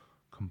something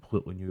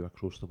completely new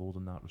across the board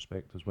in that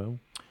respect as well.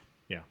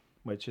 Yeah,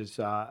 which is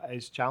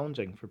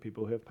challenging for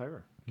people who have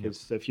power,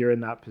 because if you're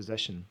in that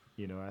position,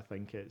 I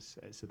think it's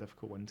a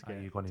difficult one to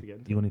get. You're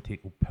going to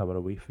take power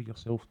away for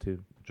yourself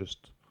to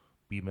just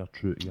be more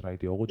true to your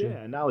ideology.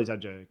 Yeah, and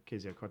Alexandria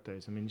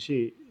Ocasio-Cortez, I mean,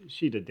 she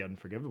did the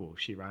unforgivable.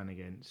 She ran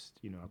against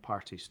a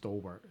party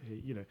stalwart.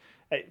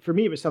 For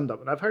me, it was summed up,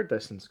 and I've heard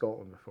this in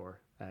Scotland before.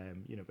 But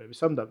it was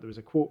summed up. There was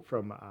a quote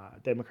from a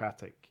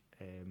Democratic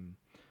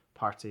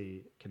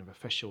Party kind of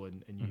official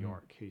in New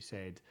York who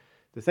said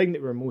the thing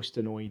that we were most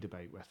annoyed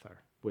about with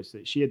her was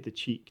that she had the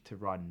cheek to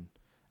run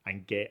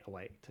and get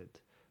elected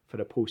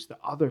for a post that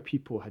other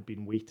people had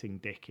been waiting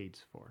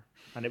decades for.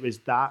 And it was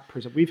that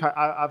person.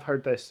 I've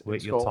heard this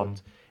Wait in your Scotland.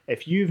 turn.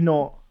 If you've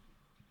not,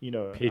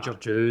 Paid your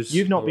dues.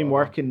 you've not or been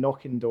whatever.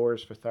 knocking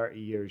doors for 30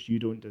 years, you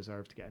don't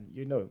deserve to get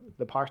in.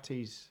 The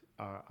parties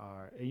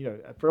are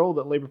for all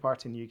that Labour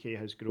Party in the UK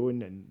has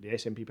grown, and the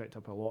SNP picked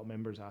up a lot of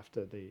members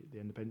after the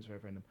independence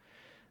referendum,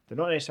 they're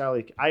not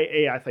necessarily.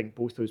 I think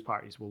both those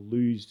parties will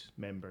lose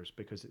members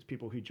because it's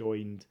people who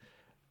joined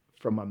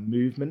from a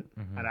movement,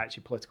 and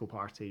actually political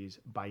parties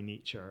by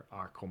nature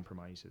are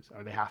compromises,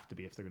 or they have to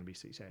be if they're going to be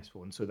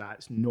successful, and so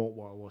that's not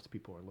what a lot of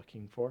people are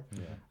looking for.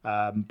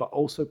 But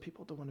also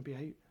people don't want to be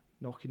out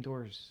knocking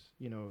doors.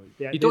 You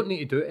don't need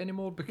to do it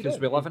anymore because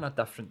we live in a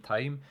different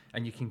time,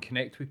 and you can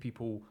connect with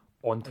people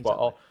on Twitter.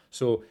 Exactly.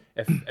 So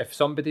if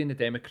somebody in the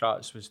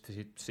Democrats was to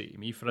say to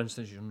me, for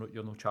instance,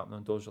 you're no chatting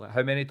on doors, like,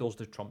 how many doors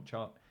did Trump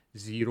chat?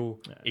 0.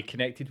 He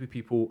connected with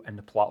people in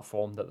the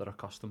platform that they're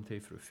accustomed to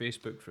through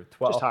Facebook, through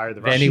Twitter. Just hire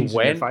the then he Russians and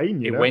you're went.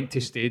 fine, he went to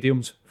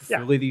stadiums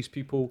full of these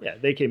people. Yeah,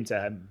 they came to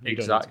him. You don't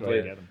need to go out Exactly.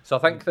 and get them. So I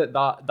think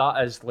that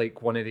is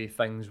like one of the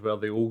things where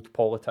the old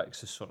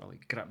politics is sort of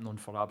like gripping on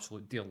for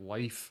absolute dear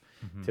life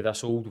to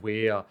this old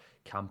way of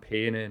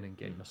campaigning and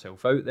getting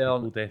yourself out there.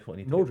 People definitely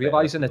need to No, get better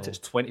realising at that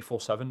it's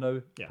 24/7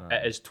 now. Yeah.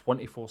 It is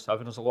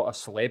 24/7. There's a lot of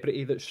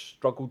celebrity that's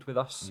struggled with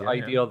this Yeah,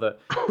 idea that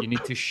you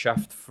need to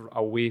shift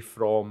away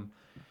from,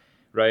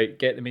 right,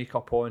 get the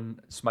makeup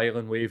on,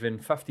 smiling, waving,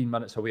 15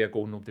 minutes away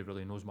ago, nobody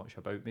really knows much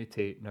about me,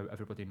 to now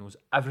everybody knows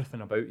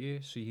everything about you,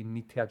 so you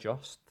need to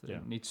adjust. Yeah.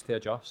 It needs to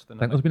adjust. And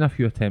I think there's been a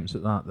few attempts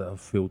at that have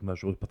failed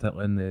miserably,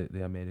 particularly in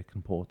the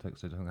American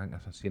politics. I think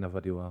I've seen a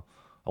video of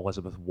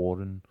Elizabeth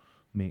Warren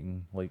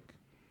making like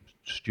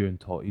stew and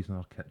totties in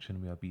her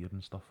kitchen with a beer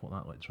and stuff like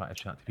that, like trying to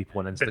chat to people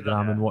on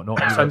Instagram and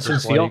whatnot. it's and you're just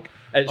insincere. like,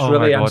 It's oh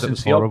really my God, it was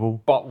insincere.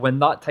 horrible. But when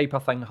that type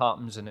of thing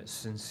happens and it's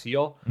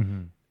sincere,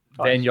 then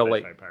That's you're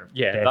very like, powerful.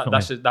 yeah,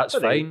 Definitely. that's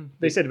But fine.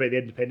 They said about the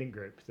independent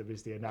group, there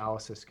was the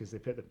analysis because they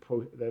put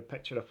the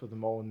picture up of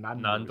them all in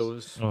Nando's.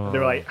 Nando's. Oh. They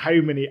were like, how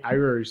many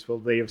hours will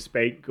they have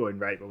spent going,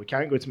 right, well, we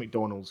can't go to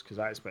McDonald's because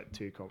that's a bit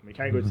too common. We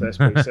can't go to this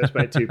place, that's a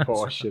bit too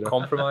posh.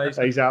 Compromise.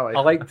 Exactly. I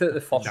liked that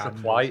the first Nando's.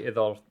 reply to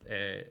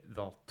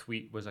their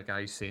tweet was a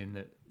guy saying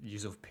that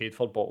yous have paid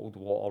for bottled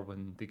water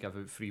when they give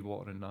out free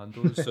water in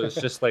Nando's. So it's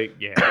just like,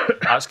 yeah,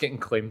 that's getting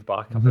claimed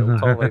back a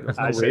filter. Like, there's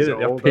no That way says that it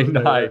they're all, paying doesn't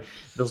it? that.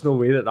 There's no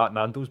way that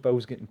Nando's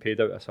bill's getting paid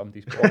out of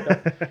somebody's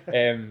pocket.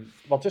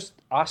 We're just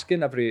asking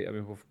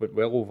we've went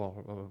well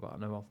over about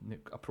an hour,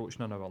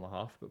 approaching an hour and a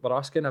half, but we're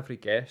asking every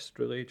guest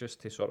really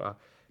just to sort of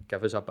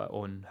give us a bit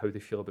on how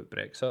they feel about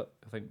Brexit.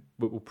 I think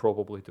what we'll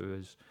probably do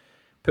is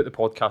put the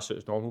podcast out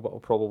as normal, but we'll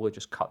probably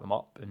just cut them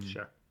up and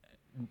Sure.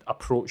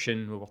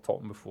 approaching, we were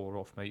talking before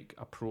off mic,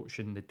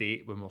 approaching the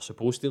date when we're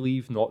supposed to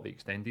leave, not the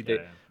extended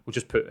date. Yeah. We'll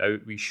just put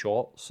out wee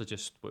shorts of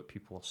just what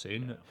people are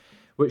saying.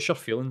 What's your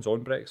feelings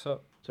on Brexit?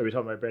 So are we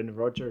talking about Brendan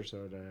Rodgers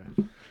or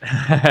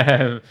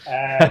no,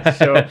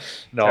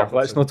 Terrible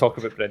let's scene. not talk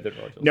about Brendan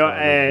Rodgers. No, We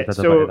did a bit of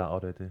so that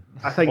already.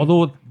 I think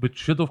Although we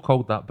should have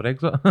called that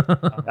Brexit.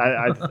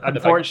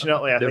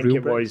 unfortunately I the think real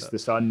it was Brexit. the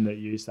Sun that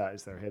used that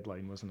as their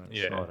headline, wasn't it?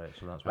 Yeah. All right,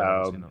 so that's why I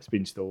haven't seen It's it.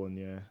 been stolen,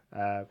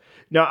 yeah.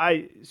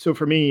 So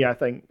for me, I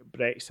think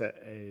Brexit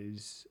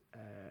is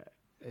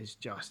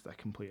just a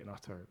complete and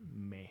utter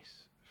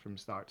mess from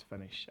start to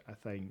finish. I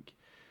think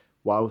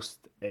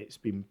whilst it's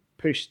been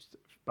pushed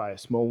by a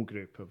small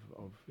group of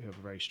who have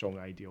a very strong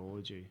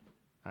ideology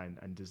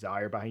and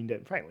desire behind it,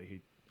 and frankly, who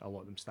a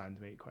lot of them stand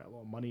to make quite a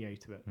lot of money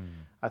out of it.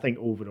 I think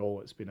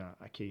overall it's been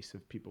a case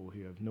of people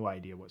who have no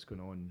idea what's going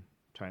on,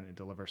 trying to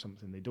deliver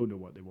something. They don't know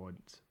what they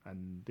want,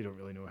 and they don't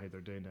really know how they're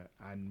doing it.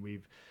 And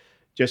we've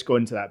just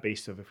gone to that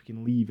base of if we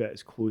can leave it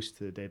as close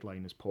to the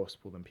deadline as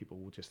possible, then people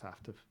will just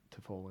have to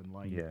fall in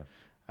line.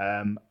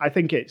 Yeah. I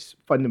think it's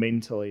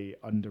fundamentally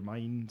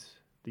undermined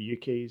the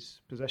UK's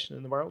position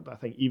in the world. I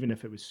think even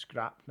if it was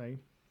scrapped now,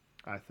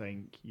 I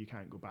think you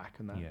can't go back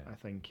on that. Yeah. I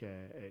think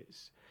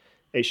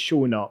it's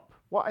shown up.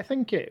 Well, I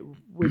think it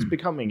was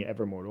becoming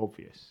ever more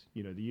obvious.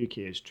 You know, the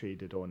UK has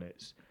traded on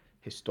its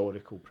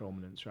historical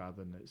prominence rather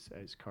than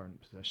its current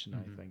position,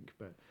 I think.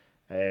 But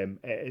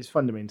it has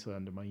fundamentally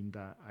undermined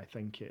that. I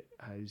think it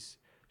has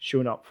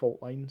shown up fault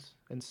lines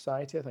in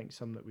society. I think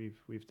some that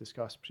we've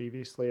discussed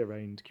previously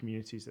around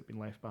communities that have been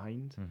left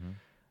behind.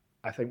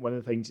 I think one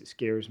of the things that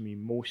scares me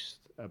most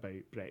about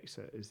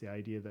Brexit is the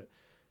idea that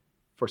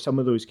for some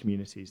of those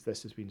communities,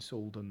 this has been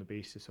sold on the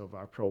basis of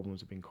our problems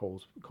have been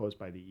caused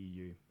by the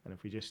EU. And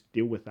if we just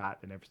deal with that,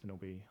 then everything will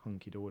be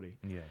hunky-dory.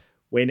 Yeah.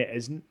 When it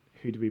isn't,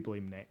 who do we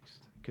blame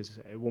next? Because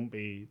it won't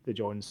be the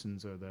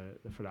Johnsons or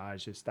the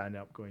Farages standing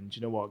up going, do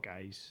you know what,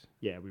 guys?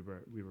 Yeah, we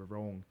were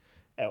wrong.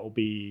 It'll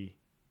be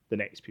the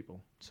next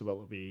people. So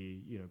will it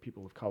be,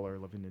 people of colour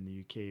living in the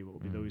UK? Will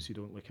it be those who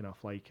don't look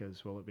enough like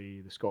us? Will it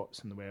be the Scots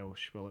and the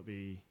Welsh? Will it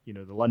be,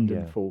 the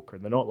London folk or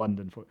the not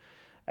London folk?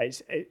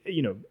 It's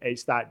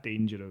that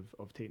danger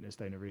of taking us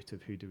down a route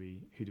of who do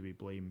we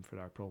blame for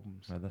our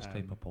problems. Now, this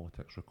type of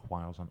politics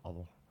requires an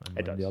other. And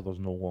It when does. the other's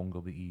no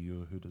longer the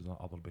EU, who does that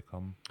other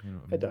become? You know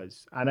what I It mean?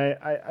 does, and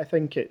I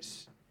think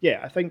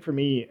I think for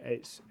me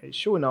it's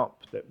shown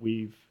up that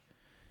we've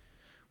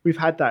we've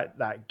had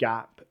that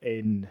gap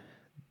in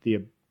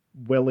the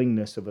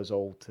willingness of us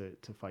all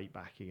to fight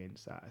back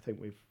against that. I think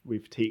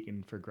we've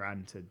taken for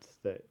granted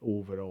that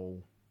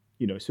overall,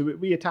 so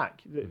we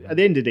attack. At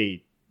the end of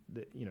the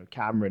day,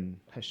 Cameron,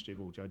 history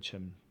will judge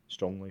him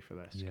strongly for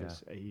this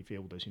because he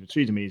failed us.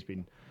 Theresa May has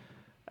been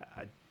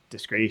a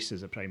disgrace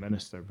as a prime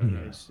minister, but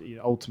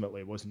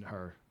ultimately it wasn't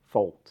her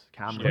fault.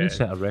 Cameron Can you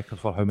set a record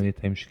for how many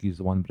times she gives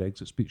the one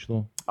Brexit speech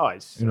though? Oh,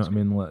 you know what I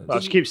mean? Like,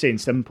 well, she keeps saying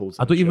simples.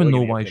 I don't even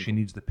know why she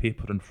needs the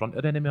paper in front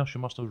of her anymore. She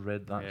must have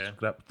read that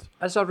script.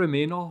 As a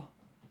Remainer,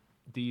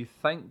 do you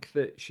think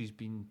that she's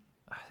been?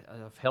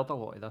 I've heard a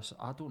lot of this.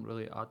 I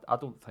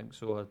don't think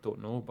so. I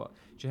don't know. But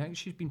do you think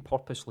she's been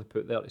purposely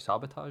put there to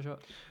sabotage it?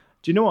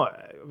 Do you know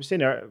what I was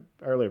saying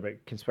earlier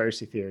about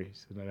conspiracy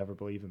theories, and I never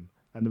believe them.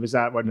 And there was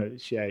that one that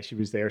she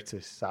was there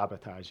to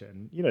sabotage it.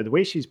 And, the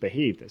way she's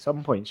behaved, at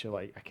some point you're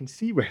like, I can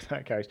see where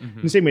that carries.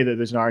 In the same way that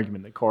there's an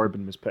argument that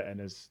Corbyn was put in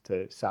as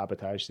to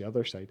sabotage the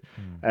other side.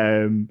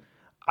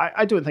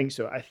 I don't think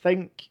so. I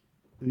think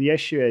the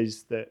issue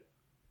is that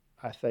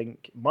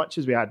much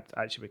as we had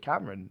actually with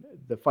Cameron,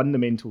 the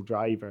fundamental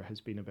driver has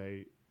been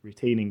about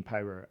retaining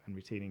power and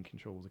retaining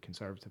control of the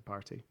Conservative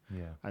Party.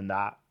 Yeah. And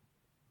that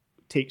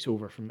takes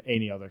over from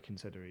any other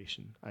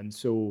consideration. And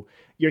so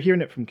you're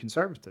hearing it from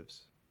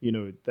Conservatives,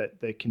 that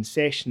the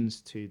concessions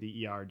to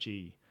the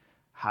ERG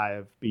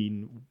have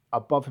been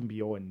above and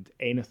beyond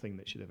anything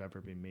that should have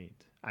ever been made.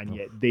 And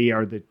yet they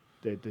are the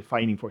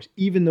defining force,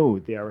 even though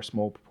they are a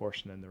small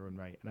proportion in their own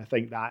right. And I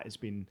think that has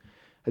been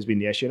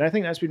the issue. And I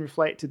think that's been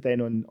reflected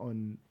then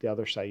on the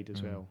other side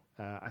as well.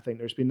 I think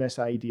there's been this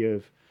idea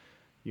of,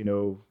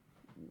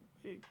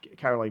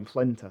 Caroline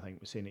Flint, I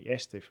think, was saying it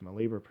yesterday from a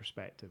Labour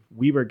perspective.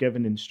 We were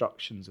given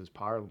instructions as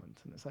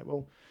Parliament. And it's like,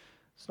 well,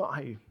 it's not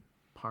how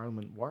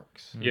Parliament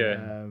works.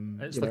 Yeah.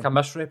 It's like a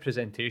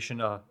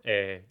misrepresentation of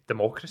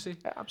democracy.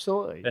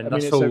 Absolutely. And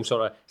this whole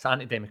sort of, it's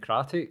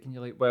anti-democratic. And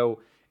you're like, well,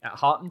 it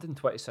happened in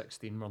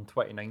 2016, we're in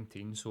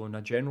 2019. So in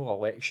a general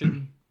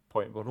election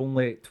point, we're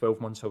only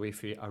 12 months away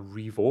from a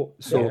revote.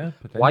 So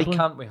why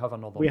can't we have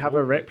another We have vote?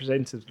 a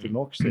representative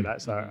democracy.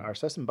 That's our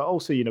system. But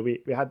also,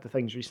 we had the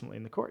things recently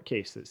in the court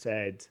case that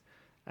said,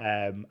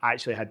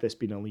 actually, had this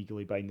been a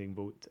legally binding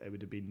vote, it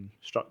would have been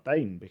struck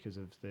down because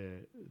of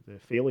the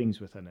failings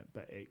within it.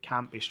 But it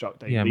can't be struck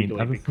down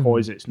legally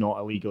because it's not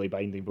a legally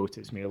binding vote.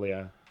 It's merely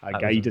a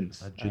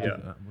guidance. What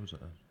was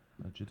it?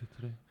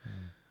 Adjudicatory?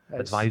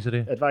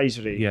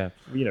 Advisory. Yeah.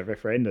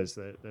 Referendas,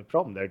 the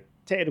problem. They're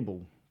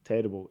terrible.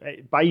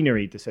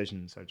 Binary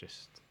decisions are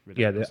just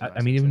ridiculous.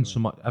 Yeah, even so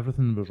much,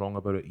 everything was wrong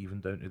about it,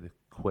 even down to the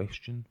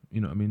question.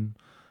 You know what I mean?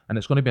 And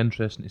it's going to be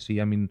interesting to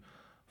see. I mean,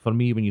 for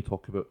me, when you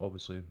talk about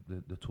obviously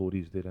the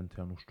Tories, their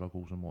internal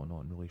struggles and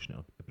whatnot in relation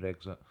to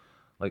Brexit,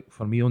 like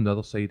for me on the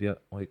other side of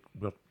it, like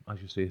we're,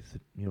 as you say,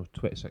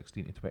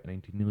 2016 to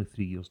 2019, nearly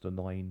 3 years down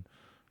the line,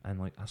 and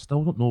like I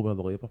still don't know where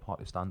the Labour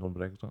Party stand on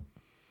Brexit.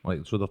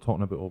 Like, so they're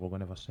talking about, we're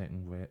going to have a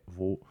second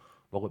vote.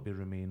 Will it be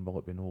Remain? Will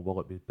it be no? Will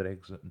it be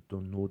Brexit?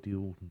 No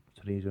deal?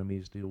 Theresa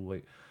May's deal?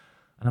 Like,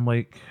 and I'm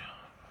like,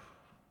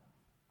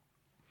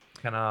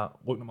 kind of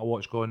looking at my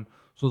watch, going,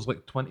 so there's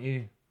like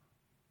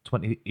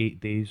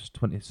 28 days,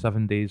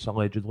 27 days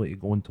allegedly to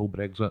go until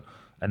Brexit,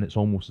 and it's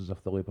almost as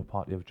if the Labour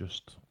Party have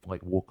just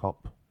like woke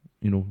up,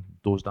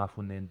 dozed off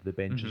on the end of the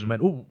benches and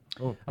went, oh,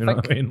 you know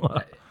what I mean?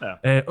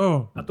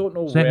 I don't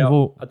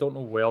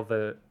know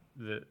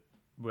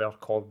where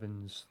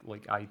Corbyn's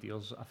like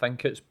ideas. I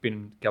think it's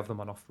been give them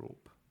enough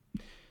rope.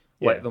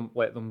 Let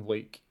them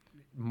like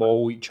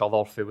maul each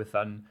other from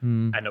within,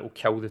 and it'll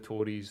kill the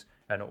Tories,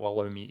 and it'll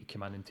allow me to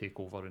come in and take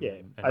over,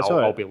 and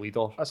I'll be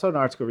leader. I saw an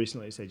article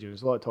recently that said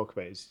there's a lot of talk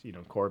about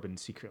Corbyn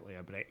secretly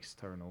a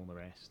Brexiter and all the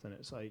rest, and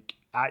it's like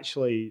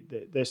actually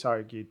this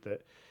argued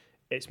that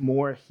it's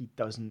more he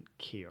doesn't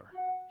care.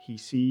 He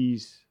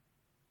sees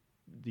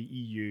the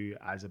EU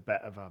as a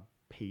bit of a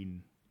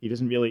pain. He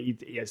doesn't really.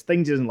 He has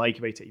things he doesn't like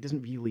about it. He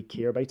doesn't really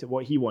care about it.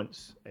 What he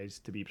wants is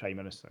to be prime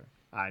minister,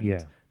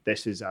 and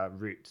this is a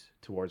route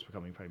towards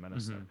becoming prime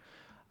minister.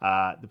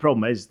 The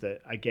problem is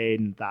that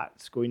again,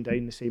 that's going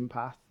down the same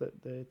path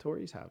that the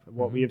Tories have. And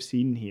what we have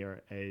seen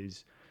here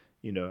is,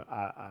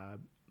 a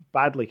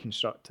badly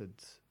constructed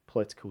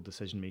political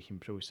decision-making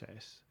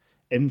process,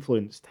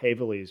 influenced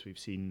heavily, as we've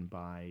seen,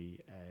 by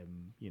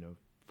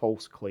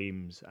false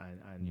claims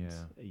and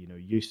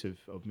use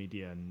of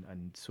media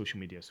and social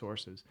media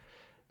sources,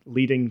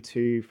 leading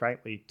to,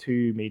 frankly,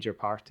 two major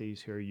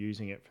parties who are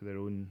using it for their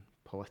own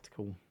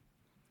political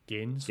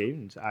gains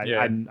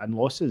and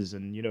losses,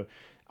 and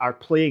are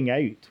playing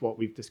out what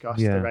we've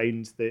discussed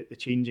around the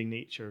changing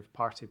nature of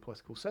party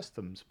political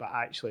systems, but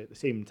actually at the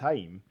same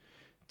time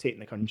taking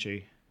the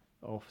country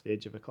off the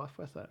edge of a cliff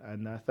with it.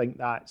 And I think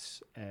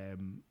that's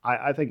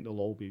I think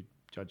they'll all be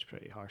judged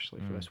pretty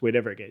harshly for this,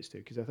 wherever it gets to,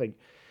 because I think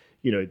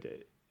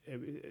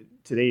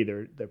today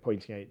they're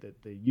pointing out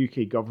that the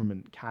UK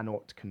government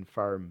cannot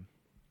confirm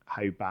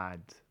how bad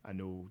a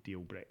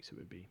no-deal Brexit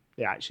would be.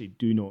 They actually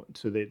do not.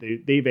 So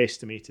they've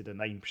estimated a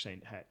 9%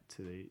 hit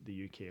to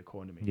the UK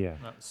economy. Yeah.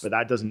 But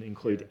that doesn't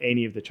include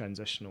any of the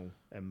transitional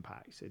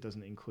impacts. It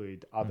doesn't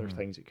include other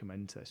things that come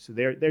into this. So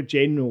their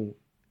general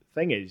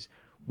thing is,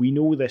 we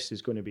know this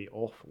is going to be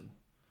awful.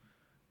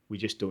 We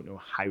just don't know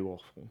how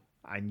awful.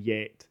 And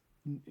yet,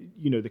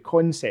 the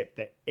concept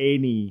that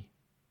any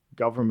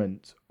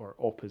government or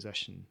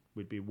opposition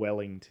would be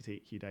willing to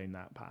take you down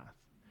that path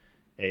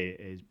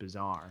is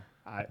bizarre.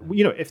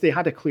 If they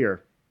had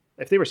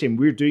if they were saying,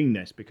 we're doing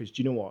this because,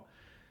 do you know what,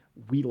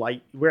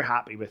 we're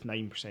happy with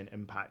 9%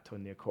 impact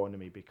on the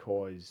economy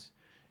because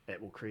it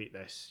will create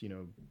this,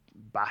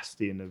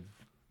 bastion of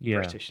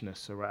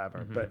Britishness or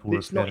whatever. But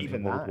it's not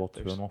even that. World War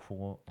II an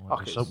awful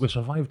lot. Like, we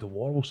survived the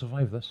war, we'll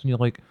survive this. And you're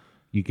like,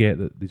 you get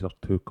that these are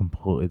two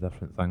completely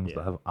different things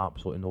that have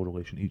absolutely no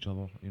relation to each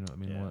other. You know what I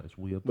mean? Yeah. Like, it's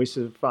weird. We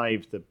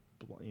survived the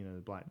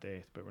Black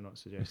Death, but we're not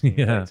suggesting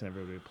infecting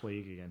everybody with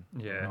plague again.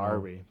 Yeah, are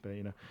we? But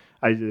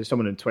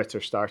someone on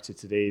Twitter started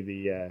today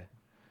the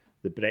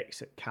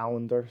Brexit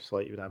calendar, so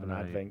like you would have an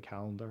advent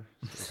calendar.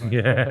 So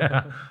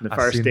the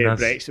first day of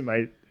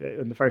Brexit,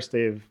 on the first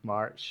day of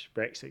March,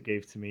 Brexit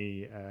gave to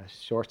me a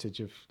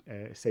shortage of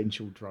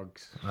essential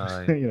drugs.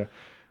 It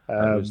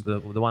was the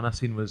one I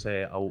seen was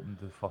I opened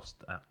the first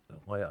the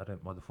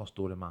first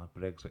door of my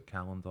Brexit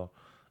calendar,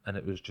 and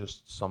it was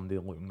just somebody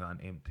looking at an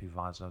empty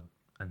vase of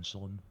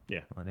insulin,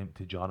 an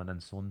empty jar of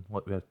insulin,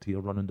 like with a tear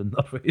running down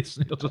their face,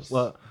 and you're just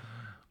like,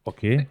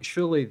 okay.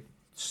 Surely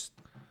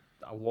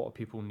a lot of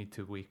people need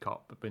to wake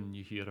up when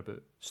you hear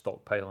about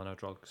stockpiling of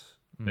drugs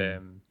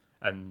and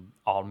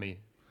army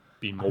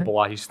being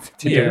mobilised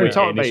to do any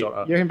sort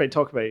of... You're hearing about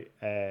talk about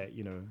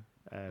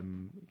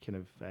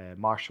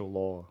martial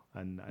law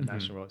and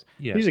national laws.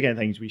 Yeah. These are kind of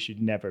things we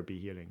should never be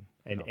hearing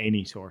in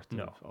any sort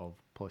of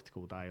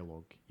political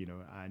dialogue.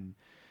 And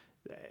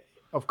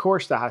of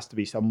course there has to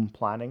be some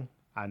planning,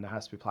 and there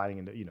has to be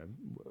planning,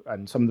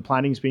 and some of the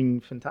planning's been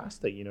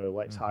fantastic.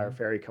 Let's hire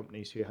ferry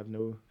companies who have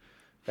no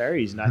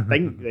ferries, and I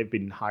think they've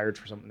been hired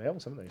for something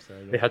else, haven't they? So,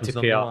 they had to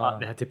pay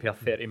a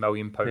 £30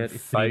 million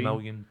fine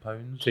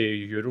 £30 to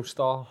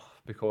Eurostar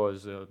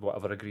because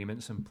whatever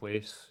agreements in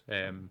place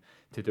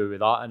to do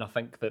with that, and I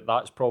think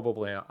that's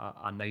probably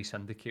a nice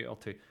indicator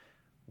to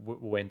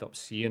what we'll end up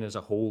seeing as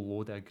a whole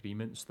load of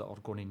agreements that are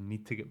going to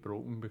need to get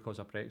broken because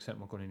of Brexit,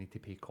 and we're going to need to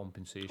pay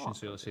compensation.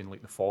 So you're saying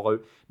like the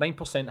fallout,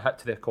 9% hit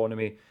to the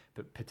economy,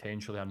 but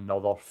potentially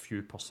another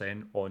few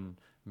percent on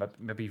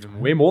maybe even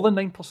way more than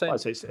 9%. Well,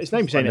 it's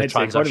 9% hit to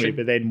the economy,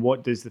 but then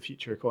what does the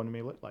future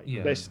economy look like?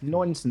 This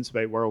nonsense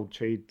about World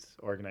Trade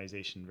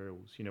Organization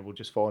rules, we'll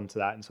just fall into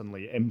that and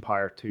suddenly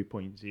Empire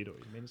 2.0.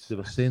 They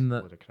were saying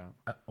that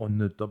on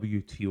the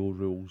WTO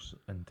rules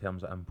in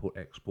terms of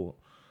import-export,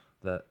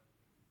 that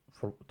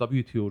for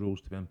WTO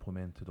rules to be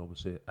implemented,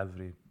 obviously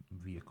every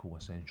vehicle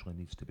essentially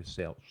needs to be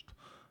searched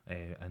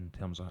in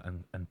terms of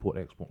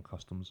import-export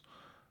customs.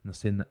 And they're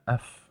saying that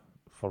if,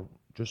 for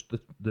just the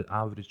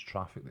average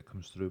traffic that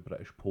comes through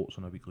British ports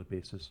on a weekly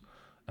basis,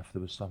 if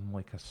there was something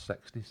like a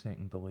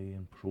 60-second delay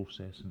in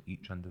processing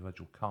each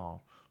individual car,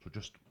 so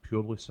just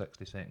purely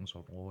 60 seconds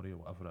or lorry or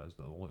whatever it is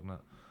that they're looking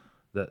at,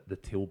 that the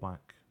tailback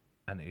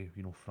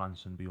into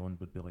France and beyond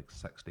would be like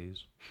 6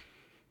 days.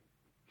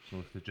 So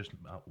if they just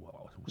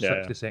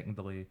 60-second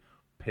delay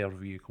per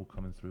vehicle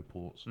coming through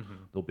ports,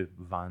 there'll be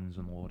vans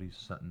and lorries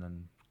sitting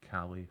in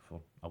Calais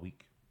for a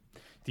week.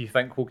 Do you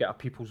think we'll get a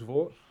people's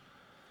vote?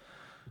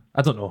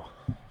 I don't know.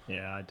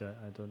 Yeah, I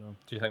don't know.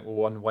 Do you think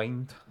we'll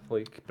unwind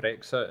like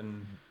Brexit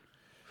and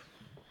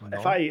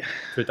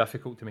too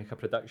difficult to make a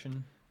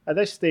prediction? At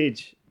this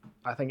stage,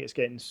 I think it's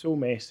getting so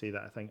messy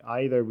that I think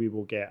either we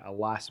will get a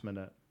last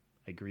minute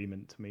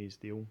agreement to May's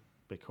deal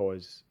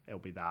because it'll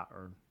be that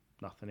or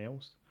nothing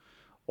else,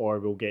 or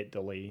we'll get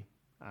delay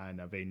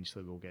and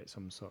eventually we'll get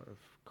some sort of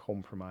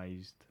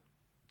compromised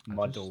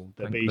muddle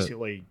that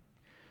basically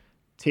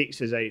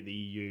takes us out of the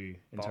EU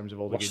in terms of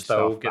all the good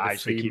stuff, but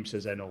actually keeps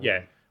us in all.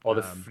 Yeah, or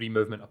the free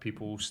movement of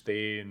people will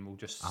stay, and we'll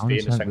just stay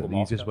in the single market.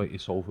 The easiest way to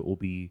solve it will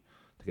be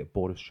to get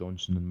Boris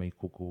Johnson and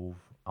Michael Gove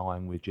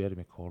along with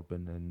Jeremy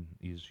Corbyn and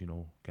his,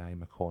 Guy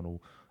McConnell,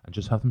 and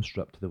just have them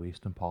stripped to the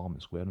waist in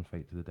Parliament Square and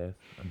fight to the death.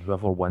 And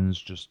whoever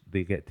wins,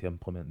 they get to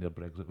implement their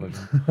Brexit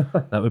vision.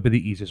 That would be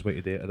the easiest way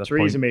to do it at this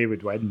Theresa point. May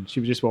would win.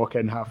 She would just walk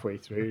in halfway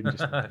through and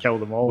just kill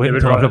them all. Wait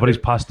until everybody's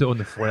passed it on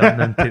the flare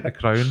and then take the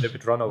crown. They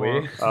would run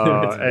away.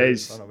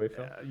 There's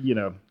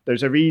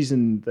a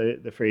reason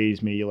the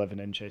phrase "May you live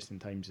in interesting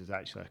times" is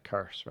actually a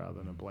curse rather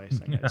than a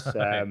blessing. It's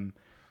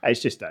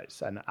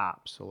an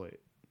absolute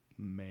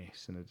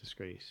mess and a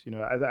disgrace.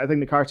 I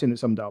think the cartoon that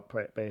summed it up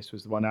best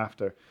was the one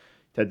after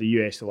had the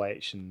US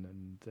election,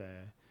 and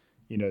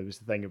there was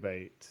the thing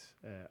about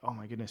oh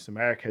my goodness,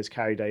 America has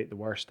carried out the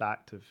worst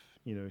act of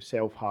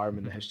self-harm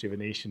in the history of a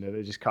nation, and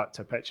it just cut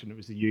to a picture and it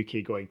was the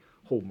UK going,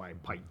 hold my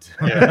pint.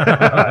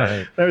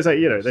 I was like,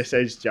 this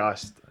is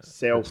just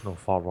it's not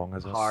far wrong,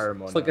 is it?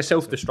 harm. It's like a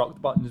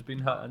self-destruct button's been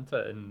hit into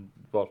it, and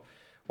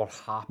we're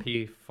we're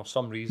happy for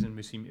some reason.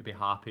 We seem to be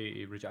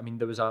happy. I mean,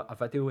 there was a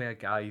video with a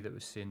guy that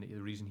was saying that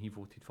the reason he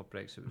voted for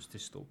Brexit was to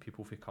stop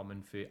people from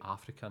coming from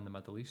Africa and the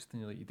Middle East.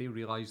 And you do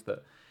realise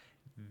that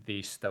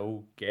they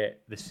still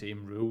get the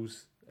same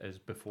rules as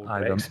before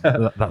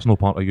Brexit. That's no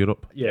part of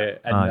Europe. Yeah,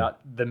 and that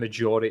the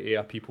majority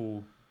of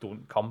people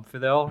don't come for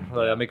there.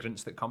 The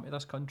immigrants that come to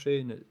this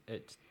country, and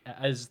it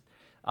is.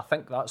 I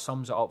think that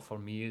sums it up for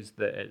me, is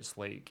that it's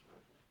like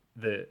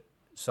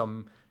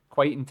some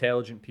quite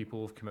intelligent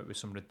people have come up with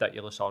some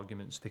ridiculous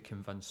arguments to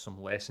convince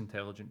some less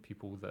intelligent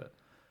people that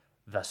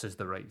this is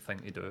the right thing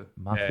to do.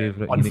 My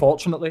favourite.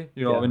 Unfortunately,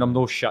 you know, I mean, I'm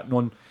no shitting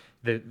on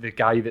the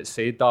guy that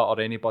said that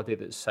or anybody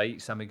that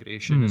cites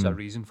immigration as a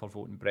reason for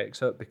voting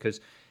Brexit, because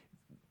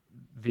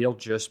they're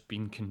just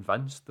being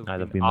convinced.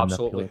 They've been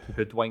absolutely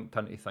hoodwinked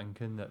into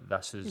thinking that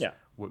this is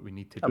what we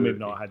need to do. And we've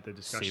not had the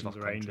discussions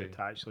around it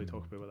to actually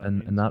talk about what that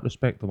means. In that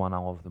respect, the one I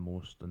love the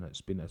most, and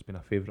it's been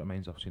a favourite of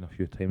mine I've seen a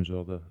few times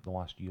over the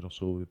last year or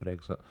so with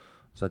Brexit,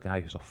 it's a guy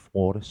who's a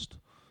florist,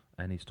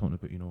 and he's talking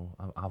about, you know,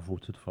 I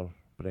voted for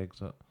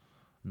Brexit.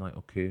 I'm like,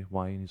 okay,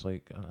 why? And he's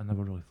like, I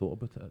never really thought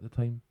about it at the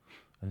time.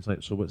 And he's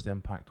like, so what's the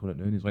impact on it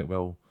now? And he's like,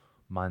 well,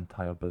 my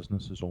entire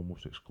business is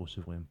almost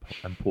exclusively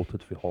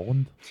imported from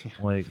Holland.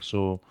 Like,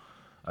 so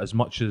as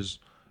much as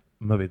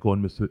maybe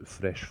going without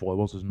fresh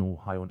flowers is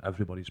no high on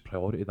everybody's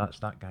priority, that's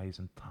that guy's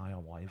entire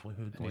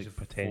livelihood, and like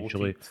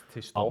potentially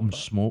to up in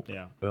smoke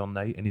Yeah. all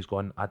night. And he's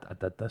going, I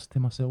did this to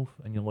myself.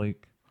 And you're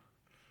like,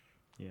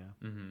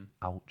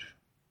 ouch.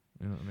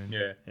 You know what I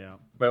mean? Yeah.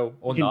 Well,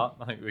 on that,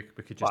 I think we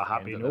could just a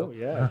happy end note, it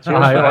yeah.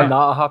 On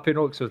that happy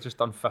note, so just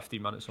done 50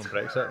 minutes on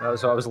Brexit.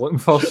 That's what I was looking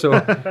for. So,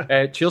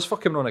 cheers for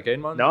coming on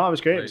again, man. No, it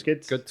was great. It was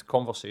good. Good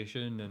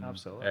conversation, and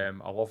Absolutely.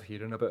 I love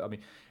hearing about it. I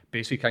mean,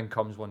 Basic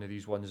Income's one of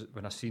these ones.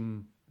 When I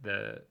seen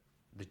the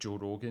Joe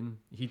Rogan,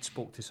 he'd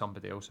spoke to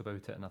somebody else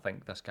about it, and I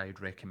think this guy had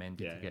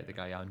recommended to get the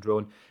guy Andrew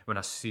on. When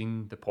I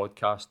seen the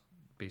podcast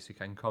Basic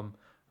Income,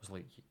 I was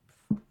like,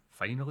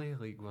 finally,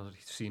 like, we're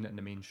seeing it in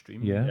the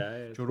mainstream.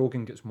 Yeah. Joe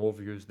Rogan gets more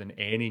views than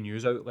any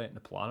news outlet in the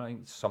planet. I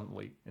think it's something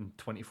like in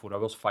 24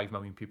 hours, 5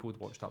 million people would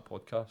watch that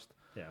podcast.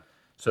 Yeah.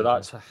 So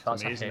that's a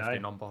amazing, hefty aye.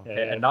 number.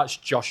 Yeah. And that's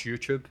just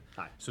YouTube.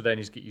 Aye. So then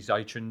he's got his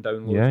iTunes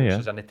downloads, which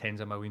is in the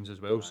tens of millions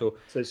as well. Aye. So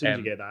as soon as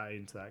you get that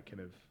into that kind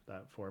of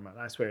that format,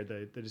 that's where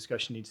the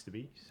discussion needs to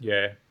be. So.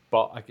 Yeah.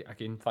 But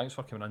again, thanks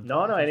for coming in.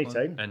 No, This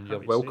anytime. And you're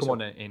Happy to welcome say so.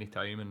 on it any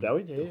time. And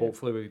Brilliant, yeah.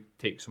 hopefully we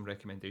take some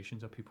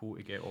recommendations of people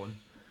to get on.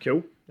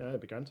 Cool. Yeah,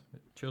 it'd be grand.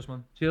 Cheers,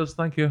 man. Cheers,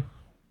 thank you.